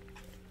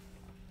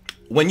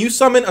 when you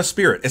summon a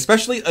spirit,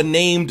 especially a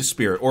named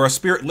spirit or a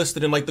spirit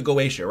listed in like the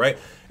Goetia, right?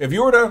 If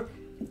you were to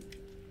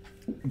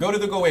go to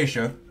the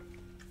Goetia,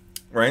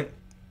 right,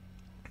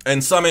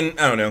 and summon,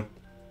 I don't know,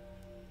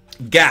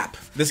 Gap,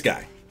 this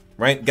guy,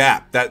 right?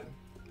 Gap, that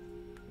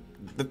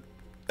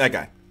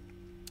guy,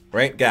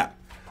 right? Gap.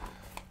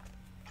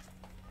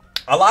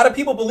 A lot of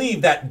people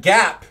believe that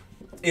Gap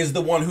is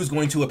the one who's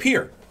going to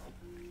appear.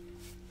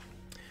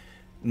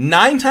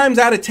 9 times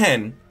out of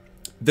 10,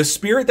 the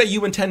spirit that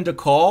you intend to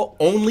call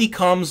only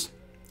comes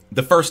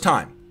the first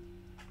time.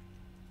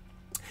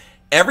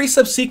 Every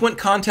subsequent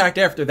contact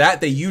after that,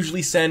 they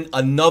usually send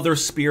another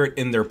spirit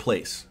in their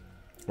place,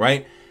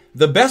 right?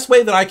 The best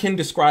way that I can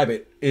describe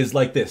it is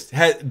like this.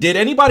 Did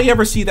anybody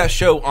ever see that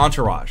show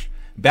Entourage?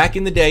 Back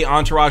in the day,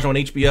 Entourage on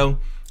HBO,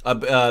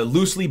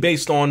 loosely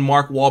based on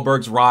Mark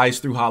Wahlberg's rise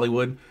through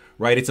Hollywood,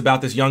 right? It's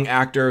about this young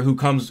actor who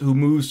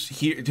moves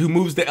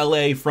to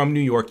LA from New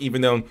York,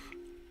 even though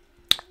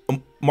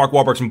Mark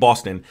Wahlberg's from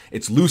Boston.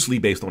 It's loosely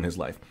based on his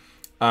life.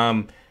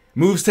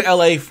 Moves to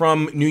LA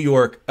from New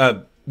York,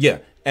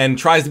 and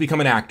tries to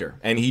become an actor.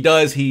 And he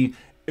does. He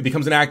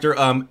becomes an actor.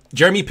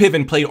 Jeremy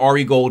Piven played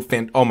Ari Gold.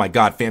 Oh my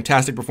God,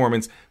 fantastic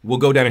performance. Will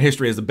go down in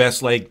history as the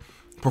best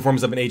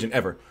performance of an agent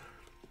ever.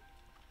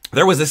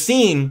 There was a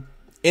scene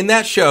in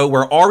that show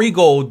where Ari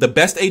Gold, the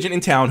best agent in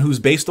town, who's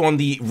based on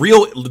the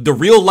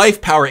real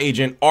life power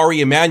agent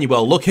Ari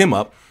Emanuel. Look him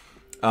up.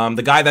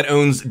 The guy that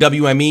owns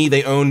WME,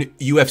 they own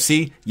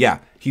UFC. Yeah,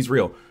 he's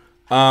real.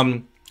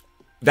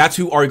 That's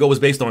who Ari Gold was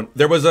based on.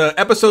 There was an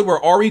episode where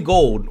Ari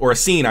Gold, or a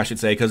scene, I should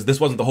say, because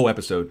this wasn't the whole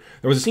episode.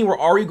 There was a scene where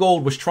Ari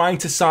Gold was trying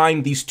to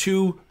sign these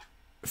 2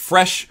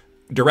 fresh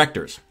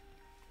directors.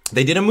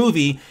 They did a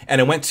movie, and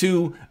it went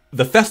to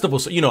the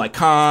festivals, you know, like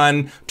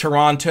Cannes,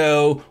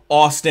 Toronto,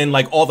 Austin,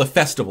 like all the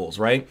festivals,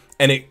 right?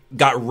 And it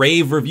got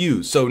rave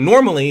reviews. So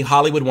normally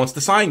Hollywood wants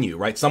to sign you,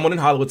 right? Someone in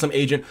Hollywood, some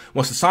agent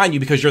wants to sign you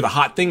because you're the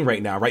hot thing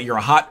right now, right? You're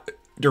a hot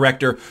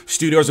director.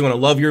 Studios are going to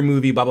love your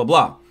movie, blah, blah,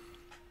 blah.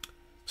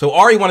 So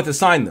Ari wanted to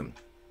sign them,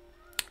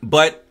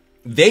 but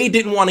they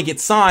didn't want to get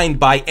signed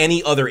by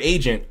any other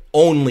agent,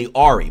 only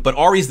Ari. But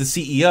Ari's the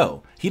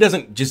CEO. He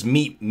doesn't just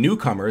meet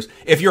newcomers.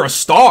 If you're a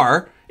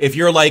star, if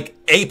you're like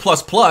A++,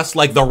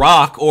 like The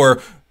Rock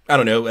or, I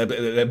don't know,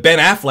 Ben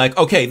Affleck,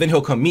 okay, then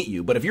he'll come meet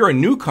you. But if you're a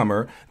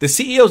newcomer, the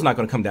CEO's not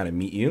going to come down and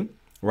meet you,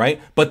 right?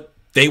 But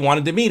they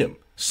wanted to meet him.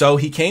 So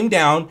he came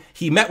down,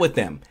 he met with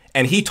them,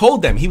 and he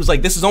told them, he was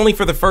like, this is only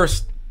for the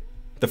first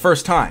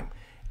time.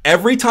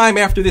 Every time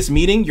after this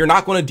meeting, you're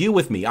not going to deal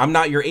with me. I'm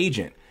not your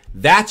agent.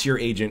 That's your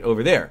agent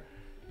over there.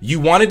 You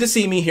wanted to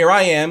see me. Here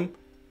I am.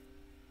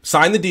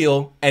 Sign the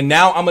deal. And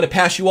now I'm going to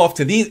pass you off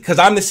to these, because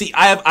I'm the CEO.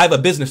 I have a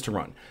business to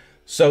run.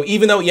 So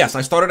even though, yes, I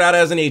started out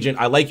as an agent,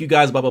 I like you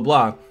guys, blah, blah,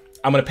 blah.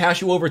 I'm going to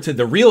pass you over to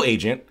the real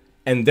agent,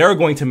 and they're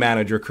going to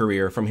manage your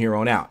career from here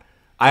on out.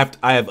 I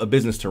have a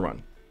business to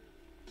run,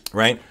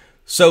 right?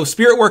 So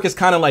spirit work is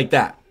kind of like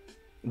that,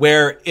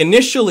 where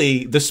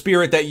initially the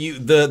spirit that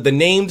the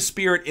named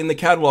spirit in the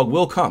catalog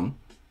will come,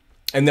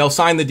 and they'll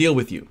sign the deal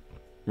with you,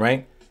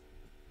 right?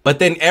 But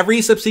then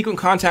every subsequent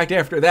contact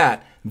after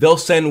that, they'll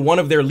send one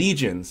of their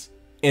legions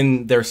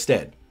in their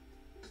stead,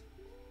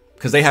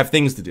 because they have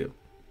things to do,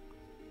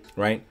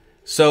 right?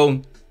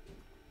 So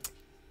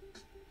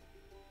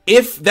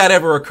if that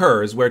ever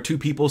occurs, where two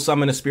people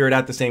summon a spirit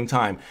at the same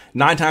time,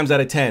 9 times out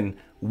of 10,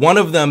 one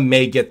of them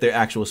may get their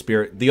actual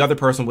spirit. The other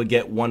person would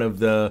get one of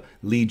the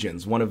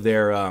legions, one of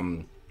their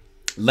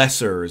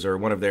lessers, or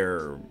one of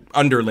their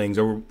underlings,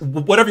 or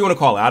whatever you want to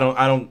call it. I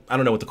don't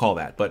know what to call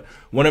that, but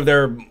one of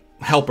their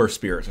helper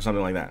spirits or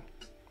something like that.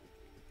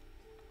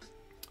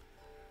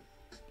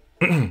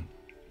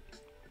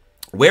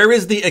 Where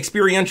is the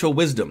experiential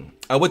wisdom?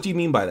 What do you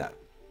mean by that?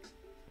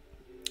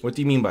 What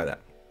do you mean by that?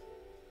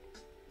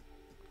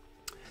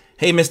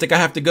 Hey, Mystic, I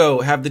have to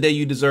go. Have the day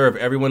you deserve.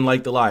 Everyone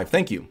liked the live.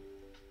 Thank you.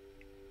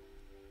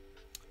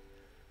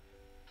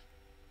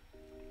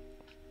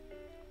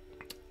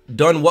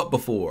 Done what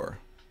before?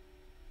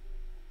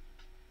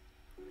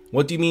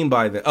 What do you mean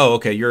by that? Oh,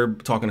 okay. You're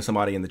talking to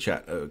somebody in the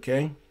chat.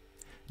 Okay.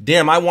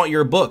 Damn, I want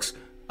your books.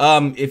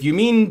 If you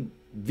mean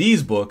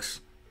these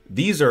books,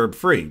 these are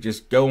free.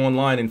 Just go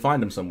online and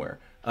find them somewhere.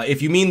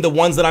 If you mean the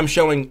ones that I'm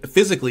showing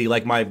physically,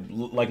 like my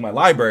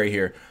library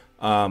here,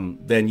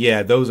 then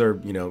yeah, those are,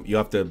 you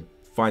have to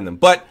find them.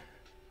 But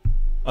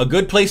a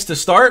good place to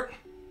start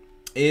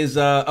is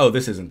oh,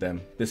 this isn't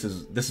them. This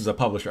is a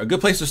publisher. A good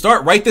place to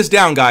start. Write this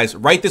down, guys.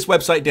 Write this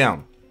website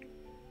down.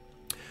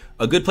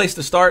 A good place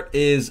to start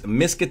is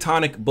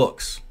Miskatonic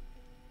Books.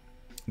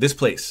 This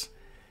place.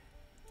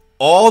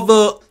 All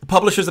the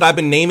publishers that I've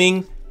been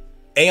naming,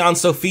 Aeon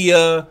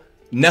Sophia,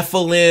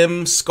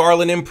 Nephilim,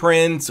 Scarlet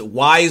Imprint,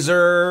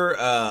 Wiser,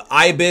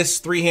 Ibis,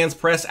 Three Hands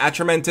Press,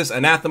 Atramentus,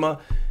 Anathema,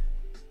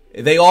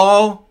 they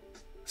all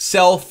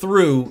sell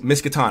through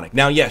Miskatonic.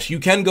 Now, yes, you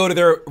can go to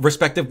their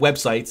respective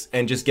websites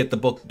and just get the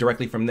book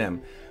directly from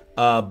them.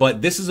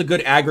 But this is a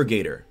good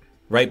aggregator,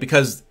 right?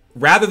 Because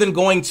rather than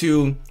going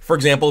to, for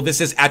example,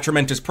 this is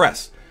Atramentus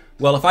Press.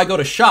 Well, if I go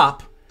to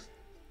shop,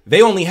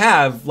 they only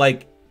have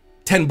like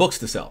 10 books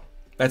to sell.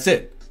 That's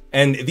it.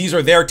 And these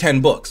are their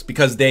 10 books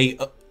because they,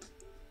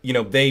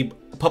 they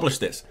publish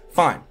this.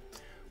 Fine.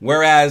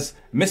 Whereas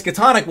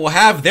Miskatonic will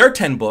have their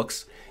 10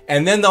 books,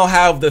 and then they'll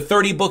have the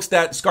 30 books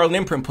that Scarlet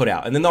Imprint put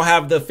out, and then they'll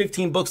have the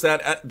 15 books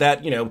that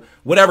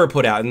whatever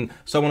put out, and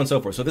so on and so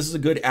forth. So this is a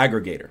good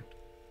aggregator.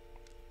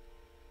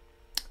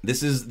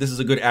 This is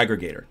a good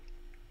aggregator.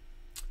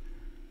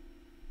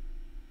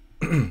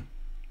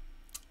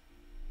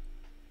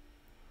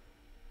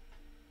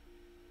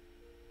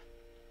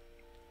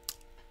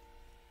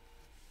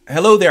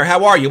 Hello there,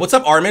 how are you? What's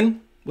up,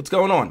 Armin? What's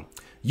going on?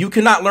 You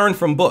cannot learn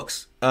from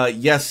books.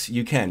 Yes,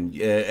 you can.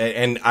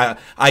 And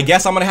I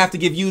guess I'm going to have to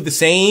give you the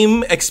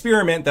same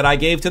experiment that I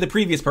gave to the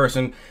previous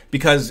person,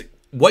 because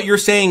what you're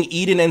saying,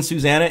 Eden and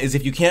Susanna, is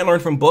if you can't learn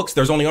from books,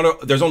 there's only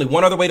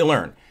one other way to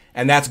learn,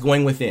 and that's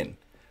going within.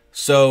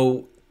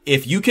 So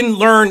if you can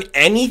learn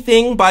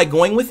anything by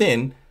going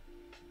within,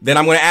 then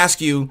I'm going to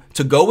ask you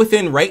to go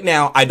within right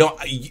now.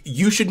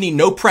 You should need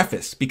no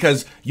preface,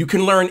 because you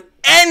can learn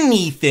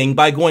anything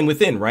by going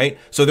within, right?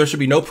 So there should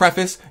be no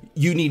preface.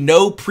 You need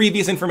no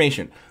previous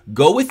information.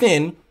 Go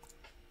within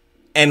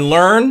and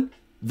learn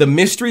the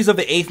mysteries of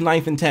the 8th,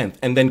 9th, and 10th,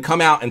 and then come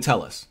out and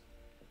tell us.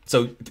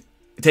 So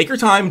take your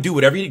time, do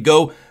whatever you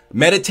go,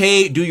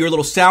 meditate, do your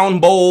little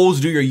sound bowls,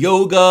 do your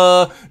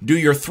yoga, do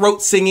your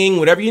throat singing,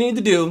 whatever you need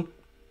to do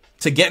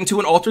to get into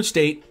an altered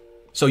state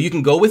so you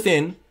can go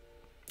within.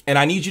 And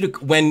I need you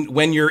to,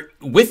 when you're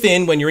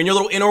within, when you're in your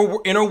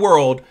little inner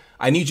world,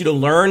 I need you to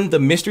learn the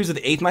mysteries of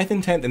the 8th, 9th,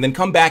 and 10th, and then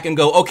come back and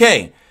go,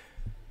 okay,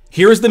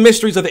 here's the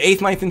mysteries of the 8th,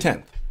 9th, and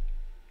 10th.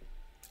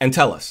 And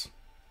tell us.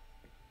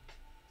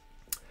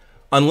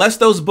 Unless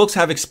those books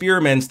have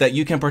experiments that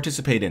you can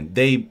participate in,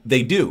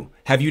 they do.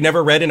 Have you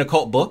never read an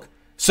occult book?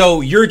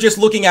 So you're just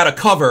looking at a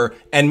cover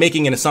and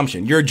making an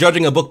assumption. You're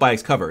judging a book by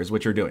its cover is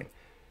what you're doing.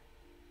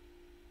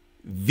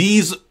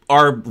 These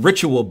are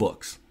ritual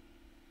books.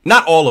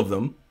 Not all of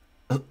them.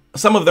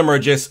 Some of them are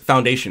just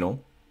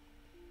foundational.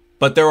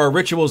 But there are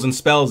rituals and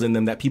spells in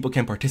them that people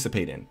can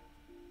participate in.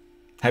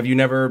 Have you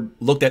never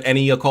looked at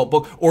any occult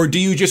book? Or do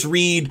you just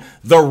read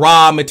the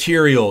raw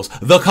materials,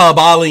 the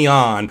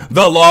Kabbalion,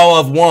 the Law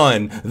of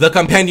One, the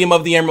Compendium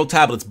of the Emerald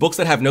Tablets, books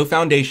that have no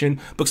foundation,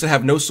 books that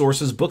have no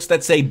sources, books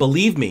that say,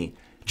 believe me,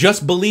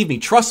 just believe me,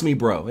 trust me,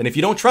 bro. And if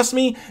you don't trust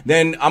me,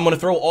 then I'm going to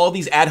throw all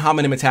these ad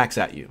hominem attacks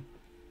at you.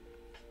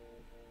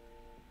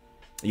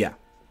 Yeah.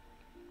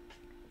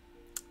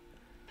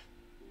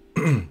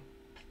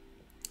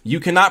 You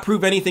cannot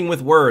prove anything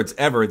with words,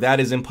 ever. That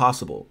is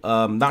impossible.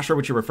 Not sure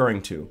what you're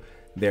referring to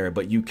there,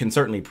 but you can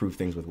certainly prove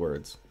things with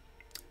words.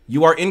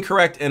 You are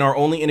incorrect and are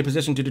only in a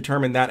position to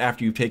determine that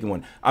after you've taken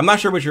one. I'm not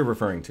sure what you're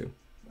referring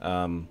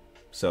to.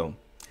 So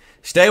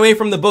Stay away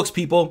from the books,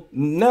 people.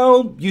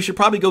 No, you should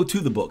probably go to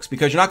the books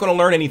because you're not going to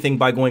learn anything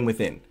by going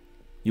within.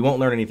 You won't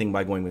learn anything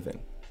by going within.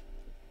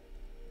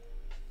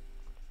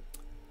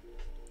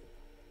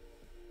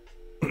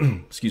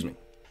 Excuse me.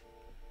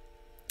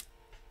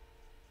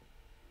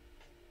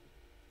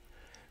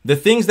 The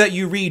things that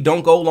you read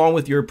don't go along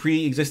with your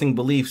pre-existing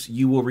beliefs.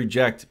 You will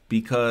reject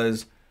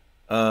because,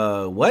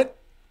 what?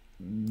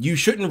 You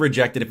shouldn't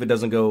reject it if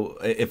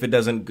it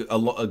doesn't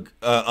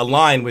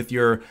align with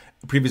your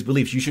previous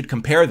beliefs. You should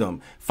compare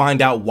them,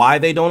 find out why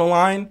they don't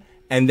align,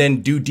 and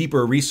then do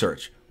deeper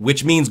research,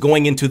 which means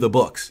going into the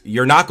books.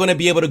 You're not going to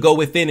be able to go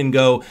within and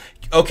go,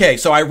 okay,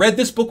 so I read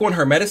this book on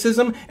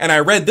Hermeticism and I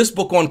read this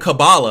book on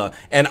Kabbalah,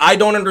 and I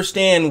don't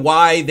understand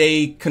why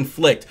they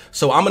conflict.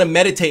 So I'm going to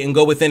meditate and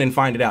go within and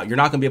find it out. You're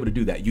not going to be able to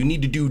do that. You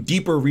need to do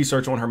deeper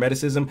research on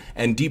Hermeticism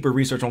and deeper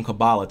research on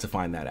Kabbalah to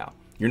find that out.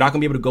 You're not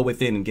going to be able to go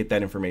within and get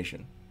that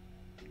information.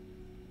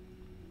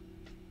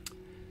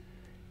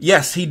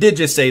 Yes, he did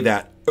just say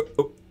that,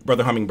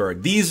 Brother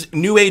Hummingbird. These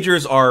New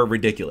Agers are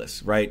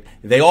ridiculous, right?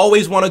 They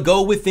always want to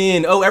go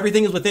within. Oh,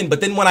 everything is within.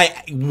 But then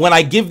when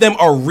I give them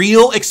a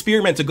real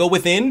experiment to go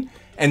within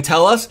and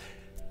tell us,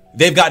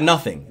 they've got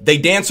nothing. They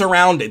dance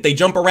around it. They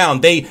jump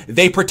around.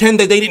 They pretend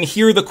that they didn't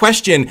hear the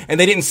question and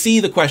they didn't see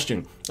the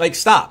question. Like,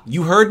 stop.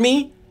 You heard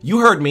me.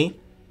 You heard me.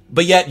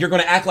 But yet you're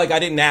going to act like I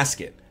didn't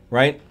ask it,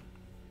 right?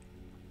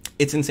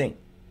 It's insane.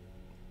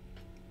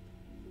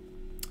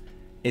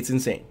 It's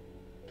insane.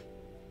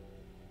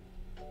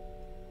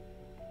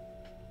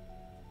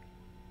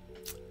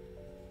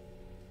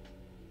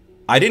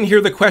 I didn't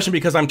hear the question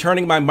because I'm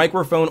turning my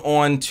microphone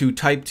on to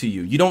type to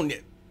you.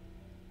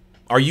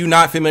 Are you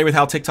not familiar with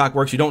how TikTok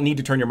works? You don't need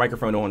to turn your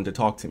microphone on to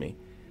talk to me.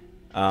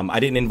 I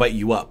didn't invite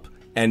you up,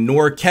 and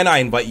nor can I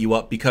invite you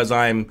up because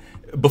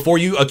before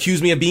you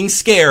accuse me of being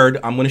scared,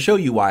 I'm going to show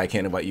you why I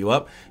can't invite you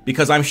up,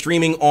 because I'm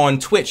streaming on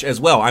Twitch as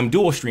well. I'm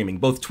dual streaming,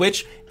 both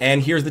Twitch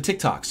and here's the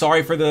TikTok.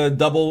 Sorry for the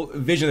double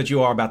vision that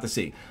you are about to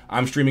see.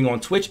 I'm streaming on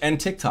Twitch and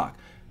TikTok.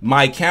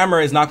 My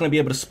camera is not going to be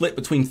able to split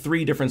between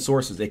 3 different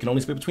sources. They can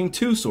only split between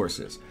 2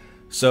 sources.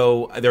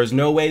 So there's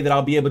no way that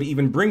I'll be able to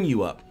even bring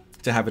you up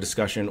to have a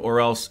discussion,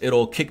 or else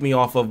it'll kick me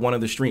off of one of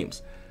the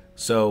streams.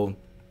 So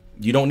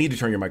you don't need to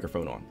turn your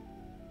microphone on.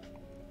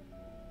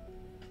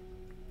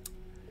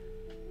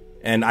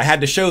 And I had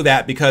to show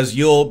that because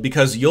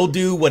you'll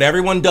do what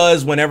everyone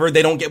does whenever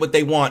they don't get what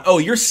they want. Oh,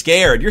 you're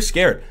scared. You're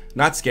scared.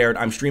 Not scared.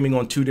 I'm streaming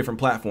on 2 different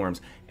platforms.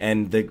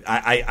 And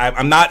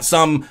I'm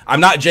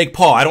not Jake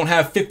Paul. I don't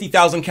have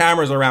 50,000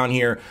 cameras around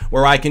here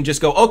where I can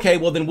just go, okay,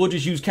 well then we'll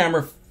just use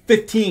camera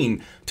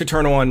 15 to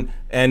turn on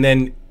and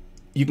then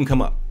you can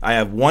come up. I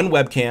have 1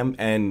 webcam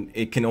and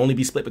it can only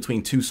be split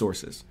between 2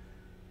 sources.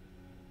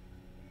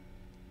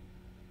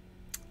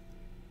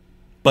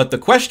 But the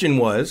question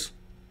was,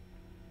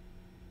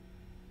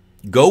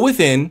 go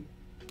within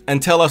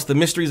and tell us the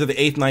mysteries of the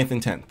 8th, 9th,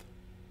 and 10th.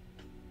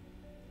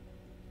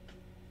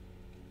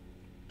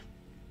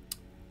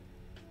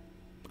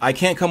 I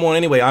can't come on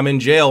anyway. I'm in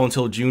jail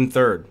until June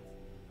 3rd.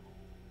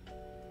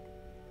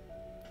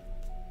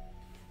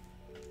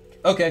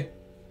 Okay.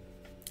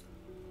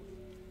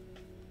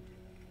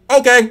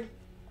 Okay.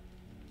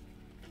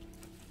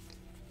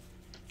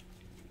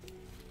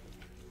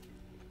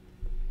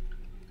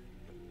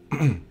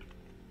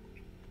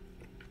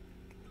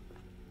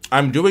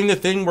 I'm doing the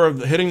thing where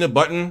hitting the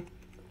button,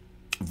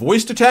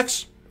 voice to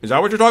text. Is that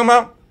what you're talking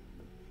about?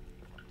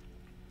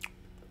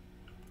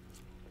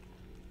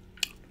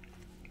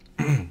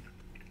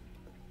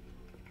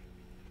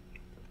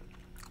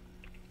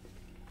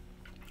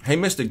 Hey,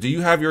 Mystic, do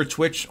you have your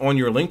Twitch on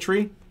your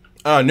Linktree?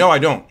 No, I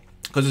don't,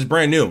 because it's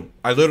brand new.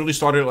 I literally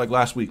started it like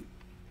last week.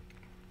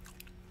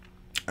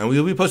 And we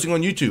will be posting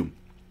on YouTube.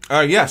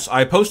 Yes,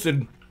 I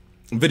posted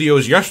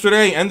videos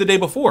yesterday and the day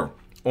before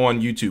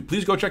on YouTube.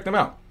 Please go check them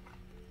out.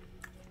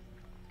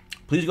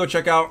 Please go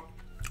check out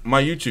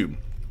my YouTube.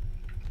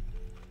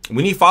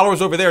 We need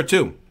followers over there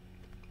too.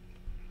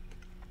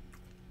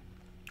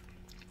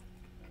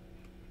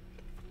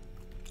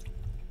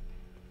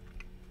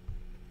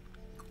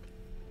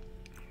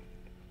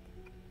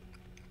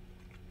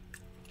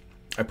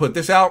 I put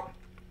this out,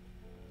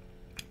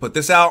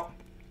 this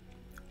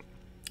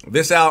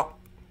out.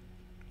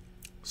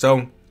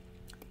 So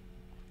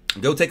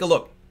go take a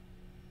look.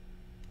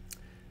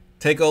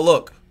 Take a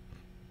look.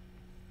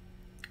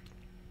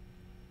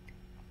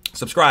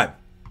 Subscribe.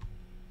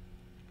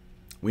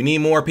 We need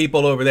more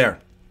people over there.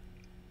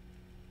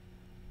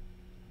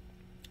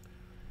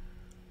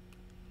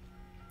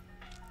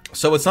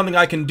 So it's something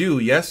I can do,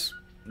 yes?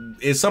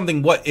 Is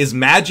something, what? Is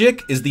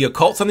magic? Is the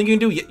occult something you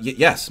can do?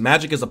 Yes,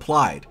 magic is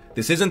applied.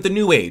 This isn't the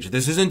New Age.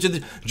 This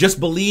isn't just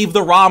believe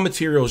the raw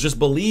materials. Just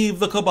believe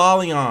the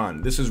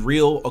Kabbalion. This is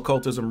real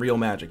occultism, real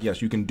magic.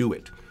 Yes, you can do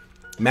it.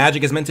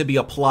 Magic is meant to be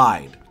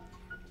applied.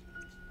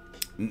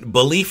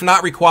 Belief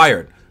not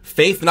required.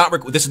 Faith not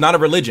required. This is not a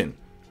religion.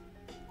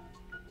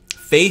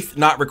 Faith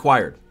not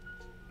required.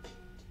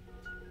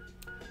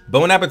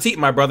 Bon appetit,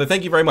 my brother.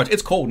 Thank you very much.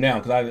 It's cold now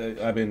because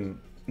I've been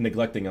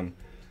neglecting them.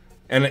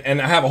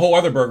 And I have a whole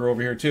other burger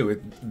over here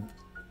too.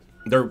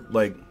 They're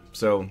like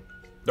So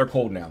they're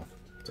cold now.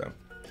 So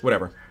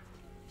whatever.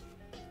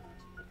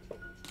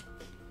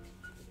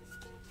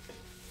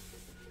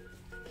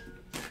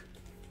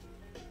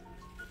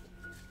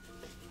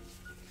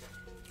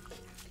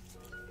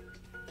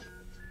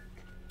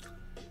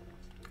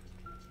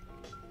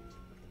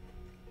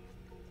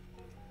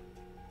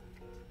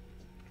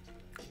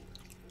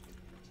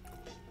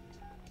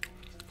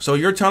 So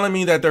you're telling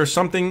me that there's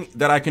something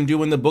that I can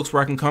do in the books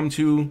where I can come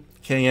to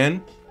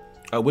KN?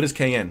 What is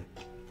KN? I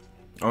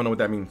don't know what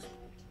that means.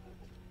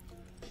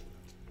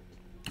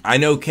 I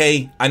know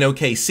K, I know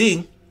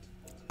KC.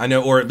 I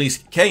know, or at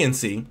least K and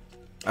C.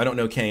 I don't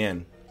know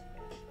KN.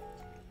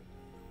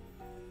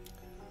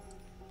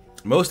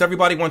 Most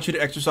everybody wants you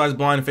to exercise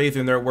blind faith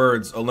in their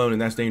words alone,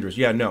 and that's dangerous.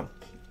 Yeah, no.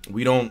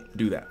 We don't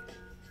do that.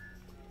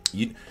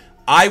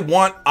 I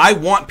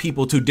want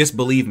people to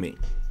disbelieve me.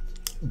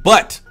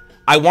 But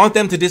I want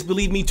them to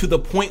disbelieve me to the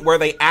point where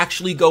they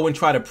actually go and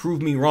try to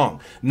prove me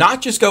wrong.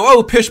 Not just go,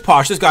 oh, pish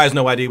posh, this guy has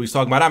no idea what he's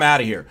talking about, I'm out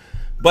of here.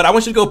 But I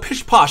want you to go,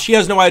 pish posh, he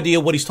has no idea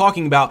what he's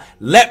talking about.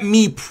 Let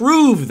me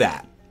prove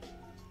that.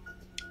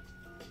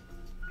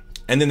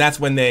 And then that's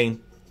when they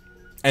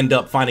end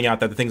up finding out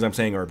that the things I'm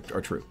saying are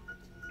true.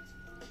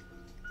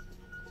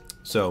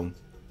 So.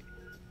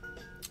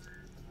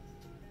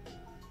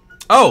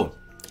 Oh.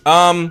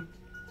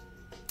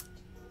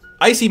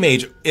 Icy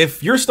Mage,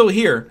 if you're still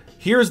here,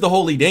 here's the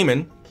Holy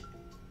Daemon.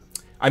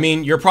 I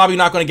mean, you're probably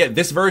not going to get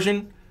this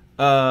version.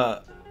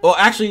 Well,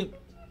 actually,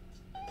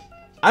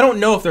 I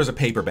don't know if there's a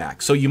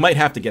paperback, so you might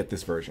have to get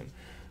this version.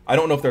 I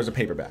don't know if there's a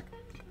paperback.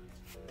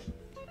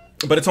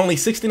 But it's only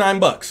 69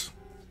 bucks.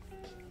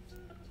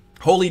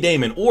 Holy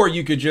Daemon. Or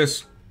you could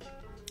just,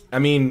 I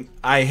mean,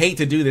 I hate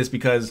to do this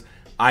because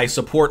I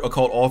support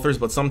occult authors,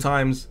 but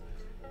sometimes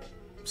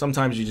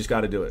you just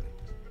got to do it.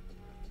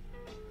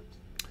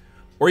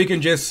 Or you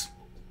can just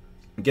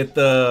get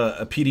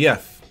a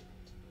PDF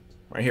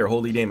right here,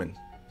 Holy Daemon.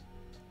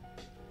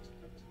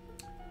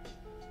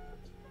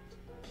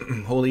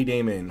 Holy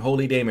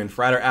Daemon,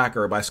 Frater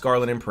Acker by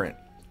Scarlet Imprint.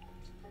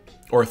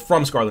 Or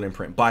from Scarlet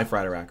Imprint by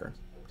Frater Acker.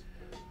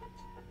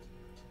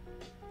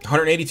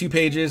 182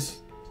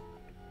 pages.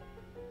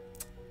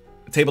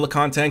 Table of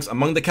contents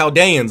among the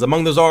Chaldeans,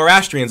 among the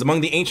Zoroastrians, among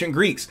the ancient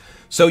Greeks.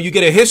 So you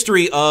get a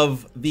history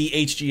of the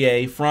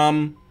HGA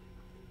from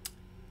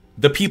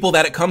the people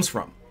that it comes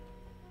from,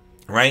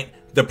 right?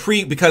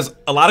 Because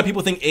a lot of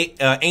people think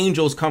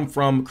angels come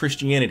from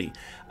Christianity.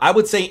 I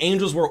would say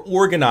angels were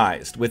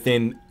organized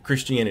within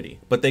Christianity,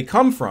 but they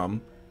come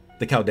from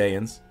the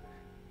Chaldeans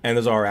and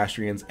the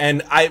Zoroastrians.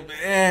 And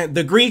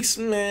the Greeks,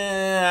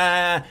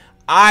 I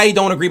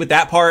don't agree with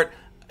that part.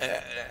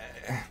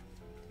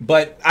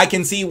 But I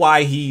can see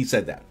why he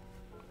said that.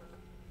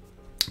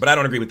 But I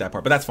don't agree with that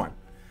part, but that's fine.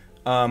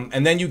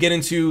 And then you get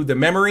into the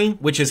memory,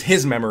 which is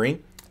his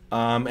memory.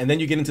 And then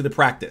you get into the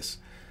practice.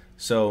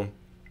 So,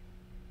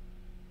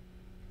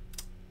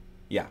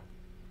 yeah.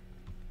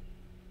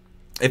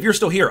 If you're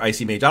still here,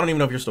 Icy Mage, I don't even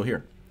know if you're still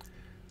here.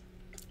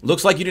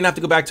 Looks like you didn't have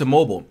to go back to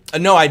mobile.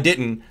 No, I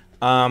didn't.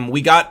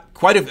 We got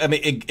quite a, I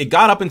mean, it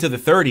got up into the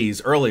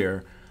 30s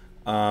earlier.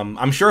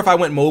 I'm sure if I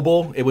went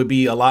mobile, it would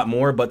be a lot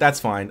more, but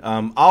that's fine.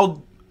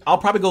 I'll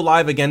probably go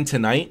live again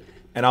tonight,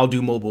 and I'll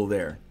do mobile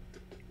there.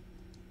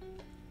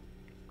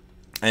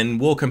 And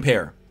we'll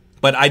compare.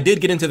 But I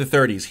did get into the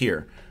 30s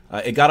here.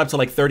 It got up to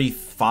like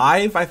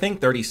 35, I think,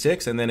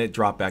 36, and then it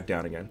dropped back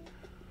down again.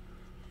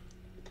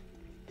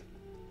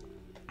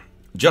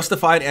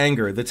 Justified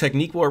anger. The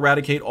technique will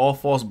eradicate all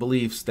false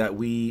beliefs that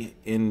we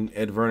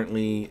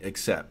inadvertently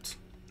accept.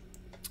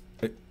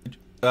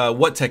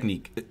 What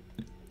technique?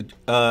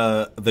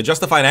 The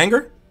justified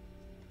anger?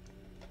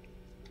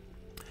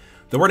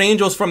 The word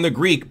angels from the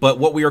Greek, but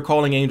what we are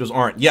calling angels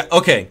aren't. Yeah,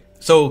 okay.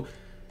 So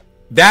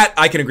that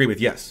I can agree with,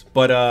 yes.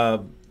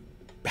 But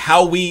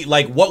how we,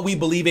 like, what we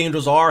believe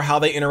angels are, how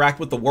they interact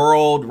with the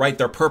world, right?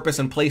 Their purpose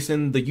and place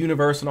in the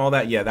universe and all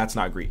that. Yeah, that's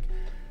not Greek.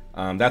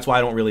 That's why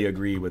I don't really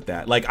agree with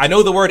that. Like, I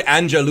know the word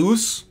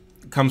angelus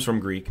comes from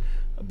Greek,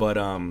 but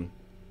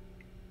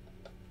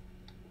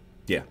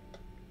yeah.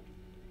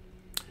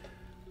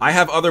 I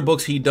have other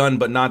books he done,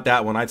 but not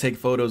that one. I take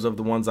photos of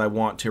the ones I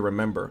want to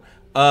remember.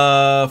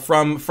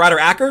 From Frater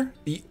Acker?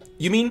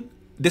 You mean?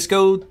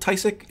 Disco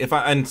Tysic?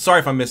 And sorry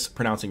if I'm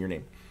mispronouncing your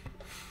name.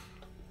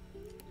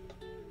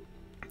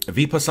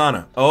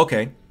 Vipassana. Oh,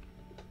 okay.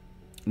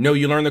 No,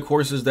 you learn the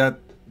courses that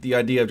the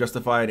idea of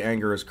justified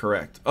anger is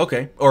correct.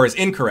 Okay. Or is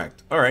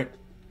incorrect. All right.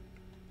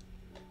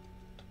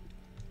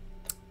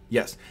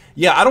 Yes.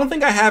 Yeah, I don't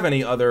think I have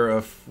any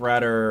other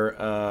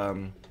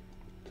Frater...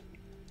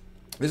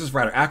 This is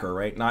Frater Acker,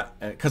 right? Not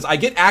because I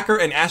get Acker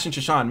and Ash and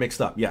Shashan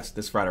mixed up. Yes,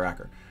 this is Frater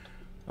Acker.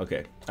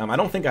 Okay. I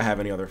don't think I have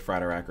any other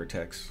Frater Acker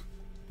texts.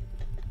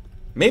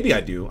 Maybe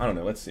I do. I don't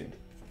know. Let's see.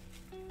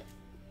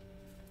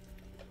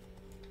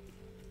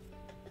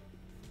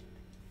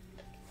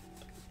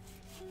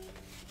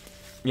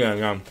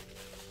 Yeah.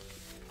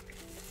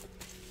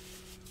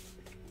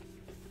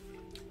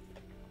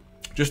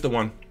 Just the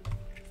one.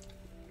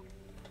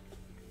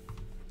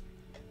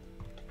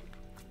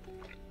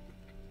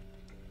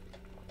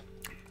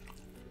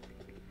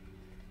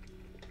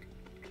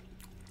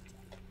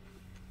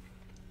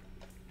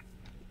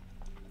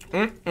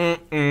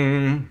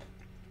 Mm-mm-mm.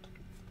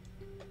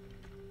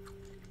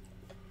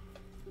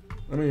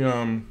 Let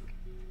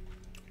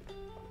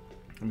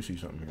me see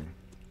something here.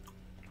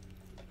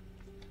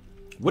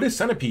 What is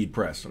Centipede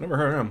Press? I've never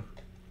heard of them.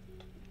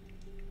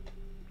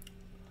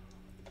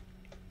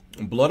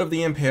 Blood of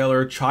the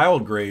Impaler,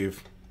 Child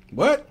Grave.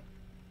 What?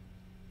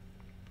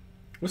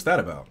 What's that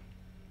about?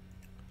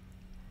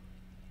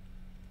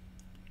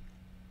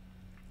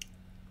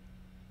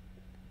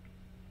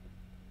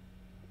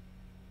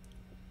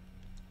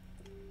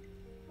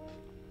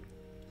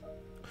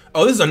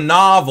 Oh, this is a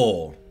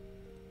novel.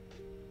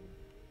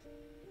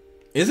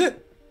 Is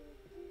it?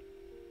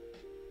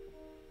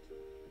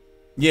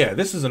 Yeah,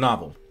 this is a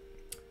novel.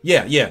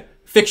 Yeah.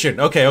 Fiction.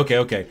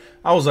 Okay.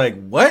 I was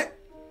like, what?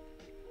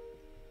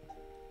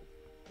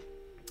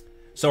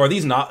 So are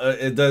these not...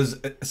 does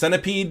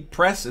Centipede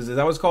Press... Is that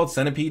what it's called?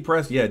 Centipede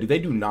Press? Yeah, do they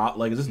do not...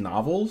 Like, is this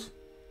novels?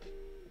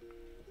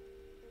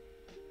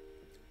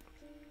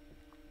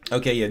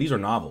 Okay, yeah, these are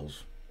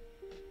novels.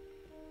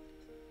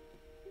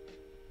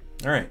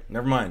 Alright,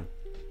 never mind.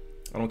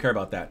 I don't care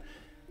about that.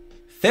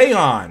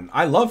 Theon!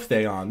 I love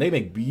Theon. They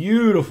make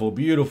beautiful,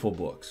 beautiful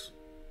books.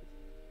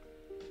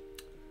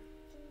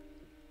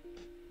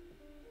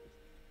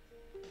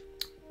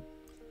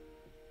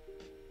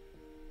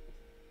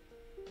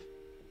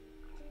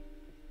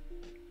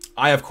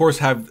 I, of course,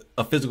 have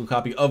a physical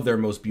copy of their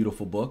most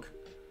beautiful book.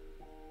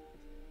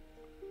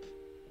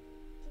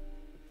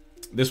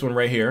 This one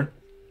right here.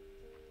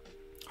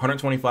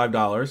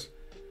 $125.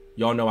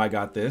 Y'all know I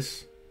got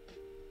this.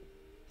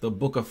 The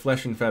Book of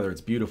Flesh and Feather.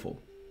 It's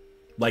beautiful.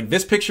 Like,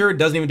 this picture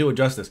doesn't even do it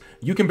justice.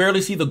 You can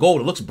barely see the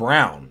gold. It looks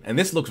brown. And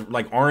this looks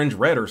like orange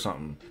red or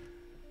something.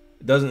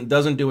 It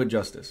doesn't do it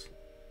justice.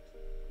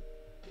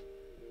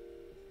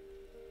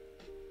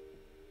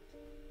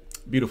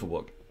 Beautiful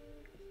book.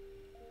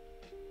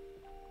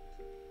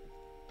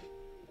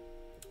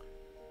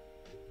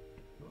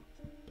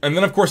 And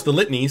then, of course, the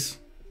litanies.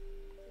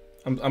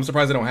 I'm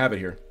surprised I don't have it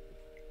here.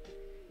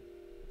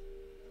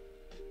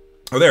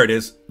 Oh, there it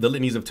is. The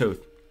Litanies of Thoth.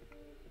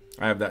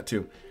 I have that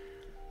too.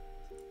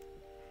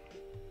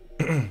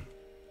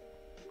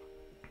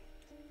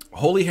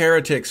 Holy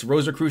Heretics,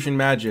 Rosicrucian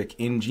Magic,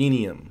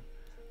 Ingenium.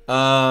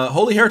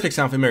 Holy Heretics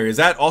sound familiar. Is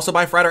that also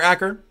by Frater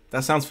Acker?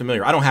 That sounds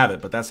familiar. I don't have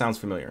it, but that sounds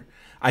familiar.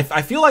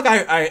 I feel like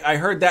I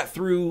heard that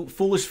through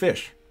Foolish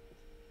Fish.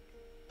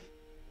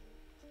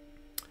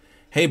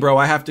 Hey, bro,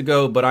 I have to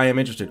go, but I am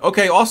interested.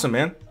 Okay, awesome,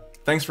 man.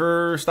 Thanks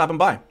for stopping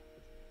by.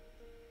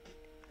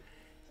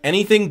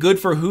 Anything good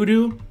for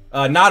hoodoo?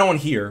 Not on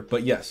here,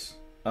 but yes.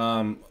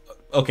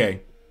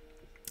 Okay.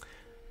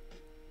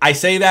 I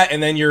say that,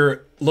 and then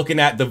you're looking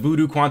at the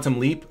Voodoo Quantum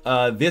Leap.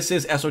 This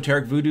is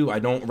esoteric voodoo. I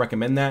don't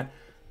recommend that.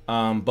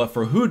 But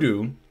for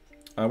hoodoo,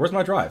 where's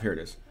my drive? Here it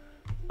is.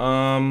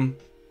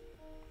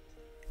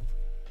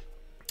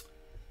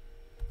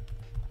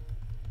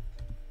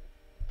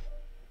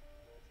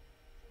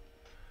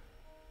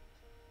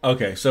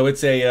 Okay, so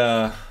it's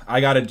a, I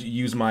gotta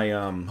use my,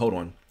 hold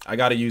on. I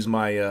gotta use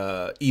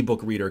my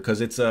ebook reader, because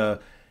it's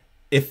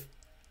if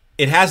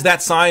it has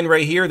that sign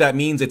right here, that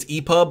means it's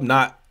EPUB,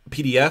 not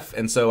PDF,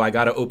 and so I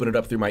gotta open it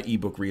up through my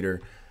ebook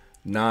reader,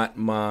 not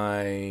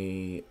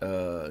my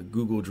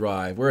Google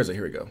Drive. Where is it?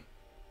 Here we go.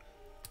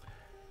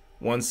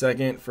 1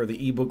 second for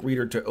the ebook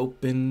reader to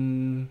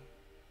open.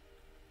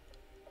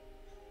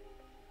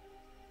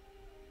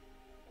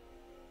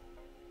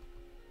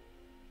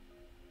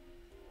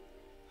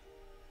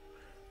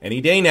 Any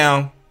day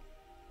now,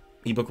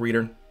 ebook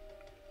reader.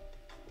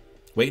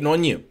 Waiting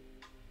on you.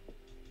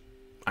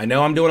 I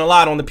know I'm doing a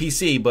lot on the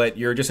PC, but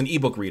you're just an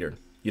ebook reader.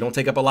 You don't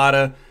take up a lot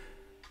of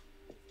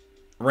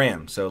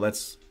RAM, so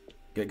let's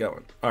get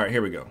going. All right,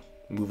 here we go.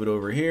 Move it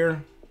over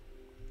here.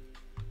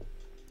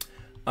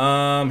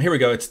 Here we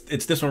go.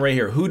 It's this one right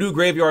here. Hoodoo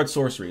Graveyard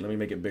Sorcery. Let me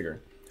make it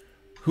bigger.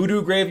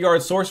 Hoodoo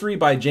Graveyard Sorcery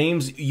by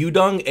James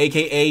Udung,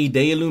 aka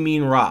De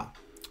Illumine Ra.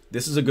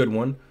 This is a good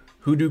one.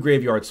 Hoodoo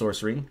Graveyard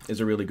Sorcery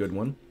is a really good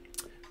one.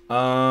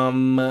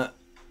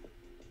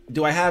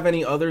 Do I have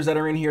any others that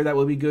are in here that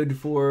would be good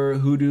for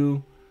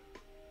hoodoo?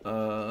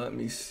 Let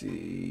me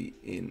see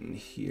in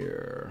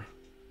here.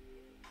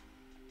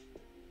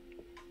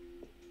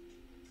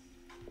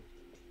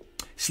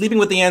 Sleeping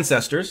with the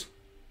Ancestors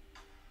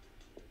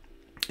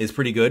is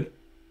pretty good.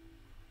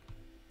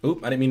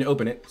 Oop, I didn't mean to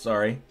open it.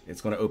 Sorry.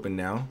 It's going to open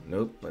now.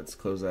 Nope, let's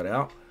close that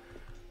out.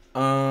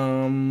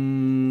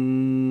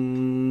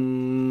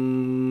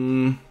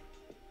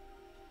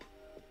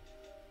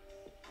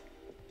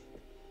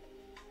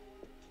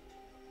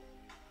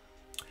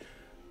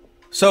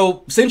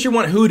 So, since you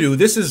want hoodoo,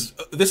 this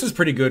is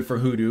pretty good for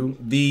hoodoo.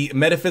 The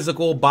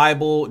Metaphysical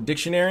Bible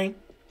Dictionary.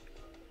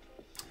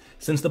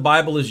 Since the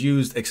Bible is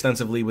used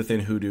extensively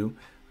within hoodoo,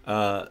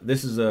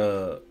 this is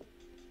a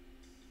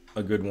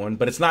good one.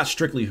 But it's not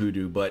strictly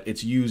hoodoo, but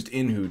it's used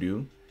in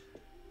hoodoo.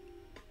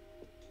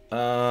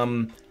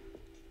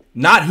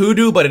 Not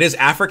hoodoo, but it is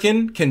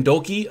African.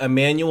 Kendoki, a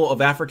manual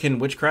of African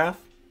witchcraft.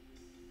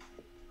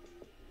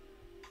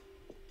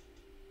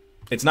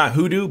 It's not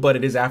hoodoo, but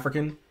it is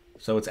African.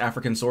 So it's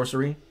African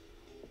sorcery.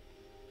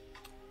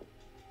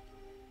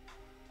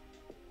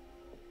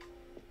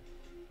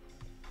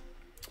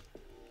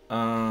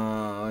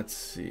 Let's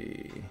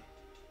see.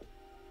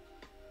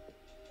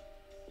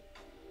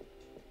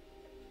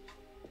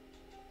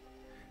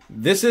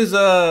 This is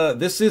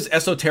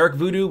esoteric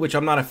voodoo, which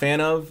I'm not a fan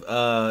of.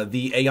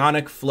 The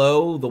Aeonic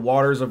Flow, the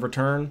Waters of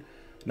Return.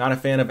 Not a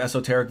fan of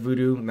esoteric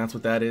voodoo, and that's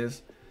what that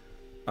is.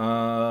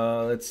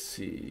 Let's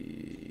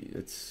see.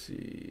 Let's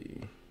see.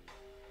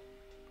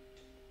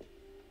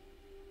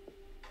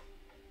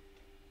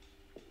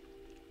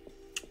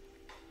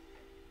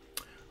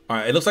 All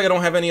right, it looks like I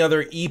don't have any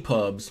other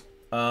EPUBs.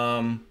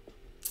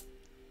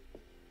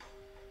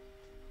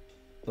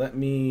 Let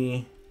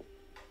me...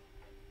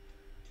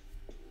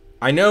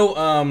 I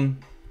know,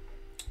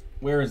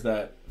 where is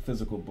that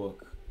physical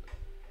book?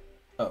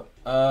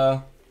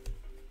 Oh,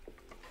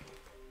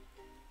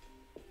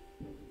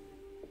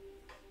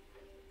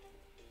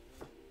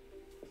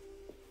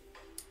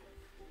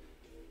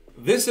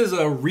 this is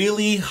a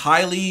really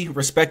highly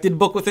respected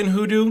book within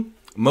Hoodoo.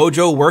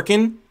 Mojo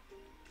Workin'.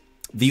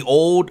 The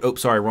old, oh,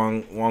 sorry,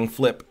 wrong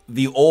flip.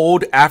 The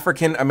old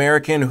African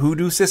American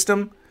Hoodoo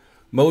system.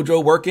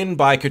 Mojo Workin'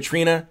 by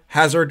Katrina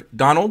Hazard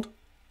Donald.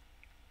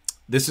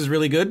 This is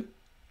really good.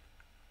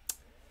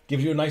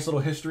 Gives you a nice little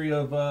history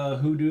of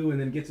Hoodoo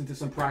and then gets into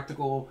some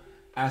practical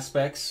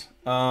aspects.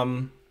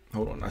 Hold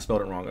on, I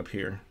spelled it wrong up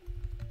here.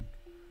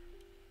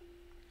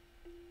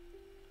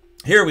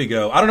 Here we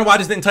go. I don't know why I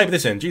just didn't type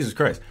this in. Jesus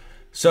Christ.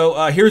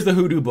 So here's the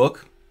Hoodoo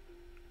book.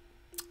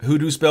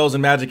 Hoodoo Spells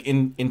and Magic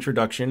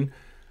Introduction.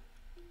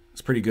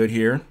 It's pretty good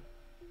here.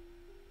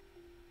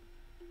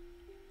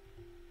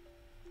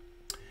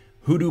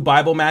 Hoodoo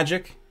Bible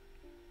Magic.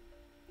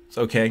 It's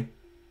okay.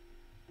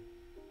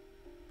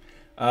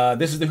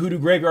 This is the Hoodoo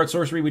Graveyard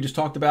Sorcery we just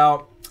talked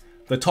about.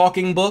 The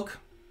Talking Book.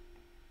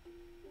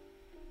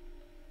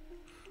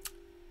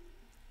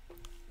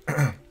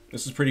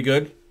 This is pretty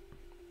good.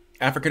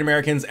 African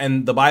Americans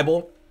and the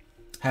Bible.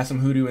 Has some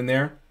hoodoo in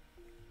there.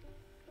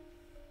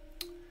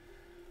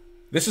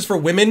 This is for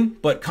women,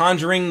 but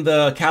Conjuring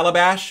the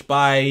Calabash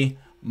by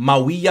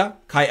Mawiya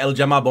Kai El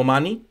Jama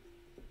Bomani.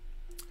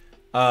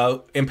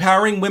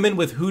 Empowering women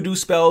with hoodoo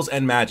spells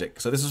and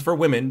magic. So this is for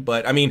women,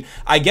 but I mean,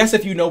 I guess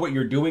if you know what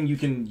you're doing, you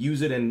can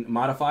use it and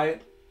modify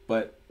it,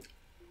 but...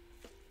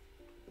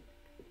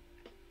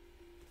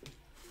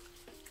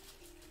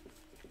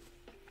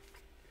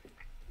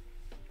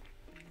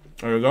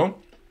 There we go.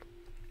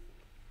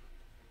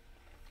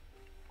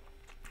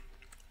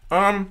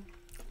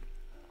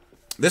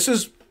 This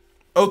is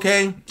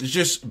okay. It's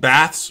just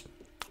baths,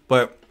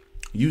 but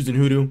used in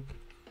hoodoo.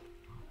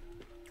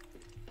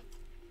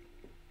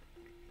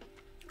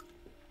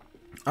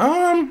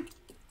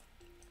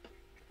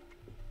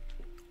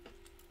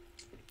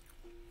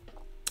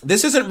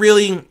 This isn't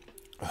really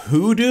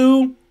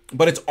hoodoo,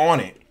 but it's on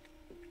it.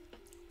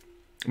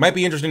 It might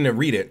be interesting to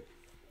read it.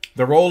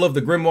 The role of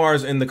the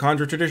grimoires in the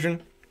conjure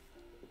tradition.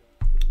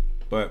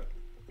 But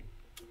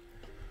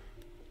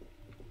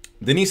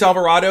Denise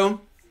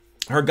Alvarado,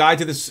 her guide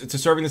to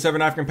serving the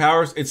 7 African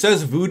powers. It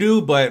says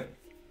voodoo, but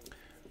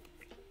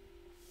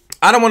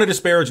I don't want to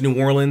disparage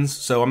New Orleans,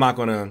 so I'm not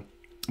going to.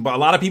 But a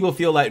lot of people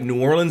feel like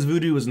New Orleans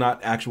voodoo is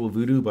not actual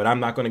voodoo, but I'm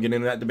not going to get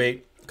into that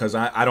debate because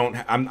I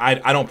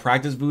don't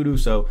practice voodoo,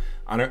 so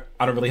I don't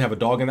really have a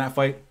dog in that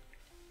fight.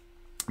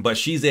 But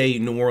she's a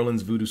New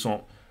Orleans voodoo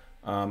saint.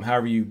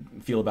 However you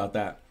feel about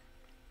that.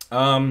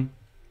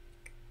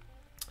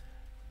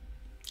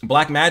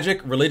 Black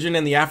Magic, Religion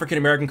and the African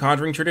American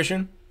Conjuring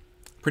Tradition.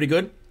 Pretty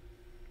good.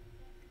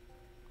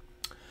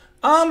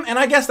 And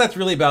I guess that's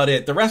really about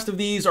it. The rest of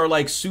these are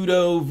like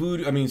pseudo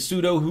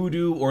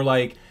hoodoo, or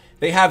like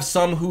they have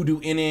some hoodoo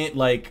in it.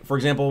 Like, for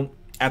example,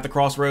 At the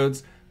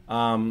Crossroads,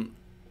 kind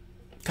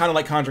of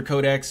like Conjure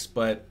Codex,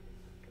 but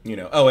you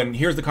know. Oh, and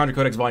here's the Conjure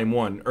Codex Volume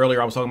 1.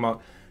 Earlier I was talking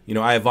about, you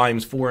know, I have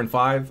volumes 4 and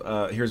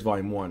 5. Here's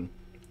Volume 1.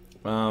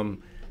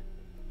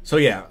 So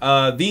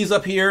yeah, these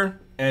up here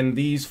and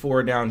these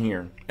 4 down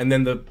here, and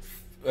then the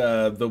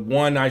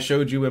one I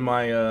showed you in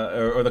my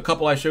or the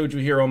couple I showed you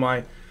here on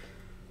my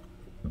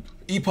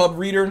EPUB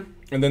reader,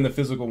 and then the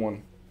physical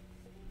one.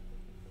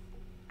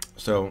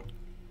 So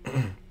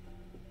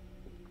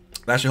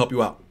that should help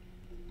you out.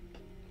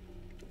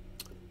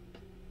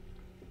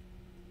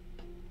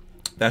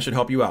 That should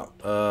help you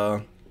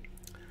out.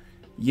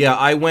 Yeah,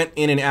 I went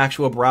in an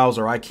actual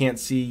browser. I can't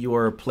see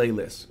your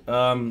playlist.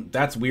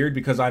 That's weird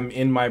because I'm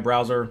in my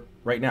browser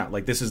right now.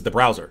 Like, this is the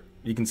browser.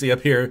 You can see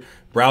up here,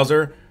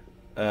 browser.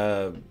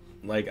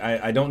 Like,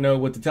 I don't know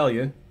what to tell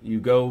you. You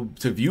go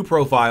to view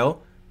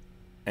profile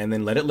and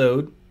then let it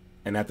load.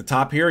 And at the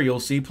top here,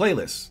 you'll see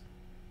playlists.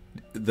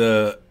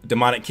 The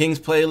Demonic Kings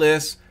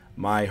playlist,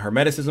 my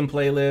Hermeticism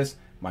playlist,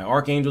 my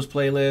Archangels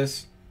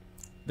playlist,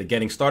 the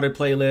Getting Started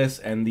playlist,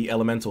 and the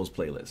Elementals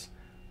playlist.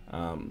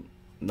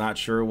 Not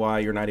sure why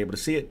you're not able to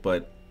see it,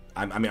 but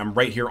I'm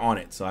right here on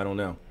it, so I don't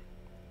know.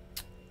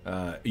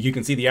 You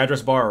can see the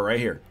address bar right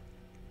here.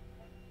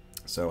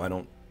 So I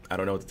don't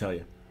know what to tell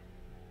you.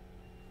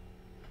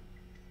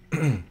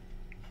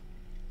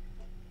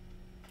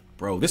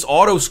 Bro, this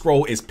auto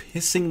scroll is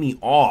pissing me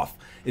off.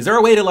 Is there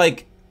a way to,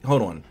 like,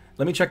 hold on.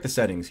 Let me check the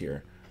settings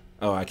here.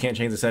 Oh, I can't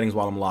change the settings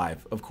while I'm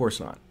live. Of course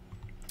not.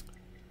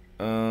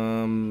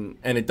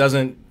 And it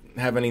doesn't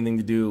have anything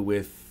to do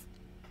with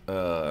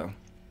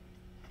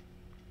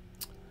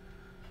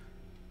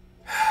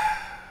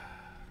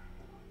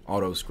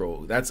auto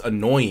scroll. That's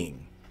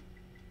annoying.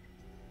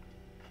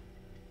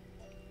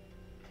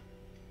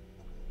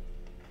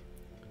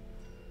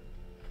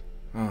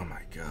 Oh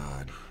my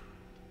god.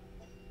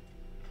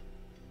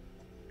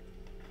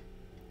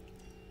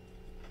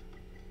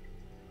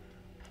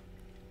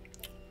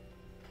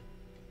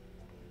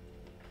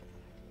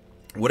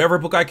 Whatever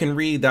book I can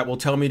read that will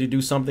tell me to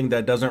do something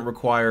that doesn't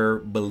require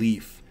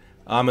belief.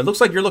 It looks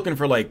like you're looking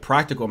for like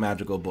practical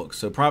magical books.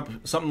 So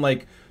something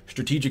like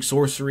Strategic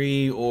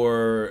Sorcery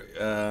or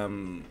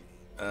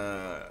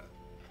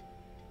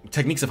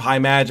Techniques of High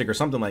Magic or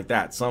something like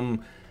that.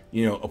 Some,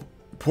 you know,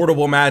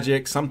 portable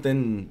magic,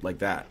 something like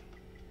that.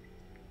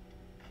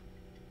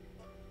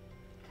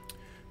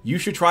 You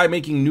should try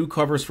making new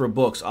covers for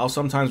books. I'll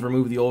sometimes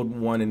remove the old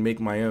one and make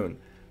my own.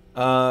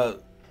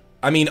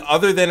 I mean,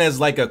 other than as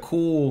like a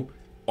cool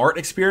art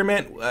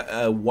experiment,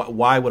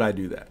 why would I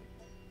do that?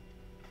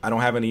 I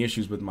don't have any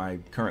issues with my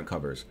current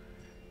covers.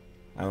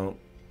 I don't,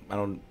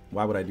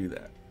 why would I do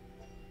that?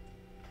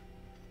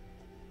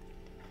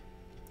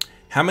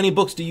 How many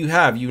books do you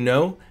have? You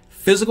know?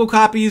 Physical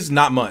copies,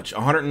 not much.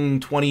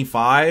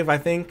 125, I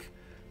think.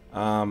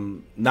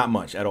 Not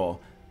much at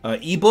all.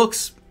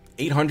 Ebooks,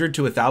 800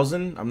 to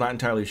 1,000. I'm not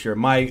entirely sure.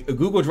 My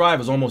Google Drive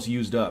is almost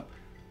used up.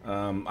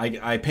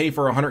 I pay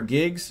for 100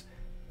 gigs.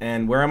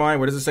 And where am I?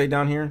 What does it say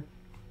down here?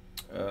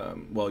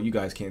 Well, you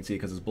guys can't see it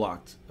because it's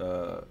blocked.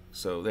 So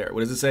there.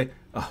 What does it say?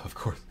 Oh, of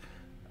course.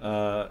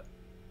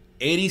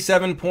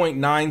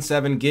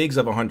 87.97 gigs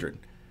of 100.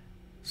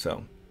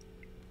 So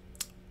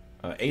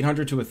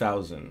 800 to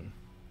 1,000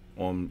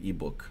 on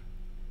ebook.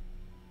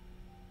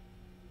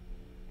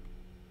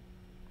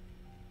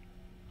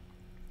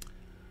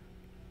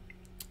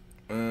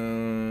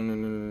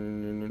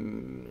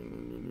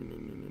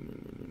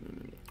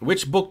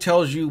 Which book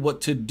tells you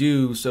what to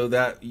do so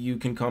that you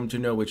can come to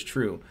know it's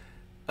true?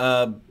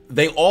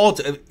 They all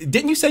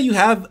didn't you say you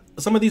have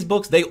some of these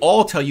books? They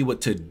all tell you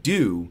what to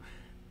do.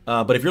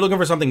 But if you're looking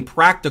for something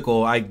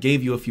practical, I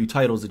gave you a few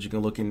titles that you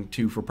can look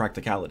into for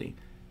practicality.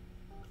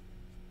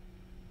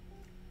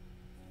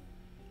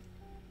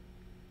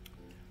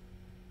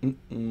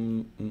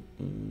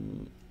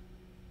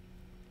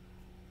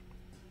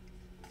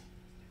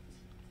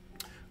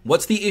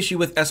 What's the issue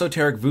with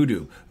esoteric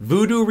voodoo?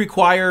 Voodoo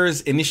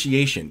requires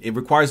initiation. It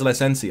requires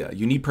licencia.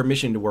 You need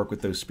permission to work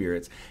with those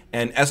spirits.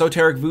 And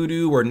esoteric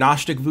voodoo or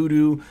Gnostic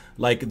voodoo,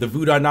 like the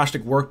Voodoo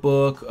Gnostic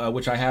Workbook,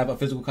 which I have a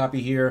physical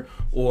copy here,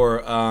 or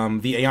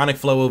the Aeonic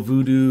Flow of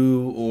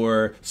Voodoo,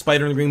 or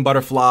Spider and the Green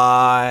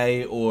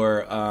Butterfly,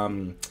 or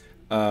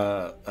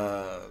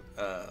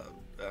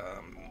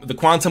the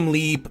Quantum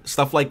Leap,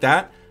 stuff like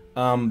that.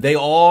 They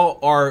all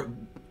are,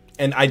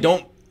 and I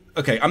don't,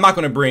 okay, I'm not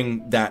going to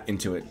bring that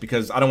into it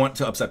because I don't want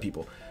to upset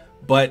people.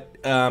 But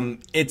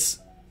it's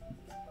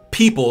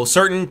people,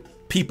 certain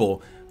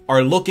people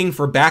are looking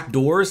for back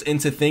doors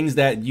into things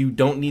that you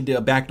don't need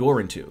a back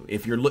door into.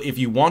 If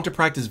you want to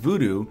practice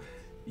voodoo,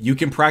 you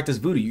can practice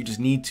voodoo. You just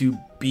need to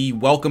be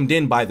welcomed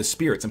in by the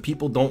spirits. And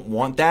people don't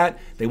want that.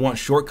 They want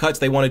shortcuts.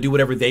 They want to do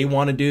whatever they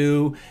want to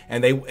do.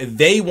 And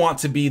they want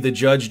to be the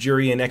judge,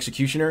 jury, and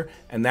executioner.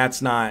 And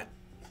that's not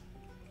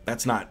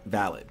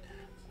valid.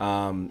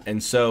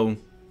 And so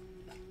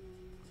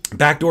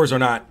backdoors are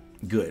not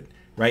good,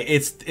 right?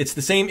 It's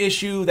the same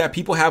issue that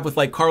people have with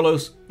like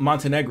Carlos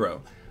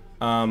Montenegro.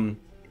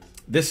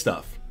 This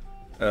stuff.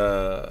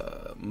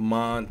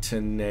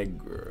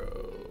 Montenegro.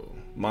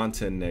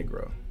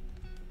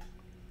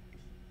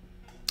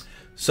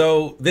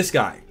 So this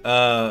guy,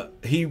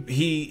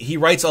 he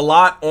writes a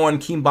lot on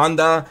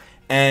Kimbanda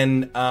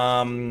and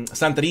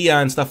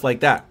Santeria and stuff like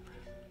that.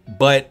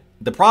 But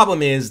the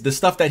problem is the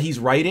stuff that he's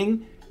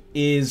writing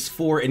is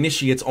for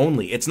initiates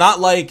only. It's not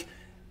like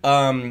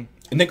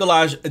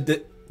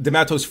Nicolaj de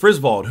Matos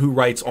Frisvold, who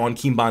writes on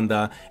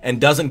Kimbanda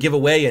and doesn't give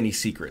away any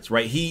secrets,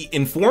 right? He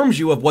informs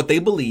you of what they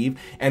believe,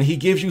 and he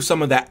gives you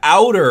some of the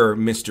outer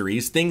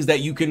mysteries, things that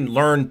you can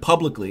learn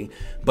publicly.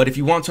 But if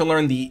you want to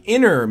learn the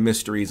inner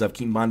mysteries of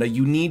Kimbanda,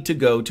 you need to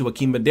go to a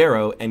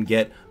Kimbandero and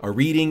get a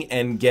reading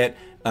and get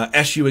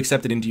Eshu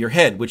accepted into your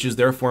head, which is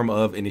their form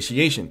of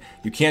initiation.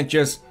 You can't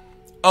just,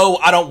 oh,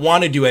 I don't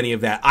want to do any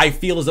of that. I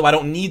feel as though I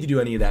don't need to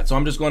do any of that. So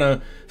I'm just going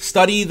to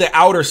study the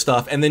outer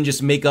stuff and then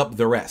just make up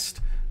the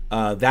rest.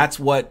 That's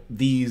what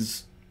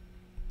these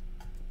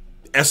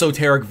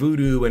esoteric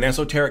voodoo and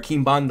esoteric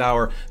Kimbanda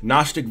or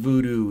Gnostic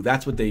voodoo,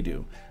 that's what they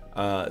do.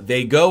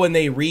 They go and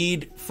they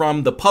read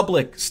from the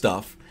public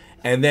stuff,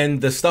 and then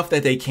the stuff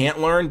that they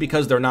can't learn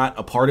because they're not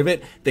a part of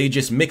it, they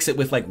just mix it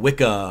with like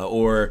Wicca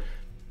or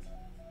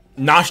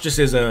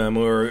Gnosticism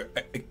or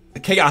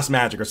chaos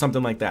magic or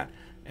something like that.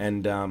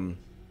 And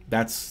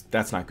that's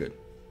not good.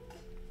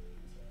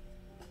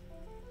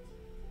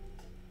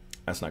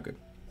 That's not good.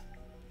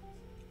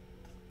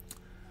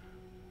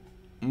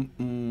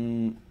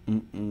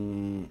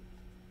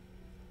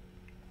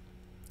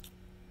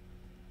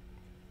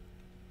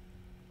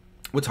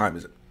 What time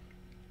is it?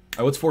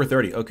 Oh, it's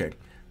 4:30. Okay.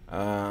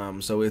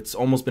 So it's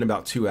almost been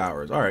about 2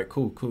 hours. All right,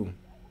 cool, cool.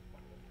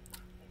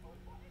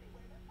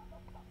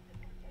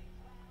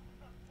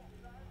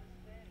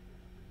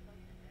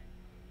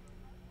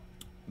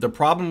 The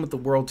problem with the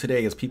world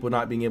today is people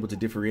not being able to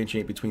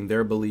differentiate between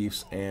their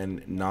beliefs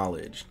and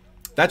knowledge.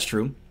 That's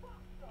true.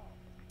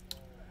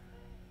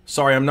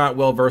 Sorry, I'm not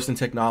well versed in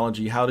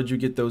technology. How did you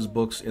get those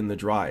books in the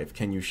drive?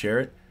 Can you share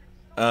it?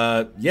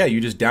 Yeah, you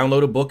just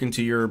download a book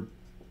into your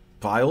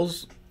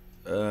files.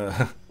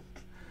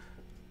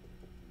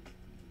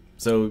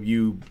 So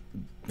you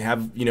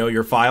have,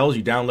 your files,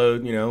 you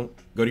download,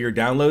 go to your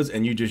downloads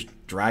and you just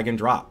drag and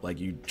drop. Like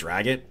you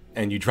drag it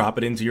and you drop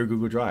it into your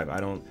Google Drive.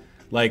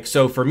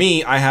 So for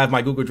me, I have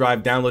my Google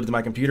Drive downloaded to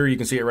my computer. You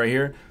can see it right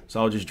here.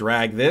 So I'll just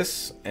drag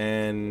this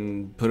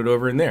and put it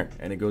over in there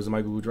and it goes in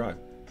my Google Drive.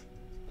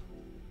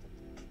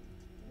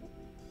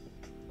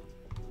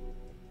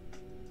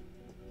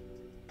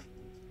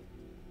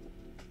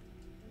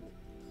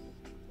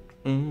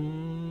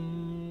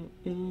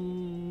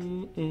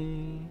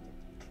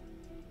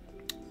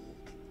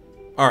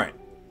 All right.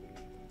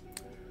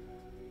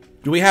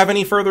 Do we have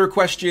any further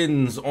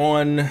questions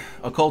on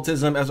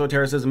occultism,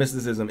 esotericism,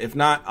 mysticism? If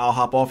not, I'll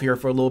hop off here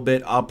for a little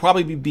bit. I'll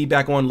probably be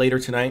back on later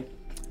tonight.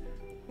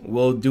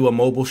 We'll do a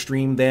mobile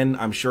stream then.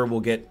 I'm sure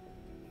we'll get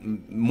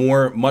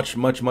much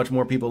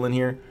more people in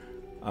here.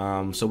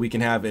 So we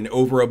can have an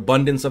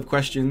overabundance of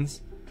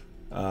questions,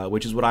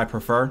 which is what I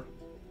prefer.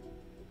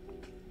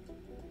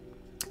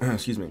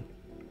 Excuse me.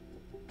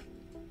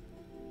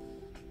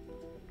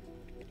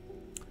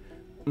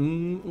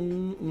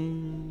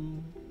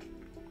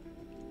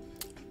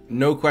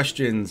 No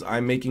questions.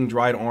 I'm making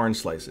dried orange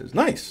slices.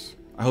 Nice.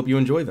 I hope you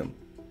enjoy them.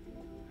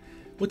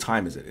 What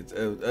time is it?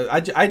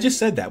 I just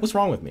said that. What's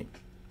wrong with me?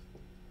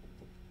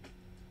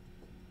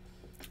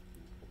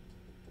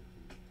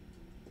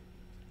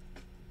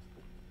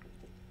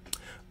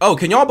 Oh,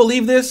 can y'all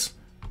believe this?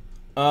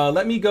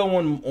 Let me go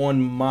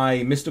on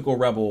my Mystical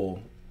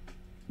Rebel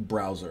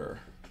browser.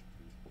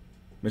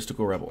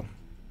 Mystical Rebel.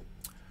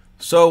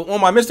 So on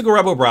my Mystical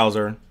Rebel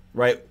browser,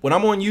 right, when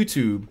I'm on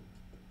YouTube,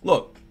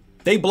 look,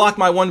 they blocked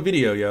my one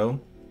video, yo.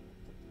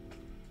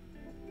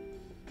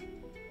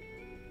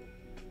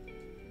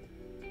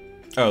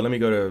 Oh, let me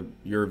go to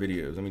your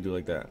videos. Let me do it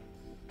like that.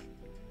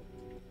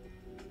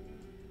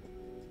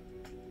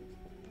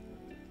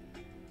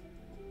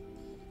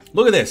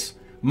 Look at this.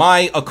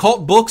 My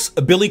occult books,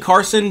 Billy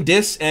Carson,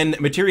 Dis, and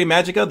Materia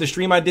Magica, the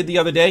stream I did the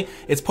other day,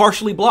 it's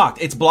partially blocked.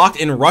 It's blocked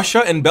in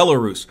Russia and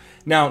Belarus.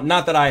 Now,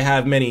 not that I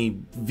have many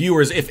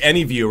viewers, if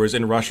any viewers,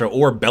 in Russia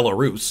or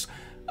Belarus.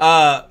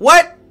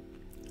 What?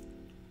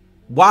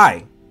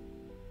 Why?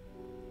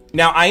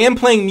 Now, I am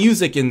playing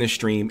music in this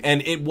stream,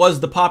 and it was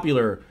the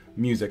popular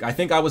music. I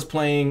think I was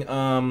playing,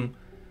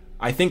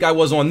 I think I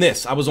was on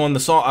this. I was on the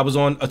song, I was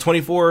on a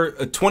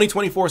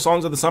 2024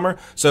 Songs of the Summer.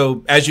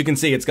 So, as you can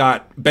see, it's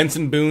got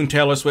Benson Boone,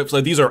 Taylor Swift. So,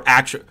 these are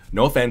actual,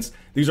 no offense,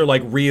 these are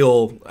like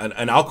real,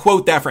 and I'll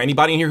quote that for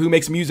anybody in here who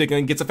makes music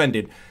and gets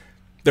offended.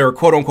 They're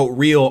quote unquote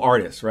real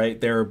artists, right?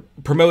 They're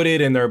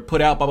promoted and they're put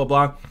out, blah, blah,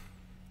 blah.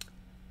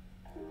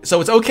 So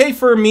it's okay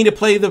for me to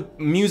play the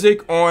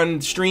music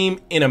on stream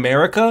in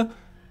America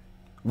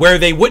where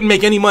they wouldn't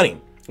make any money,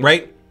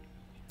 right?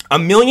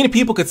 1 million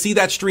people could see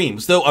that stream.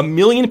 So 1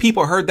 million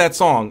people heard that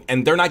song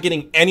and they're not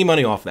getting any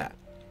money off that.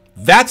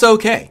 That's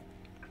okay.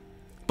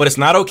 But it's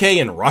not okay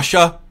in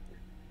Russia.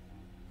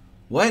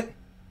 What?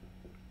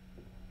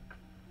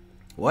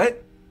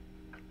 What?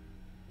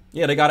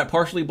 Yeah, they got it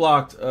partially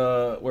blocked.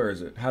 Where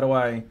is it? How do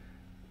I...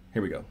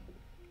 Here we go.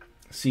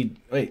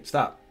 Wait,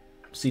 stop.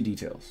 See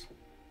details.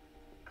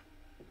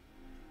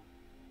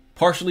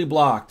 Partially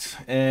blocked.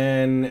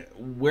 And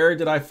where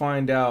did I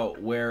find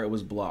out where it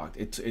was blocked?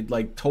 It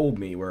like told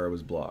me where it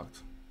was blocked.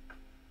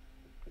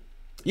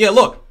 Yeah,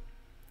 look.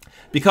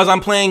 Because I'm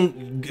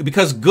playing...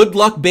 Because Good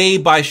Luck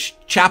Babe by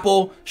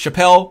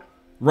Chappelle,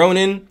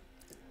 Ronan,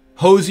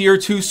 Hosier,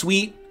 Too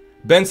Sweet,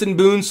 Benson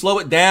Boone, Slow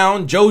It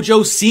Down,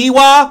 JoJo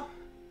Siwa,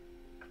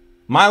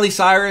 Miley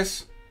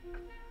Cyrus.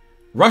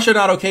 Russia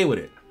not okay with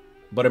it,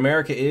 but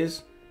America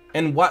is.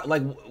 And what,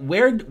 like,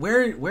 where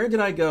did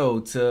I go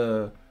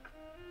to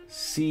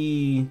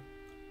see?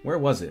 Where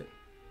was it?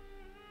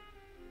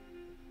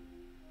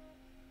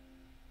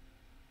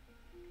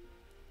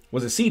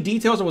 Was it see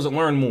details or was it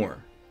learn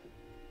more?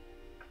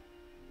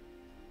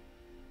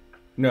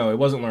 No, it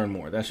wasn't learn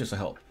more. That's just a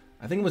help.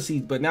 I think it was see,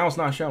 but now it's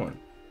not showing.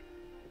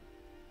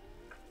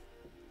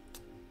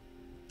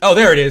 Oh,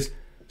 there it is.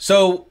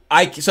 So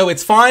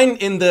it's fine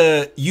in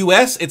the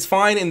US, it's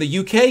fine in the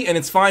UK, and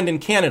it's fine in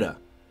Canada.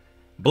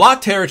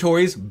 Blocked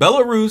territories,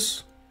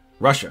 Belarus,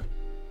 Russia.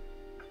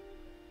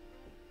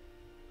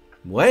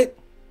 What?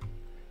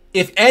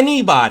 If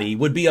anybody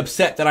would be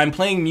upset that I'm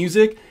playing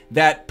music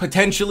that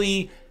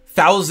potentially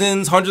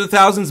thousands, hundreds of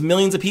thousands,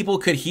 millions of people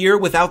could hear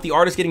without the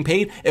artist getting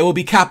paid, it will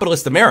be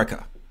capitalist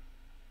America.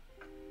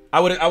 I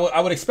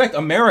would expect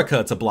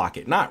America to block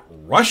it, not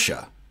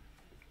Russia.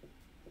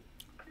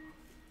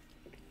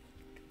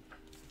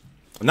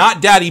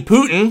 Not Daddy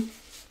Putin.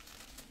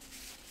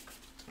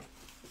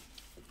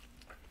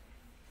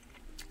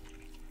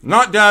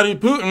 Not Daddy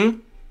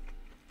Putin.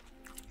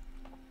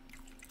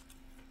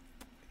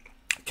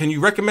 Can you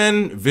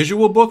recommend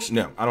visual books?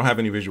 No, I don't have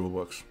any visual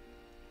books.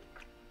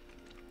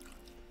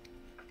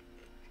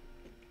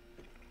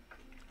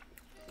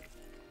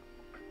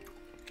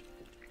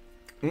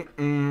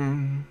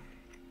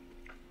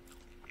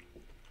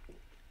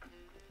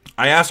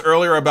 I asked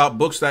earlier about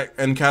books that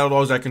and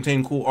catalogs that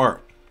contain cool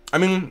art. I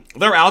mean,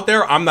 they're out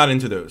there. I'm not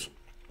into those.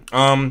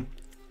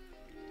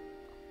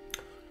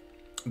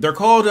 They're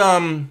called,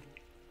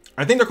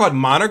 I think they're called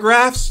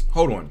monographs.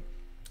 Hold on.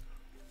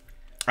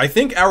 I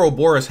think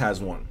Ouroboros has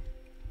one.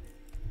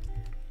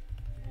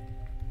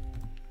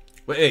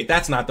 Wait,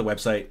 that's not the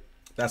website.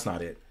 That's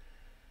not it.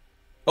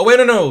 Oh,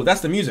 wait, no,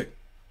 that's the music.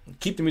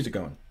 Keep the music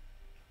going.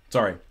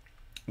 Sorry.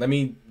 Let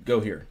me go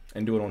here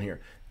and do it on here.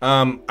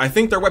 I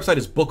think their website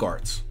is Book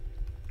Arts.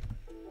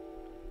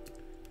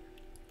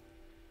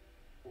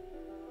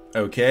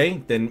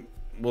 Okay, then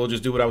we'll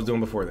just do what I was doing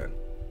before then.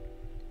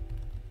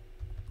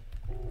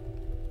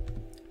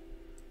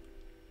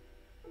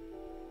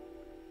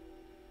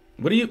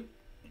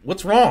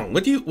 What's wrong?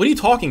 What are you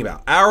talking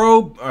about?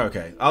 Arrow?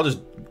 Okay, I'll just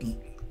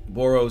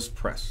Boros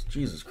Press.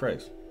 Jesus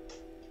Christ.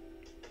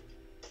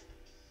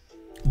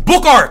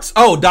 Book Arts.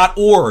 Oh,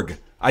 .org.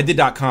 I did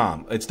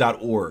 .com. It's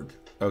 .org.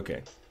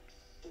 Okay.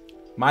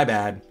 My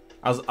bad.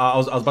 I was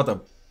about to.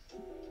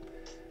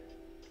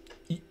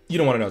 You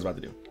don't want to know what I was about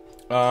to do.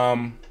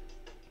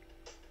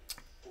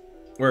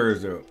 Where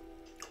is it?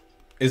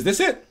 Is this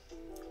it?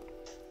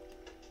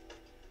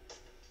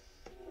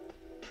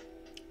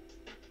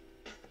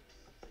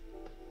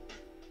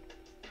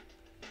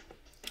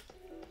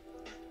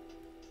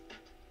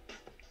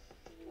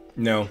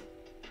 No.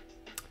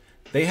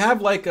 They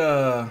have like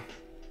a...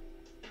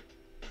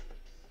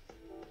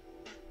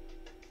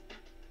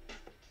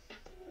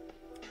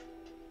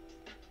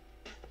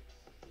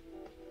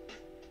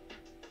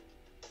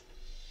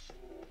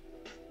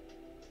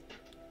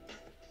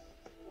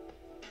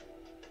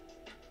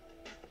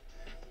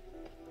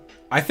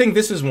 I think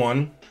this is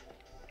one.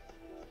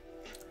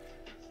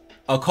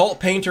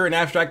 Occult painter and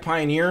abstract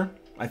pioneer.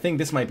 I think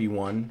this might be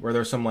one where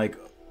there's some like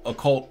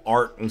occult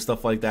art and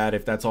stuff like that,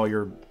 if that's all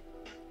you're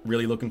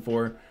really looking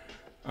for.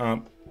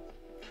 I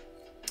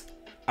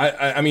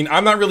mean,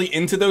 I'm not really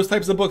into those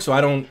types of books, so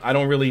I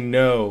don't really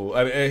know.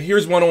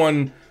 Here's one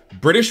on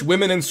British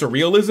women and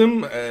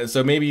surrealism.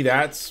 So maybe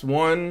that's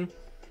one.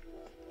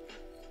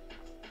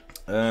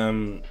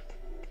 I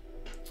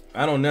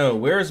don't know.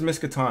 Where is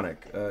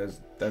Miskatonic?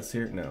 That's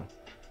here? No.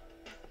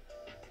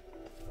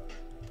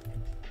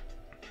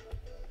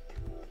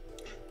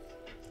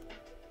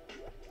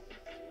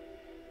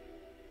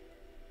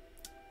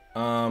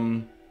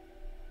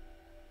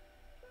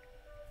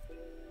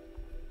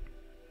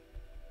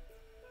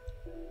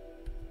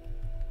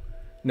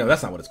 No,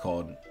 that's not what it's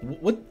called.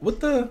 What's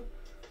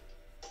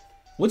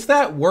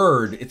that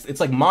word? It's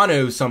like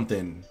mono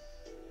something.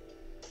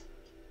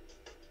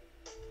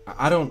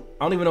 I don't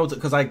even know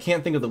because I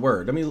can't think of the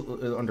word. Let me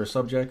under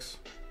subjects,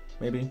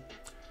 maybe.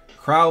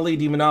 Crowley,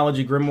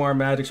 demonology, grimoire,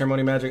 magic,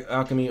 ceremony, magic,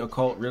 alchemy,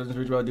 occult, realism,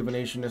 spirituality,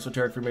 divination,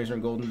 esoteric,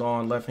 Freemason, golden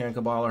dawn, left hand,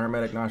 Kabbalah,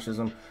 hermetic,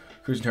 Gnosticism,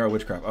 cruising tarot,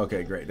 witchcraft.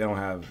 Okay, great. They don't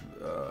have.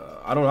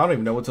 I don't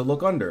even know what to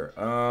look under.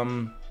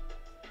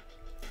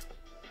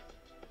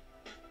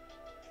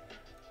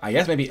 I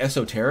guess maybe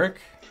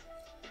esoteric.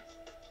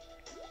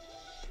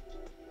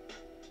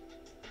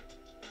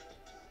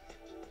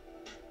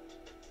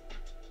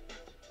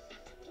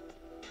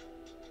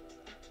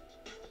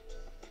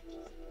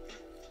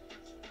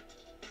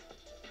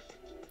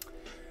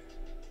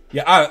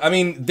 Yeah, I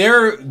mean,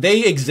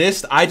 they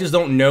exist. I just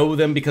don't know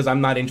them because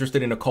I'm not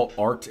interested in occult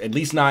art. At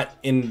least not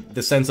in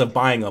the sense of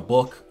buying a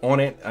book on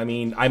it. I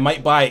mean, I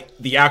might buy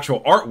the actual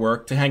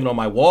artwork to hang it on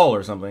my wall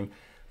or something,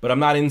 but I'm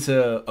not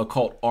into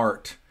occult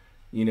art,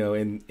 you know,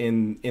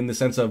 in the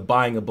sense of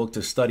buying a book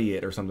to study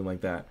it or something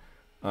like that.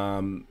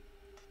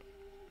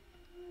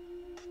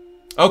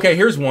 Okay,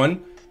 here's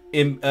one.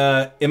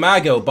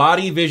 Imago,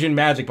 Body, Vision,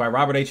 Magic by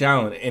Robert H.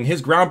 Allen. In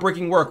his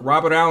groundbreaking work,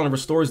 Robert Allen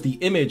restores the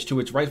image to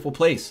its rightful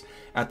place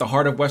at the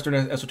heart of Western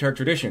esoteric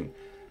tradition.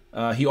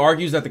 He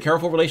argues that the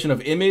careful relation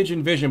of image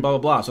and vision, blah, blah,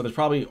 blah. So there's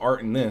probably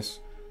art in this.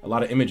 A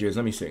lot of images.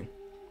 Let me see.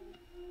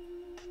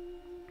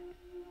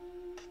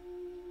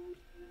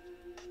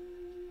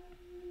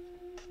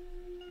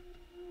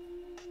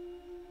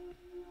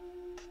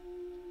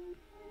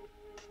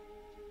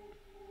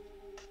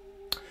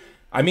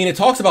 I mean, it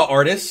talks about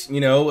artists,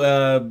 you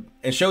know,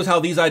 and shows how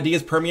these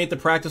ideas permeate the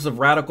practice of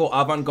radical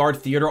avant-garde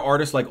theater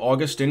artists like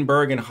August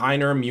Strindberg and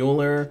Heiner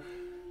Mueller.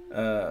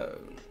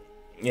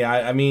 Yeah,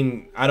 I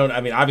mean,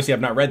 obviously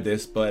I've not read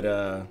this,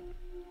 but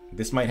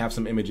this might have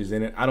some images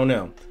in it. I don't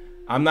know.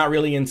 I'm not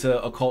really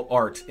into occult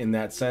art in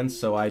that sense,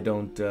 so I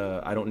don't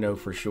know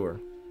for sure.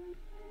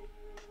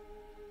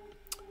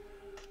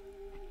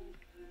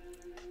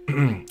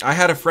 I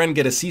had a friend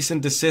get a cease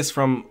and desist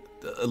from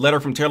a letter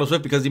from Taylor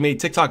Swift because he made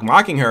TikTok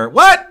mocking her.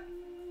 What?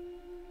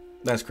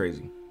 That's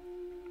crazy.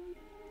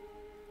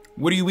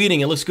 What are you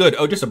eating? It looks good.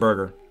 Oh, just a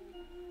burger.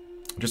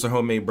 Just a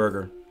homemade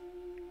burger.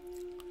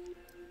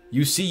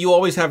 You see, you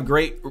always have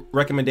great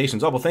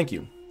recommendations. Oh, well, thank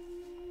you.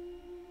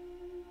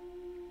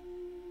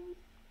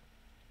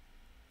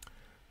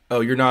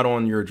 Oh, you're not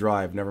on your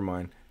drive. Never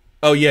mind.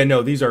 Oh, yeah,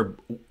 no, these are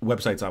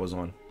websites I was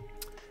on.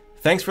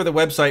 Thanks for the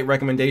website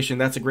recommendation.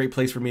 That's a great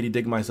place for me to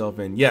dig myself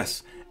in.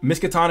 Yes,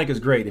 Miskatonic is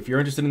great. If you're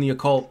interested in the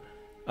occult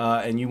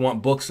and you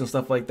want books and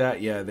stuff like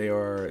that, yeah,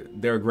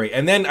 they're great.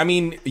 And then, I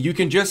mean, you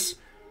can just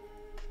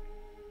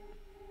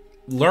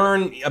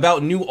learn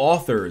about new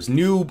authors,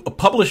 new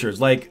publishers.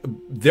 Like,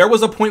 there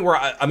was a point where,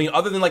 I mean,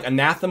 other than like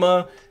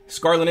Anathema,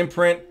 Scarlet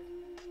Imprint,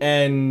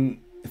 and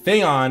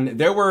Theon,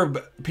 there were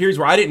periods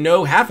where I didn't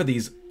know half of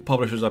these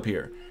publishers up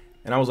here.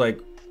 And I was like,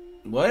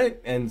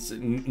 what? And,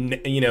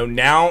 you know,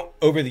 now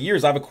over the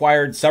years, I've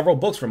acquired several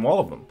books from all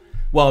of them.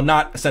 Well,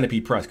 not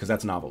Centipede Press, because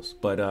that's novels,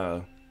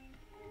 but,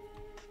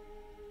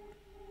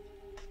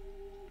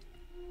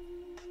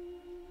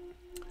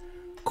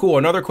 cool.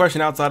 Another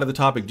question outside of the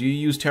topic. Do you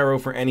use tarot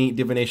for any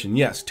divination?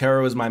 Yes,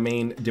 tarot is my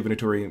main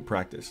divinatory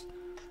practice.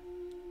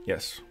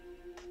 Yes,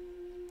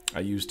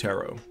 I use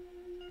tarot.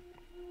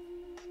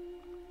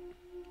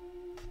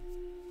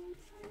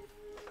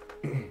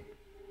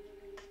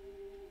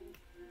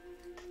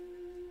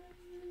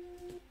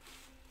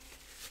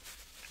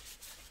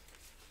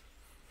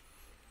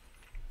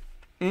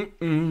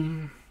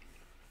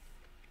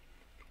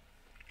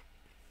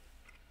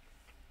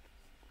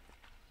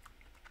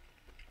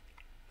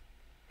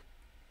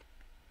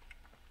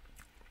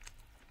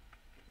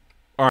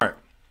 All right.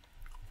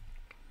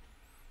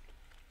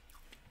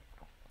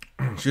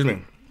 Excuse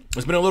me.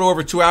 It's been a little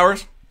over 2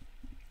 hours.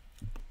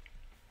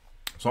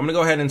 So I'm going to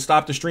go ahead and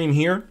stop the stream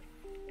here.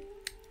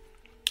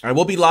 I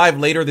will be live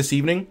later this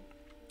evening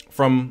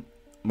from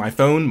my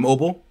phone,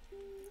 mobile.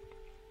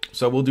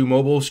 So we'll do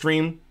mobile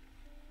stream.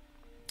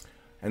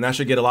 And that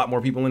should get a lot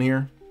more people in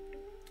here.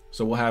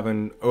 So we'll have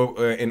an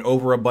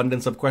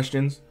overabundance of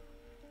questions.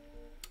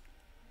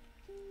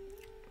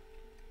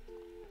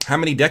 How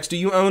many decks do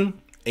you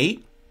own?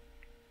 8?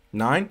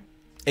 9?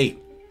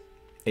 8.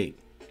 8.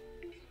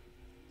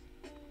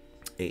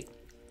 8.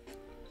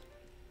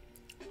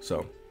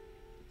 So.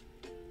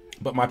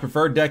 But my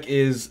preferred deck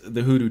is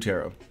the Hoodoo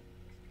Tarot.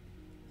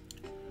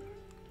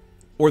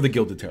 Or the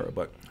Gilded Tarot,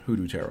 but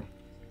Hoodoo Tarot.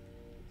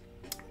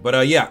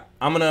 But yeah,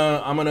 I'm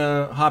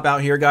gonna hop out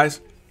here, guys.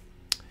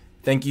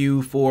 Thank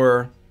you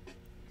for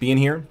being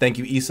here. Thank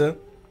you, Issa,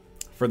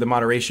 for the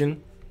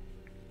moderation.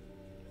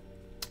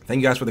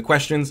 Thank you guys for the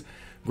questions.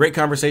 Great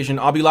conversation.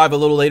 I'll be live a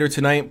little later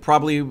tonight,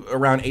 probably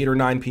around 8 or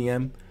 9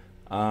 p.m.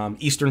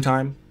 Eastern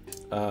time.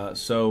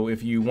 So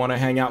if you want to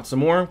hang out some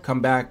more,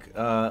 come back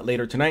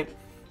later tonight,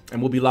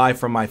 and we'll be live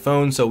from my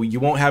phone. So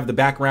you won't have the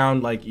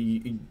background, like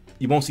you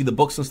won't see the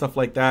books and stuff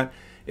like that.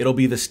 It'll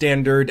be the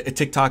standard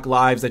TikTok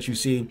lives that you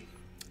see,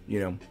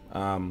 you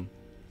know.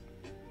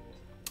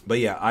 But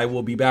yeah, I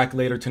will be back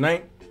later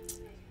tonight,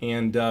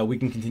 and we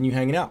can continue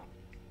hanging out.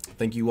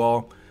 Thank you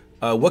all.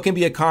 What can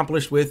be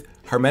accomplished with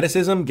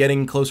Hermeticism?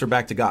 Getting closer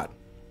back to God.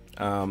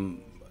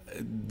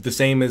 The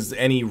same as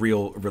any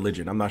real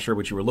religion. I'm not sure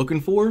what you were looking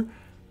for,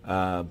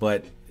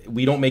 but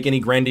we don't make any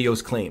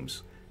grandiose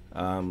claims.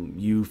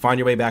 You find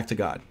your way back to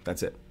God.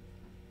 That's it.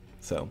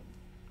 So,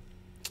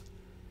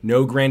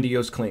 no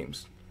grandiose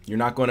claims. You're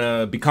not going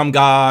to become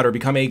God or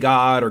become a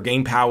God or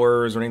gain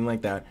powers or anything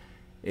like that.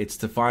 It's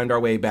to find our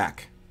way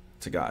back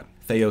to God.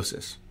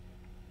 Theosis.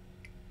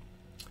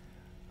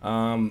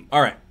 All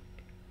right.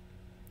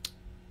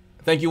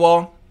 Thank you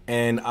all,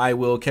 and I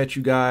will catch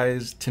you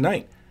guys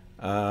tonight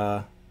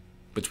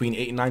between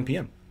 8 and 9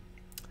 p.m.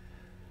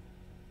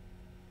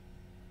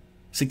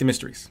 Seek the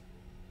mysteries.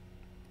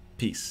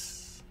 Peace.